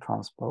take the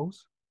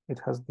transpose, it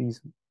has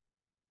these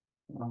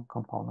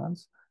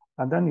components,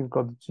 and then you've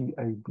got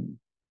GAB,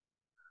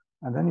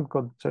 and then you've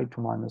got J2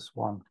 minus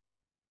 1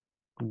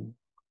 B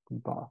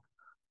bar.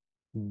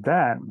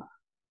 Then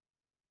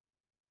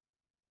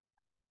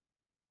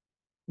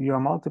you are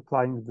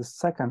multiplying the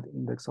second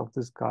index of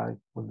this guy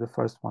with the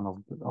first one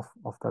of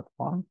that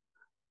one,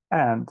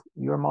 and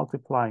you're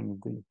multiplying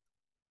the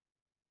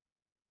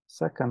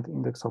second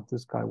index of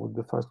this guy with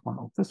the first one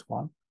of this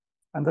one,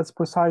 and that's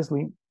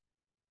precisely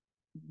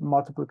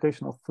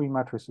multiplication of three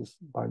matrices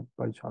by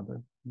each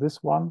other.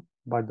 This one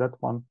by that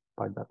one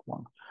by that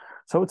one.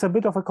 So it's a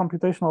bit of a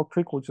computational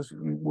trick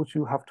which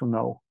you have to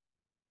know.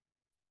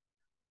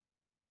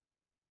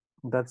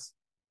 That's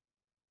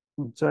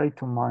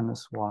J2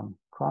 minus 1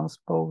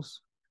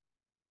 transpose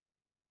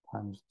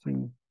times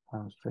G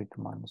times J2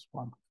 minus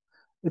 1.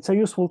 It's a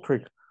useful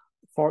trick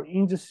for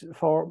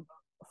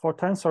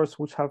tensors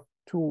which have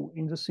two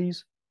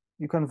indices.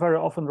 You can very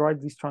often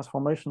write these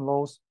transformation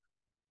laws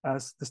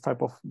as this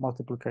type of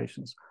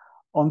multiplications.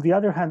 On the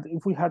other hand,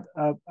 if we had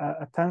a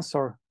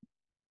tensor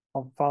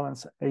of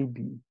valence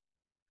AB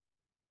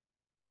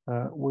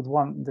with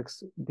one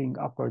index being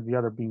upper, the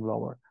other being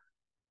lower,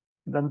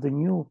 then the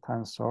new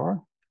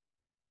tensor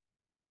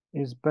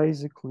is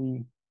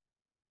basically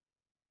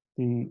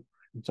the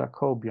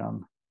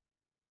Jacobian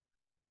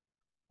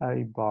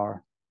A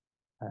bar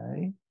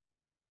A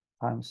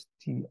times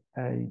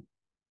TA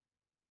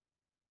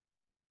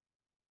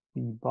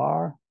B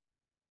bar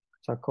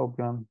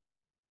Jacobian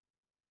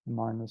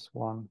minus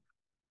 1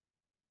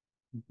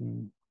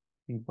 B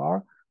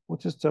bar,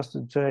 which is just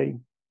a J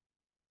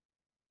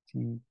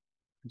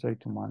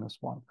J2 minus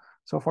 1.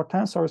 So for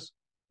tensors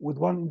with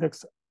one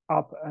index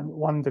up and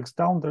one index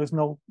down, there is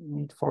no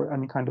need for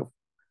any kind of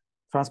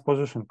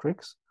transposition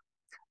tricks.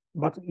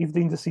 But if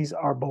the indices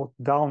are both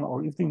down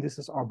or if the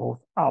indices are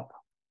both up,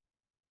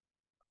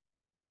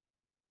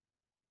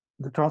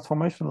 the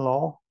transformation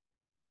law,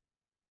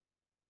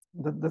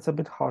 that's a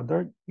bit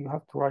harder. You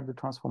have to write the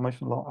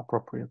transformation law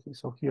appropriately.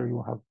 So here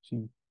you have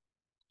G,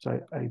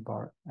 J A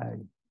bar A,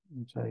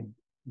 J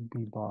B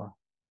bar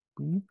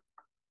B.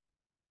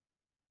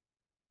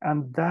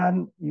 And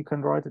then you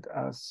can write it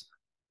as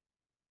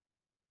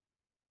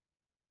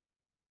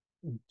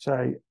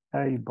J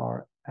A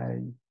bar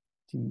A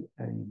T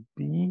A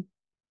B.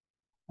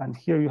 And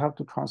here you have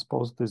to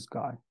transpose this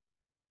guy.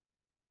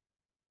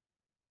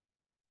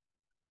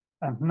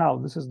 And now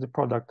this is the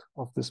product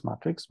of this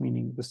matrix,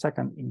 meaning the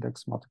second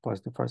index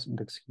multiplies the first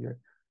index here.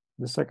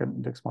 The second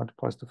index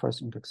multiplies the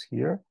first index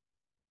here.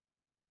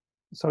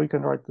 So you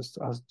can write this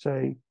as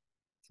J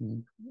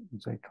T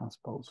J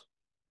transpose.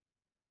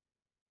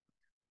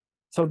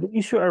 So the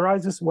issue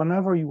arises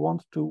whenever you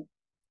want to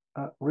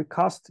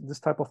recast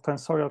this type of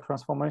tensorial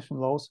transformation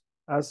laws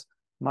as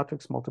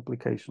matrix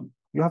multiplication.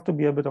 You have to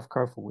be a bit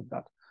careful with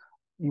that.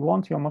 You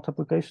want your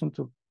multiplication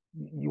to,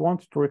 you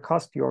want to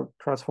recast your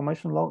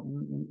transformation law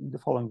in the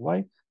following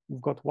way.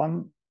 You've got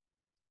one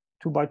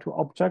 2x2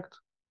 object.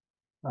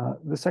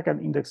 The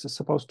second index is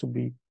supposed to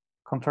be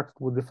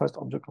contracted with the first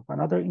object of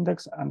another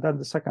index, and then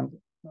the second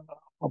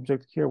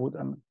object here would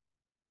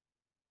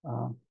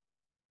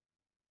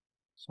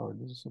sorry,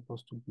 this is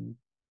supposed to be,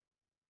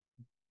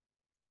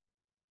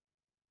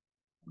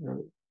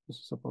 this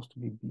is supposed to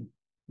be B,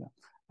 yeah.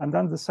 And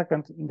then the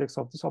second index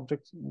of this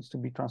object needs to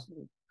be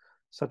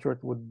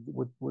saturated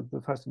with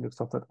the first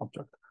index of that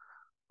object.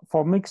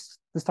 For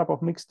this type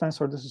of mixed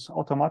tensor, this is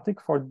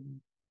automatic. For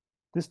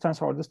this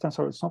tensor or this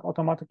tensor, it's not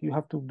automatic. You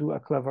have to do a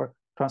clever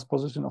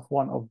transposition of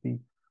one of the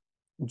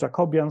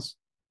Jacobians,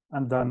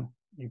 and then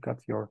you get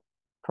your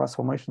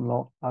transformation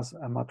law as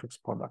a matrix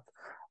product.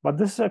 But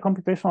this is a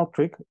computational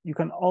trick. You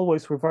can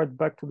always revert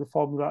back to the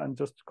formula and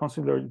just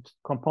consider it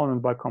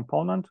component by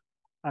component,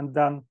 and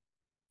then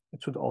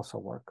it should also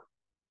work.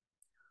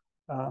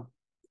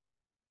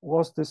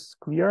 Was this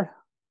clear?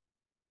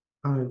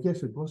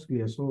 Yes, it was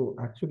clear. So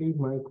actually,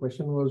 my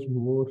question was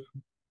more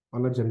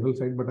on a general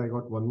side, but I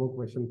got one more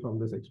question from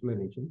this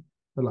explanation.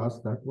 I'll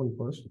ask that one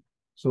first.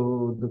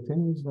 So the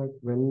thing is that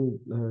when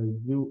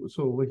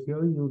so over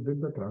here you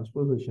did the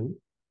transposition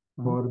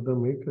for the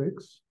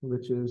matrix,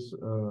 which is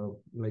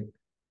like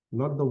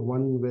not the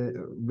one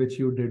which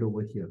you did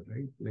over here,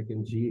 right? Like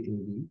in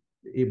GAB,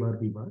 A bar,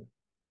 B bar.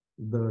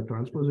 The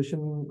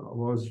transposition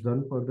was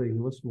done for the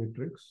inverse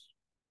matrix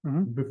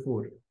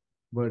before.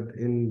 But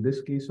in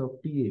this case of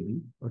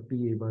TAB or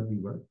TA bar B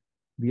bar,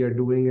 we are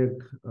doing it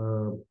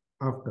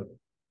after.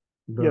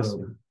 Yes.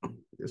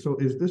 So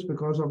is this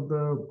because of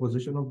the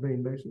position of the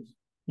indices?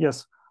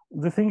 Yes.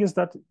 The thing is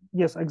that,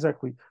 yes,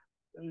 exactly.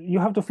 You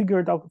have to figure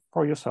it out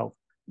for yourself.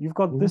 You've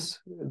got this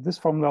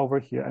formula over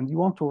here, and you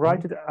want to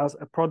write it as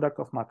a product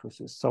of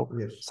matrices. So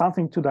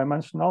something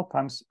two-dimensional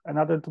times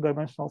another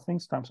two-dimensional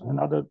things times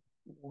another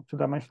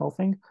two-dimensional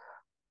thing.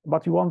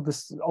 But you want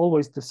this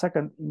always the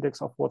second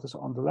index of what is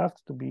on the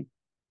left to be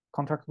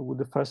contracted with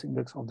the first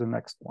index of the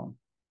next one.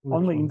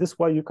 Only in this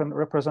way you can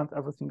represent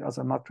everything as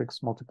a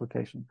matrix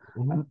multiplication.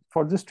 And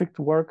for this trick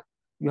to work,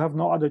 you have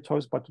no other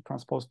choice but to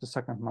transpose the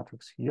second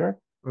matrix here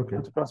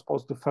and to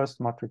transpose the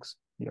first matrix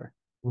here.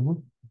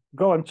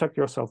 Go and check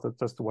yourself that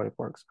that's the way it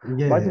works.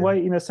 By the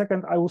way, in a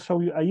second, I will show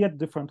you a yet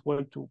different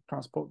way to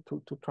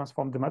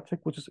transform the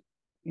metric, which is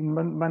in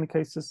many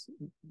cases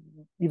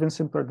even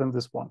simpler than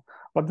this one.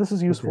 But this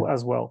is useful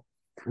as well.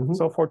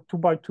 So for 2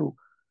 by 2,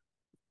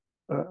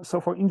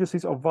 so for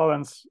indices of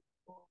valence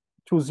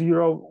 2,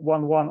 0,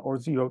 1, 1, or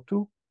 0,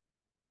 2,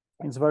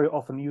 it's very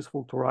often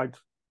useful to write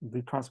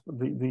the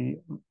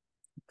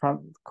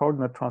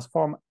coordinate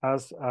transform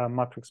as a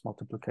matrix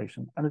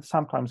multiplication, and it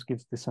sometimes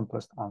gives the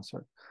simplest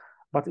answer.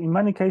 But in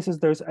many cases,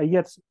 there's a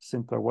yet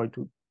simpler way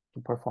to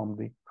perform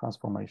the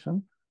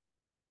transformation,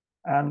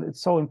 and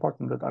it's so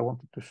important that I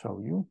wanted to show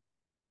you.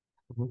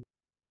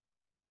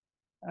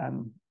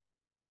 And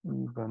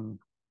even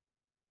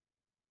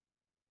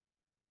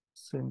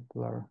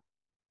simpler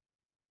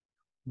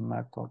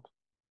method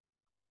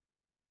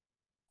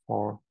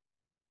for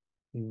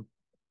the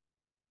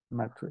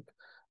metric.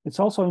 It's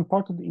also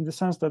important in the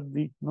sense that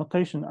the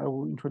notation I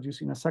will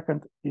introduce in a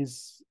second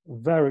is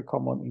very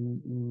common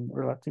in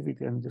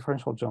relativity and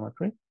differential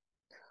geometry.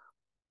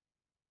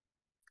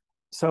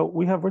 So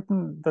we have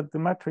written that the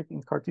metric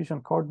in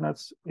Cartesian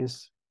coordinates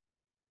is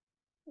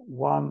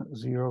 1,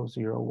 0,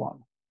 0,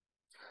 1.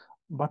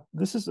 But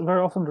this is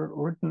very often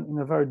written in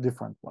a very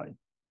different way,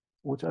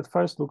 which at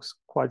first looks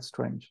quite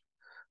strange.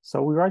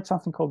 So we write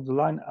something called the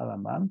line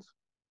element,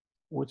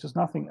 which is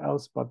nothing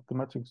else but the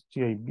matrix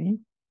GAB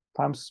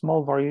times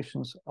small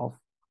variations of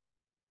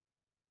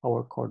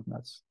our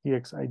coordinates,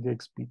 dxa,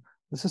 dxb.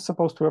 This is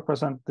supposed to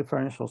represent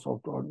differentials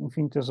of or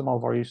infinitesimal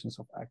variations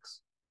of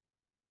x.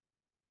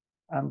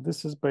 And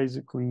this is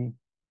basically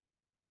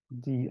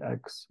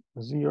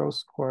dx0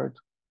 squared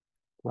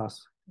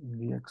plus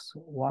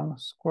dx1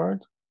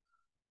 squared.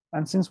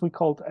 And since we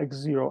called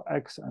x0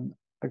 x and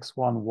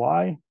x1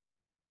 y,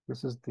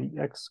 this is the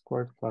x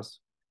squared plus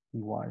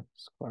dy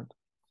squared.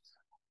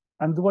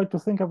 And the way to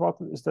think about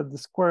it is that the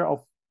square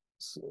of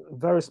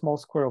very small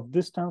square of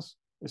distance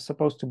is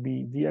supposed to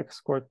be dx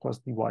squared plus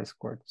dy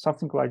squared.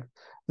 Something like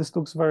this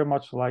looks very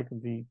much like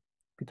the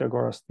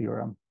Pythagoras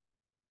theorem.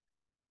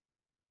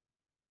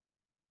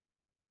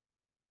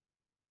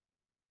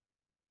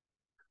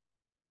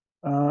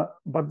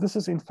 But this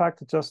is in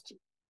fact just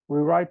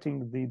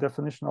rewriting the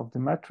definition of the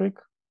metric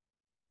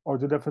or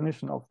the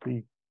definition of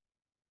the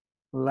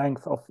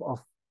length of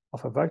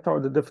a vector or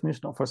the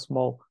definition of a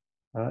small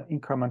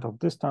increment of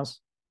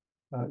distance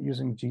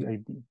using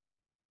GAB.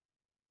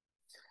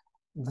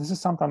 This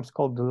is sometimes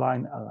called the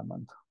line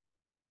element.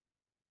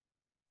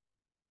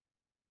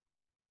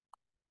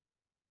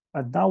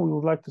 And now we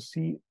would like to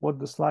see what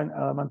this line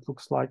element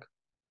looks like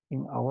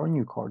in our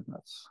new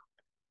coordinates.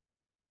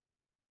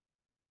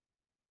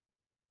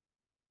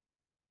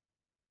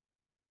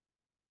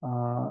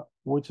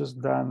 Which is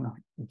then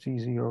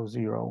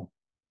G00,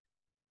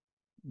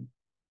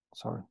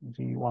 sorry,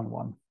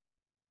 G11.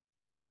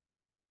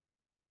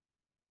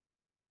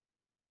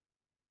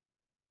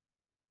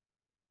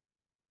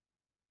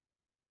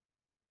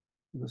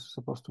 This is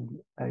supposed to be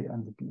A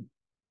and B,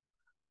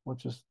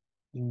 which is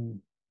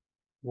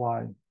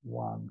dy1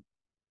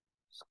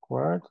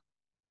 squared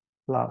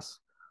plus,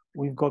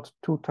 we've got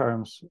two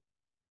terms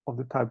of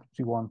the type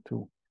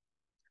G12,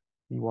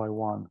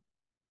 dy1,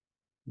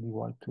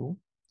 dy2.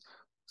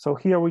 So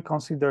here we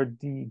consider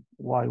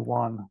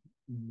dy1,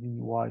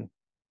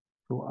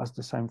 dy2 as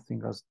the same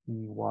thing as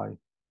dy2,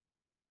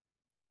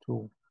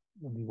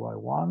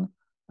 dy1.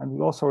 And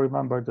we also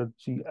remember that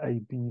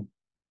GAB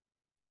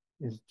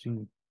is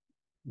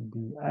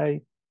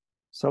GBA.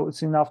 So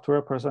it's enough to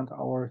represent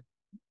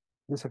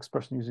this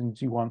expression using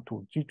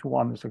G12.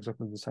 G21 is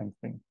exactly the same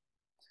thing.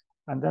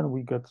 And then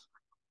we get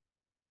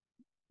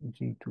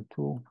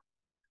G22,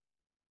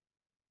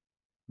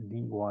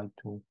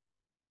 dy2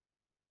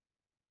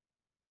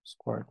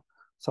 squared.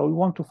 So we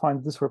want to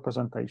find this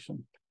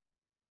representation.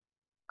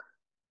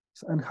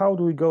 And how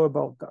do we go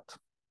about that?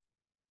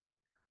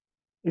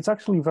 It's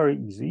actually very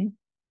easy.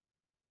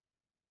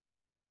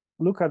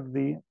 Look at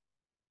the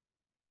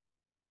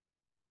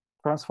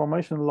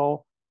transformation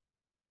law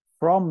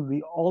from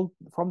the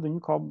new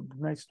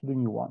coordinates to the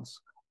new ones.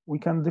 We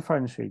can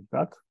differentiate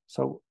that.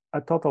 So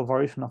a total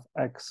variation of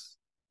x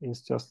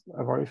is just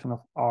a variation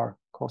of r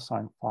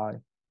cosine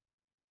phi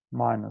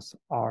minus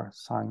r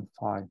sine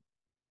phi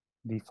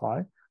d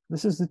phi.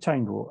 This is the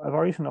chain rule. A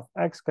variation of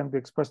x can be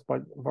expressed by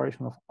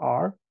variation of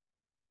r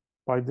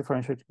by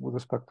differentiating with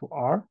respect to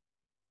r,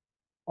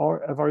 or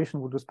a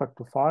variation with respect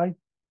to phi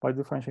by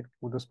differentiating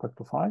with respect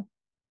to phi.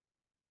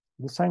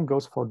 The same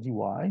goes for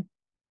dy.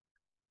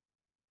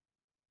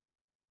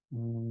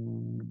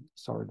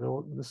 Sorry,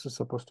 this is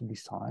supposed to be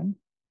sine.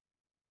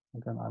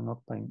 Again, I'm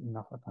not paying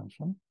enough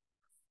attention.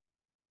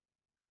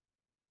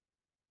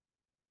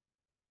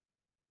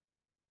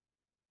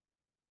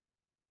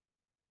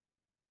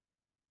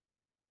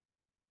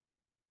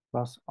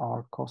 Plus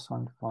r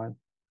cosine phi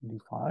d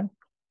phi.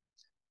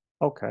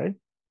 Okay.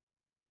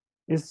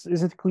 Is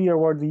it clear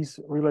where these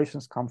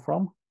relations come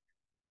from?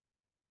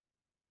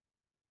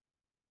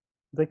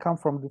 They come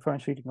from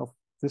differentiating of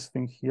this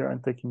thing here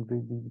and taking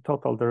the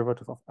total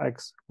derivative of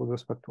x with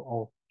respect to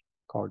all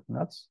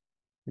coordinates.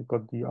 You've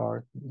got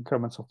the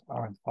increments of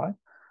r and phi.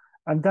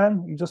 And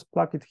then you just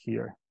plug it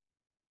here.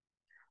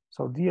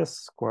 So ds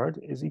squared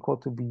is equal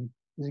to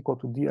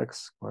dx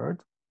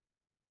squared.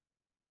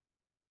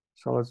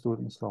 So let's do it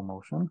in slow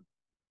motion.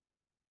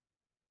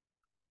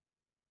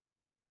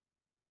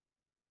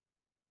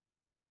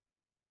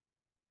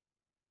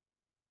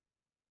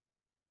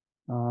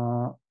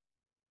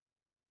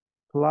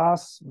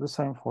 Plus the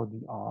same for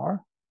the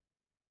r.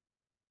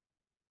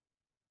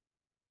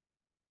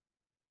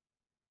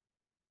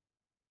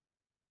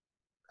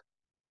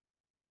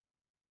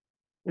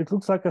 It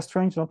looks like a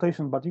strange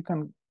notation, but you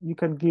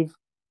can give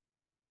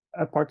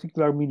a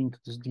particular meaning to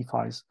these d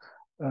phis.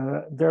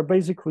 They're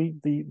basically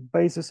the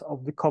basis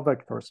of the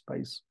covector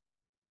space,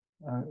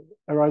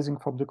 arising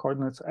from the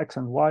coordinates x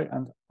and y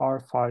and r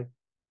phi.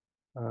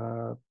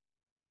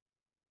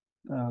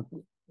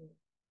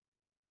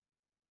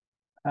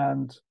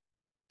 And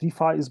d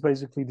phi is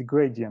basically the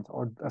gradient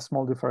or a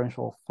small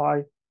differential of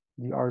phi.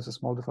 Dr is a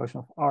small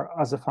differential of r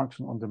as a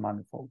function on the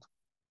manifold.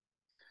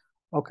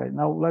 Okay,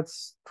 now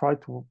let's try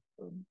to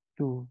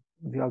do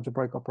the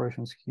algebraic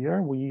operations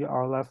here. We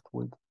are left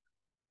with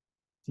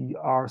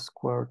dr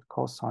squared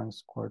cosine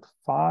squared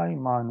phi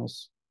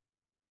minus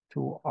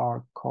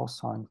 2r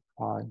cosine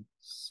phi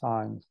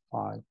sine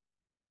phi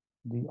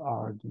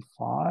dr d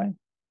phi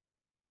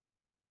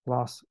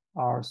plus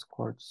r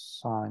squared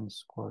sine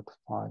squared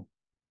phi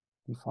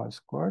d phi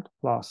squared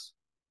plus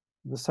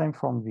the same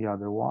from the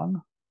other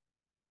one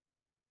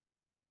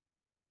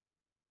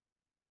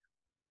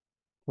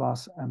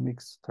plus a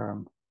mixed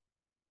term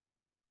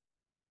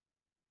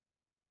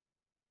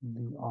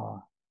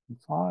dr d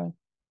phi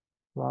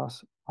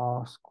plus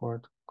r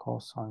squared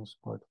cosine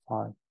squared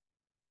phi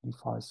d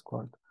phi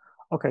squared.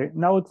 Okay,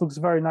 now it looks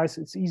very nice.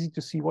 It's easy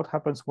to see what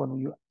happens when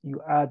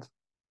you add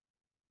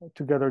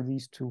together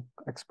these two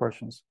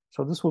expressions.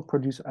 So this will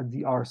produce a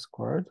dr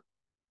squared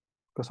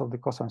because of the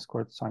cosine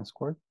squared sine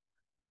squared.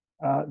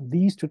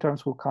 These two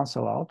terms will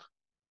cancel out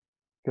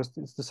because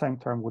it's the same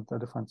term with a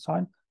different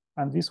sign,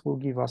 and this will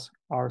give us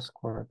r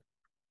squared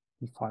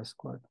d phi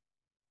squared.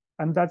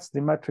 And that's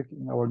the metric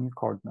in our new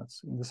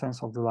coordinates in the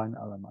sense of the line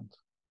element.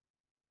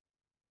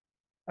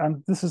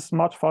 And this is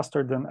much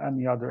faster than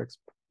any other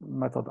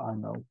method I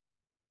know.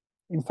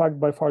 In fact,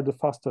 by far the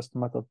fastest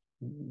method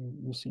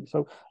you see.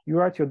 So you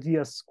write your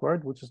ds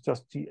squared, which is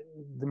just the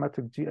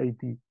metric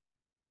GAP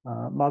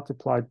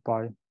multiplied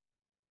by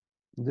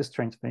these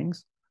strange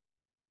things.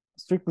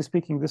 Strictly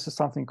speaking, this is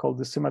something called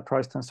the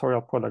symmetrized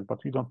tensorial product,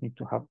 but you don't need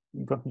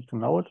to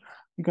know it.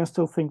 You can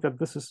still think that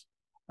this is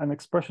an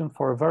expression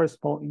for a very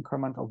small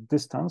increment of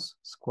distance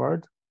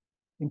squared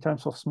in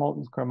terms of small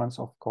increments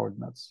of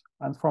coordinates.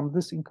 And from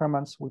these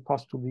increments, we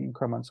pass to the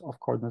increments of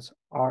coordinates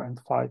r and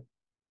phi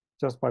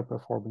just by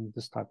performing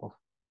this type of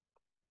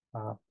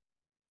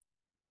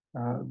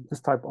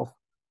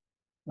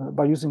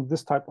by using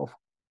this type of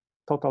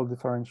total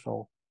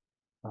differential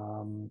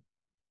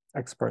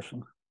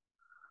expression.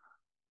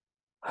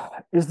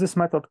 Is this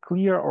method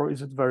clear or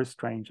is it very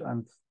strange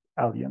and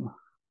alien?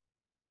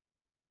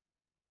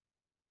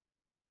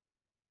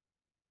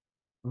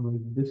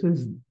 This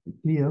is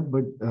clear,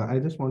 but I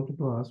just wanted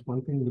to ask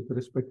one thing with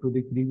respect to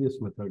the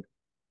previous method.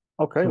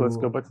 Okay, let's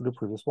go back to the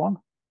previous one.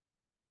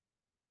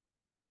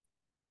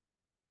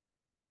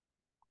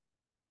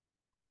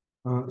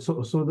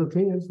 So the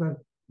thing is that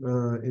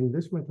in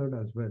this method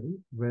as well,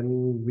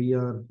 when we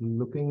are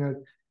looking at,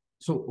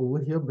 so over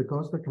here,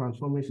 because the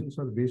transformations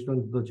are based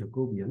on the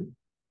Jacobian,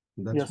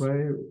 that's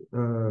why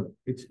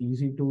it's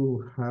easy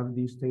to have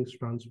these things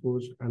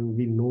transposed, and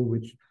we know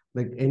which,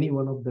 like any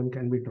one of them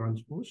can be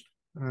transposed,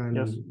 and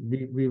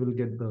we will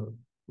get the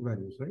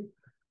values, right?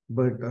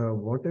 But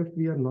what if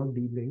we are not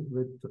dealing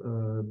with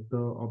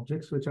the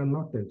objects which are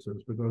not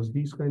tensors, because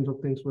these kinds of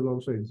things will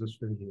also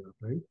exist in here,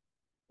 right?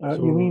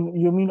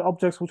 You mean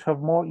objects which have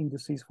more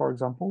indices, for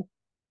example?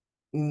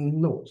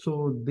 No,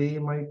 so they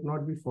might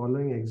not be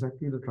following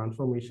exactly the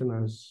transformation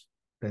as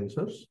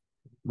tensors,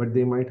 but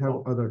they might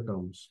have other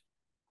terms.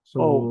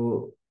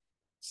 So,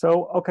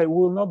 okay,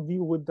 we'll not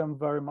deal with them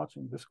very much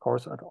in this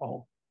course at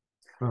all.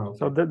 Okay.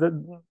 So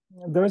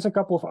there is a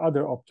couple of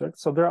other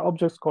objects. So there are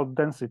objects called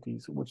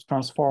densities, which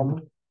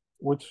transform,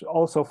 which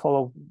also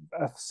follow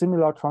a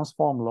similar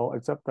transform law,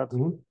 except that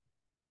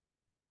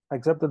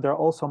they're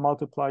also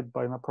multiplied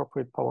by an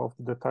appropriate power of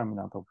the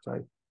determinant of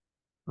J.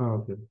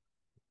 Okay.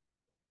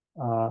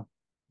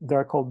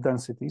 They're called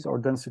densities or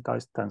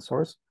densitized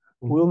tensors.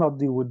 We'll not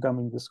deal with them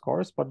in this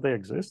course, but they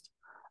exist.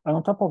 And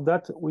on top of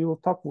that, we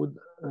will talk with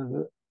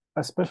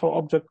a special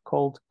object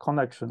called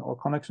connection or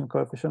connection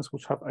coefficients,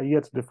 which have a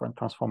yet different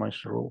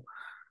transformation rule.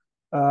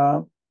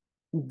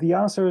 The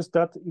answer is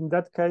that in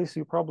that case,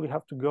 you probably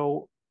have to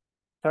go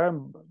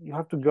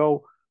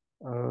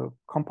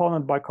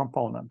component by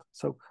component.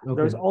 So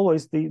there's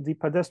always the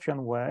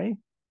pedestrian way.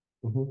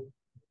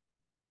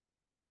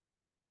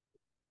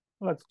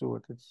 Let's do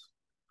it.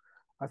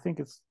 I think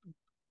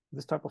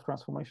this type of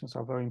transformations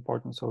are very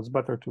important, so it's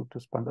better to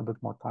spend a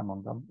bit more time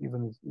on them,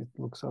 even if it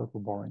looks a little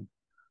boring.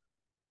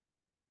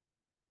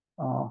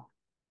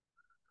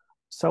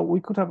 So we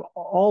could have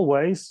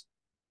always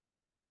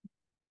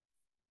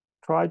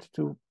tried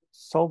to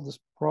solve this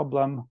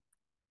problem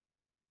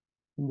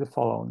in the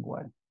following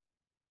way.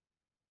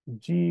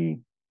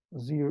 G11,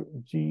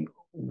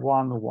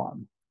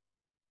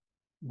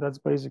 that's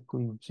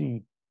basically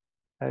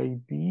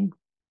GAB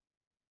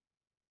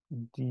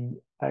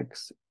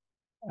dxa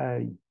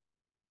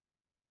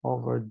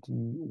over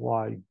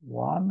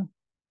dy1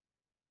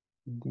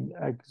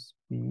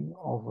 dxb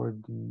over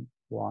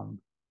d1,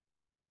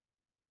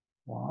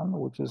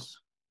 which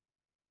is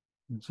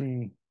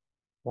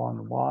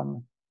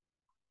G11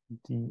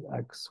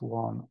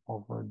 dx1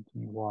 over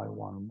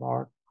dy1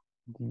 bar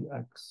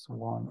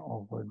dx1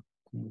 over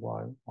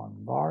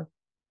dy1 bar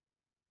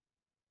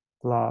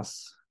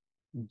plus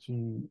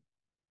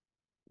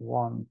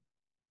G1,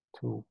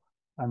 2,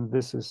 and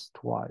this is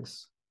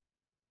twice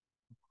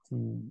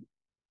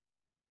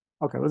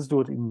okay, let's do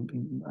it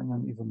in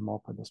an even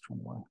more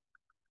pedestrian way.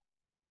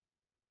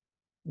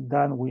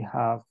 Then we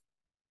have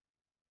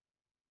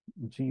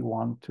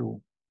G1,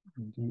 2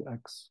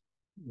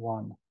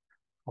 dx1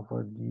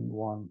 over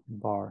d1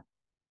 bar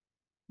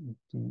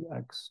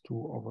dx2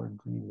 over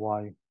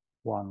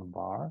dy1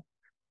 bar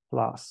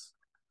plus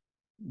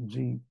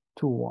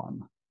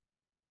G21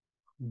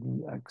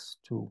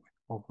 dx2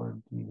 over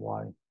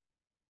dy1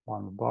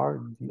 bar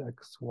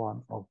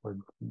dx1 over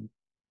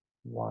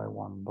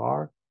dy1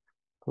 bar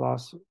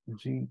plus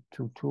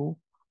G22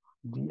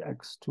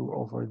 dx2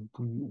 over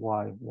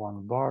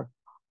dy1 bar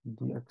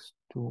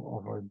dx2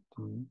 over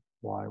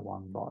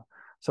dy1 bar.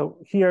 So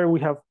here we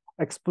have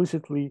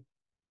explicitly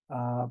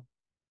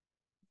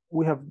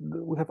we have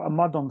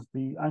abandoned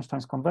the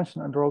Einstein's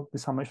convention and wrote the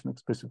summation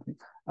explicitly,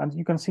 and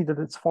you can see that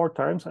it's 4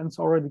 terms and it's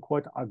already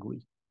quite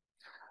ugly.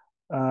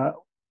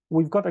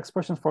 We've got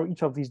expressions for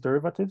each of these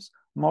derivatives.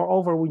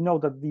 Moreover, we know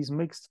that these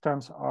mixed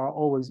terms are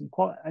always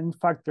equal, and in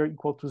fact they're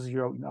equal to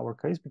 0 in our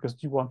case because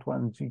G12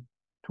 and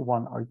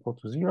G21 are equal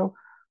to 0.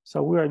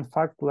 So we are in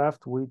fact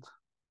left with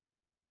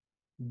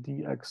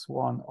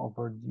dx1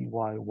 over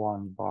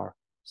dy1 bar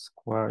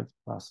squared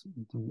plus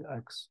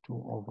dx2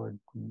 over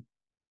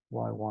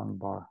dy1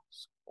 bar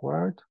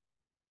squared.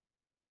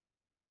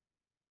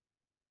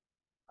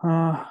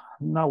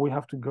 Now we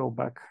have to go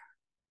back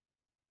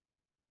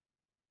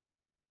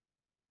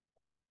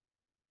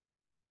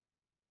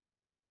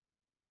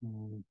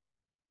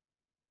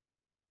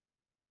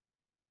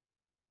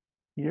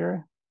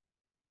here.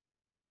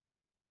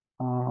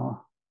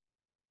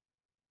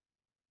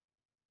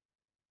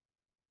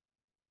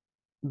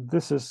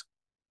 This is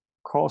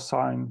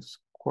cosine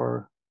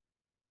square,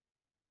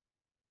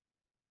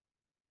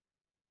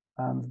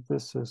 and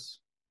this is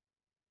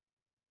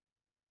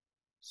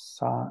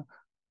sine.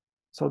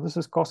 So this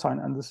is cosine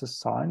and this is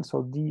sine.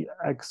 So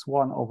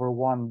dx1 over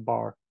 1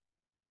 bar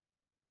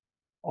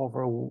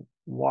over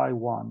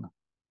y1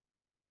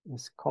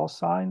 is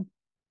cosine,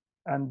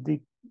 and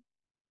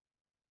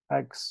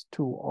dx2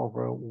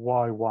 over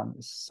y1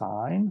 is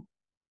sine.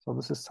 So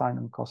this is sine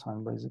and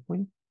cosine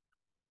basically.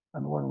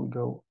 And when we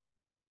go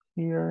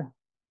here,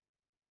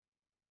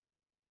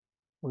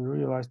 we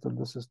realize that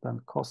this is then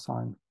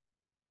cosine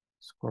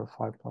square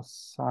phi plus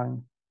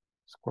sine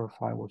square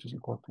phi, which is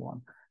equal to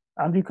 1.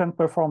 And you can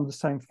perform the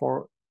same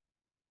for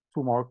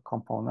 2 more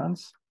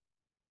components.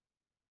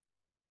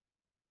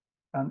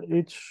 And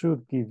it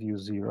should give you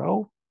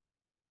 0.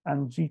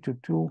 And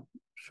G22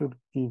 should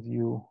give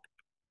you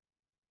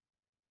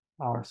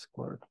r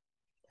squared.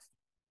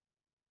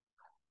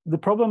 The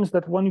problem is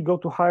that when you go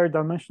to higher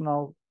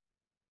dimensions,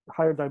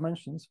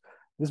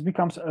 this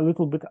becomes a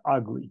little bit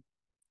ugly.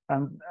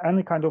 And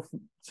any kind of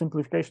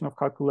simplification of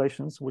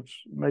calculations,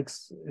 which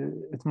makes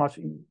it much,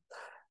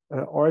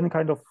 or any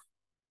kind of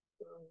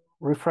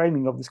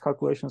reframing of these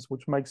calculations,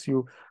 which makes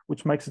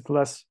it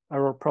less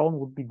error prone,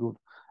 would be good.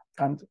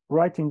 And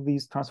writing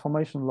these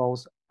transformation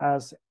laws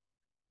as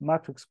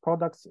matrix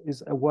products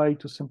is a way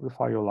to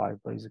simplify your life,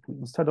 basically.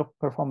 Instead of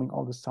performing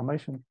all this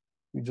summation,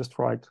 you just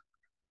write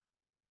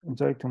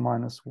J2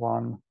 minus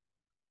 1,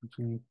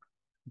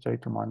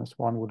 J2 minus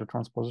 1 with a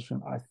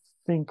transposition, I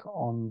think,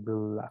 on the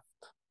left.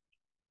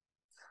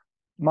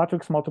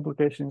 Matrix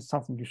multiplication is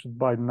something you should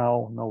by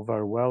now know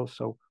very well,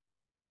 so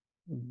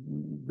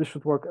this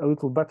should work a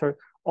little better.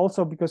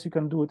 Also, because you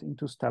can do it in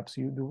 2 steps.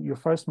 You do your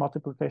first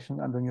multiplication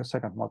and then your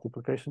second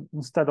multiplication,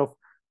 instead of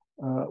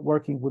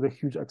working with a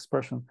huge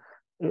expression.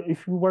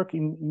 If you work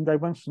in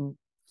dimension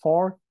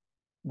 4,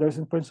 there's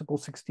in principle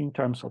 16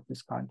 terms of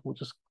this kind,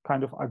 which is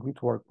kind of ugly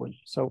to work with.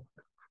 So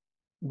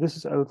this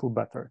is a little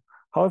better.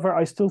 However,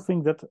 I still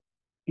think that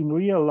in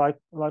real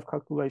life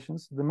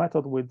calculations, the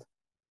method with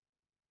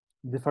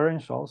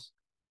differentials,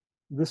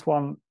 this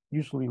one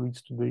usually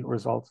leads to the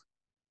result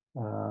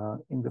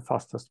in the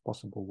fastest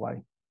possible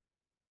way.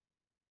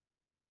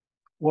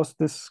 Was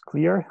this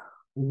clear?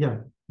 Yeah,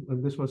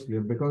 this was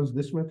clear, because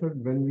this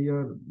method, when we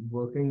are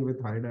working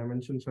with high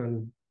dimensions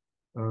and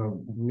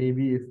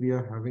maybe if we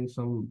are having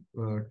some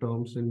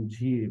terms in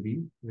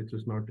GAB, which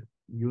is not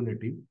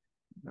unity,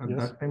 at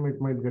that time it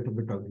might get a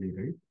bit ugly,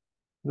 right?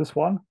 This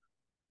one?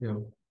 Yeah.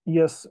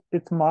 Yes,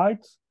 it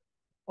might.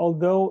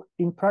 Although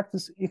in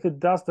practice, if it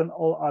does, then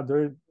all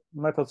other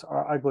methods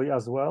are ugly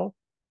as well.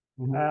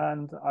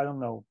 And I don't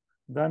know,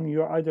 then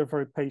you're either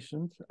very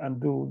patient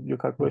and do your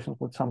calculations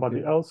with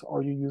somebody else,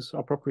 or you use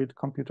appropriate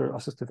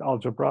computer-assisted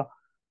algebra,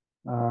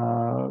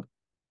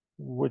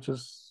 which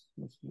is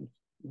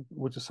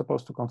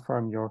supposed to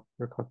confirm your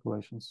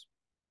calculations.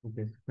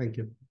 Okay, thank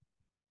you.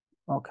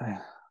 Okay.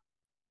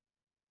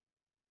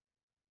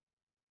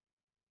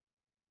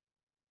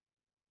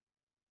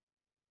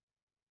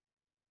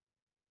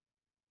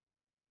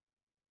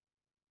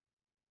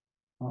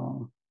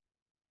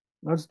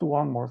 Let's do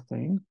one more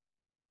thing.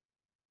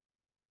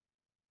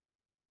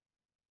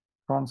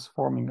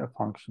 Transforming a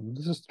function.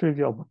 This is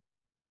trivial,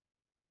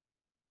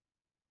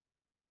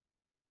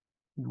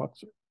 but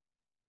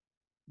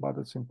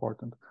it's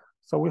important.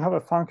 So we have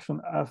a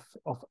function f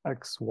of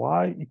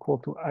xy equal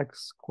to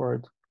x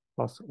squared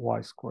plus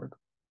y squared.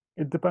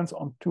 It depends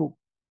on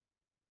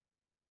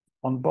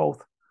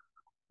both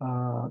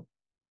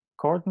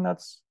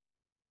coordinates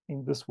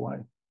in this way.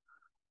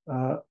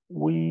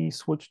 We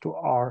switch to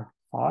r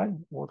phi.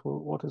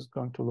 What is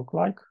going to look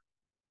like?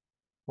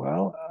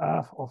 Well,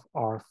 f of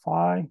r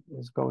phi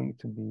is going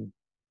to be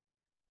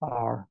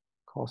r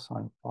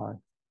cosine phi.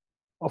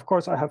 Of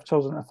course, I have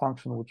chosen a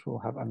function which will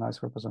have a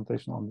nice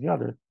representation on the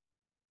other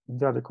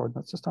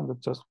coordinate system,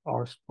 that's just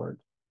r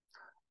squared.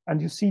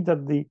 And you see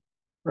that the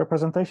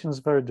representation is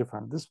very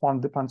different. This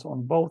one depends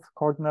on both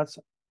coordinates,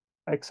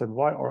 x and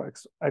y, or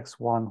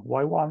x1,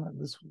 y1.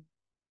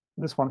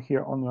 This one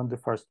here only on the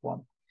first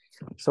one.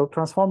 So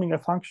transforming a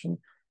function,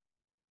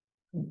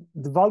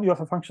 the value of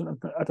a function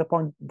at a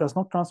point does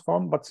not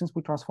transform, but since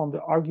we transform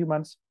the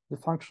arguments, the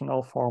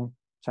functional form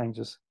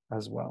changes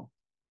as well.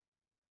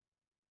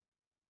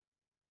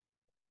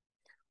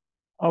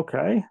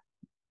 Okay.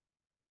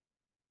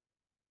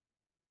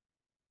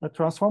 The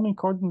transforming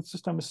coordinate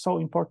system is so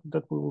important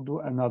that we will do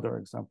another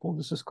example.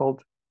 This is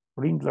called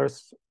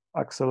Rindler's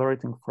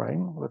accelerating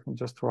frame. Let me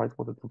just write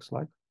what it looks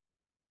like.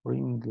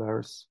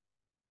 Rindler's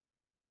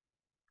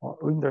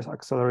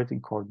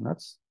accelerating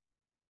coordinates.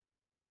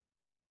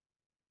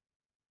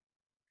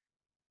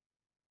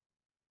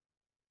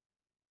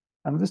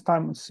 And this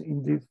time it's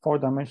in the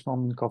 4-dimensional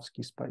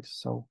Minkowski space.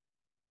 So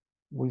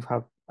we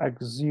have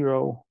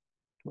x0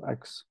 to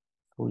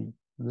x3.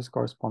 This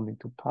corresponding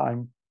to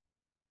time.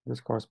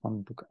 This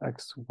corresponding to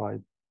x, y,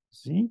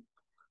 z.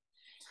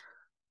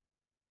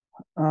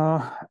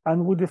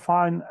 And we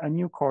define a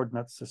new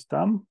coordinate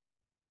system,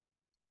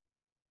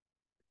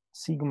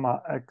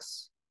 sigma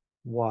x,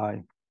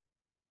 y,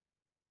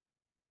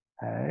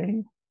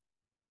 a.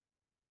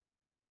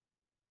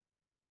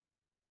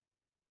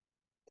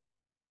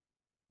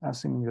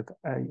 Assuming that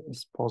a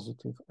is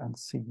positive and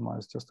sigma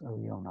is just a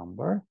real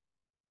number.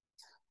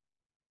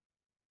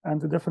 And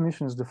the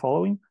definition is the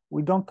following.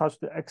 We don't touch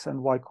the x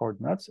and y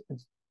coordinates.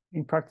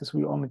 In practice,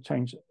 we only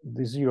change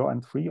the 0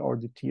 and 3, or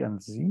the t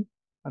and z,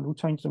 and we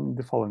change them in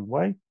the following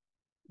way.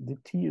 The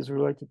t is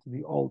related to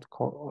the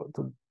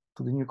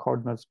to the new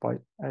coordinates by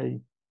a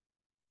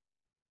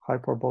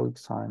hyperbolic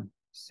sine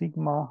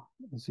sigma,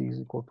 z is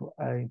equal to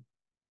a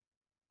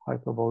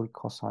hyperbolic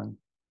cosine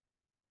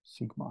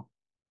sigma.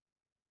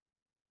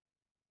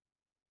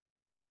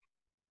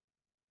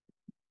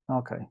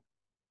 Okay,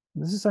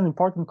 this is an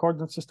important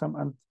coordinate system,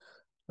 and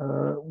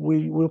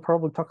we will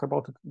probably talk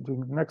about it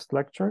during the next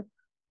lecture.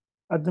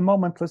 At the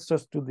moment, let's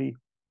just do the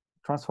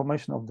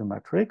transformation of the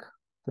metric.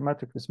 The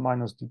metric is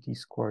minus dt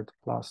squared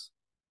plus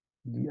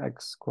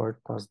dx squared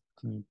plus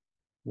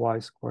dy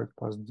squared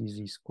plus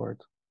dz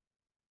squared,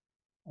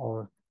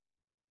 or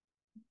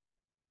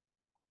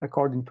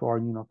according to our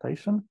new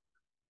notation.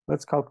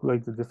 Let's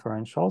calculate the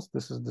differentials.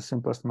 This is the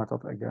simplest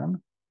method again.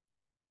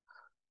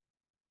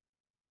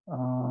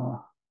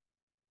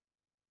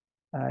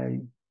 A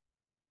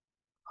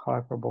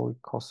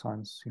hyperbolic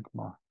cosine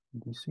sigma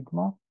d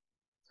sigma.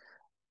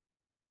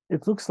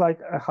 It looks like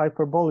a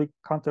hyperbolic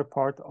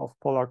counterpart of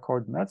polar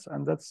coordinates,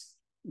 and that's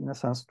in a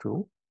sense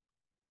true.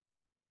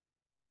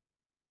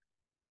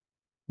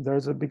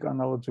 There's a big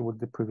analogy with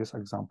the previous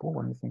example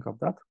when you think of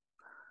that.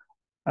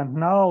 And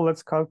now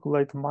let's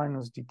calculate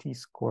minus dt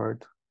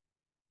squared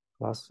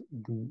plus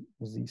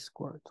dz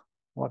squared.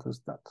 What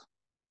is that?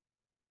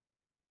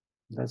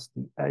 That's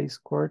the a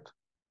squared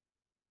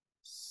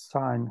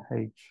sine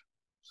h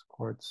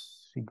squared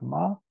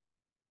sigma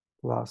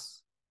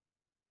plus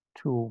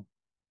 2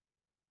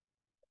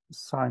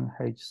 sine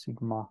h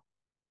sigma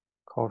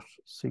cos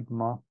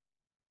sigma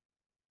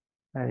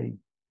a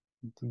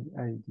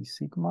d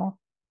sigma.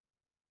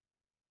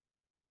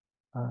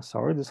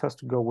 Sorry, this has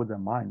to go with a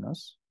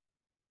minus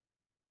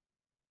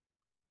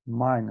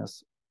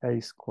a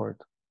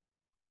squared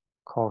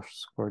cos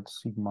squared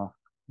sigma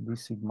d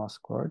sigma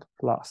squared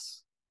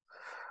plus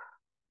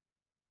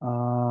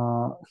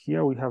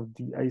here we have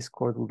the a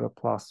squared with a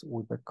plus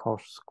with the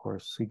cos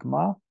squared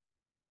sigma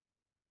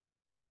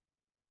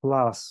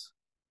plus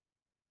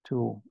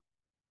 2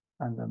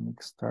 and a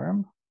mixed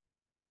term.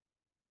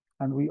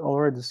 And we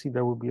already see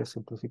there will be a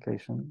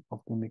simplification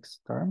of the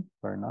mixed term.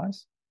 Very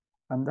nice.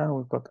 And then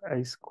we've got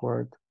a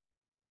squared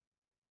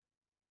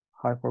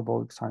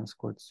hyperbolic sine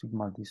squared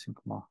sigma d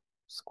sigma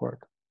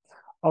squared.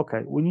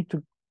 Okay, we need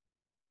to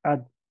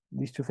add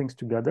these two things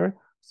together.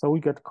 So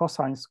we get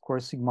cosine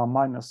squared sigma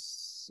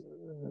minus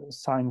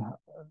sine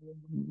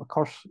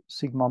cos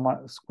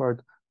sigma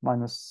squared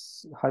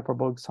minus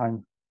hyperbolic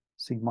sine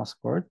sigma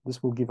squared.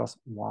 This will give us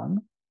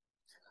 1.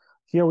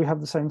 Here we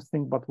have the same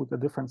thing, but with a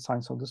different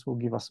sign. So this will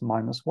give us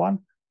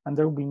 -1, and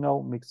there will be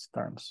no mixed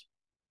terms.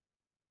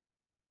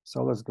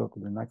 So let's go to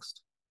the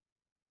next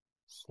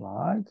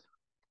slide.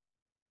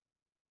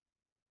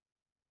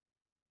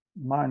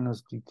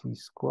 Minus dt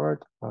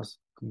squared plus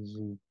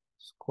dz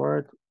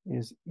squared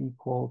is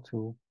equal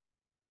to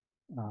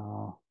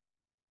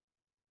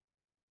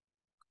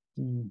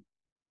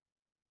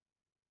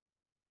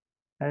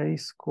dA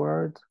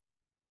squared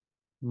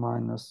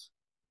minus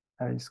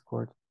a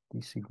squared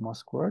d sigma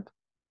squared.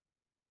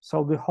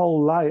 So the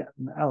whole line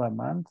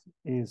element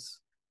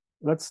is,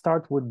 let's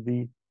start with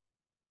the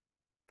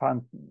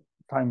time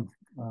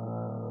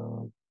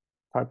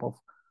type of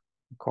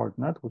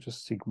coordinate, which is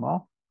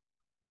sigma,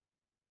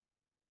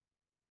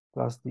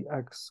 plus the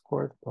x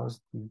squared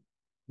plus the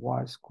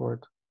y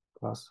squared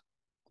plus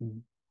the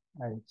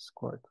a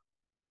squared.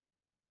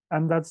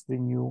 And that's the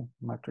new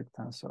metric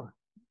tensor.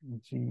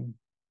 G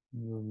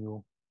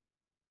u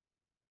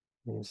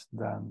is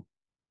then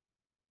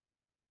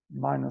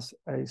minus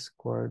a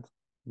squared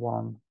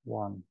 1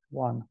 1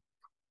 1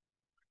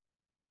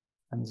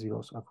 and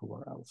zeros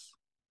everywhere else.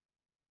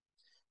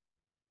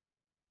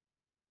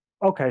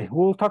 Okay,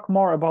 we'll talk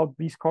more about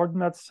these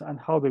coordinates and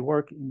how they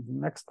work in the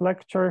next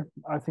lecture.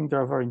 I think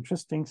they're very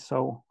interesting,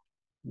 so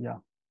yeah.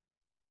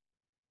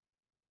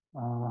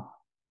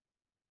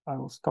 I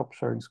will stop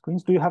sharing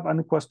screens. Do you have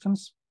any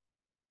questions?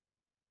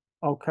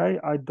 Okay,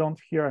 I don't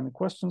hear any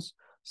questions.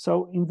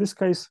 So in this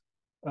case,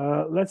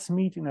 let's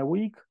meet in a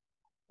week.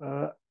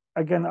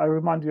 Again, I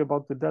remind you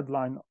about the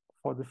deadline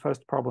for the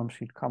first problem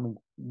sheet coming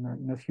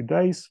in a few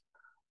days.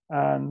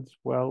 And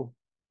well,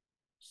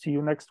 see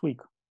you next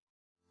week.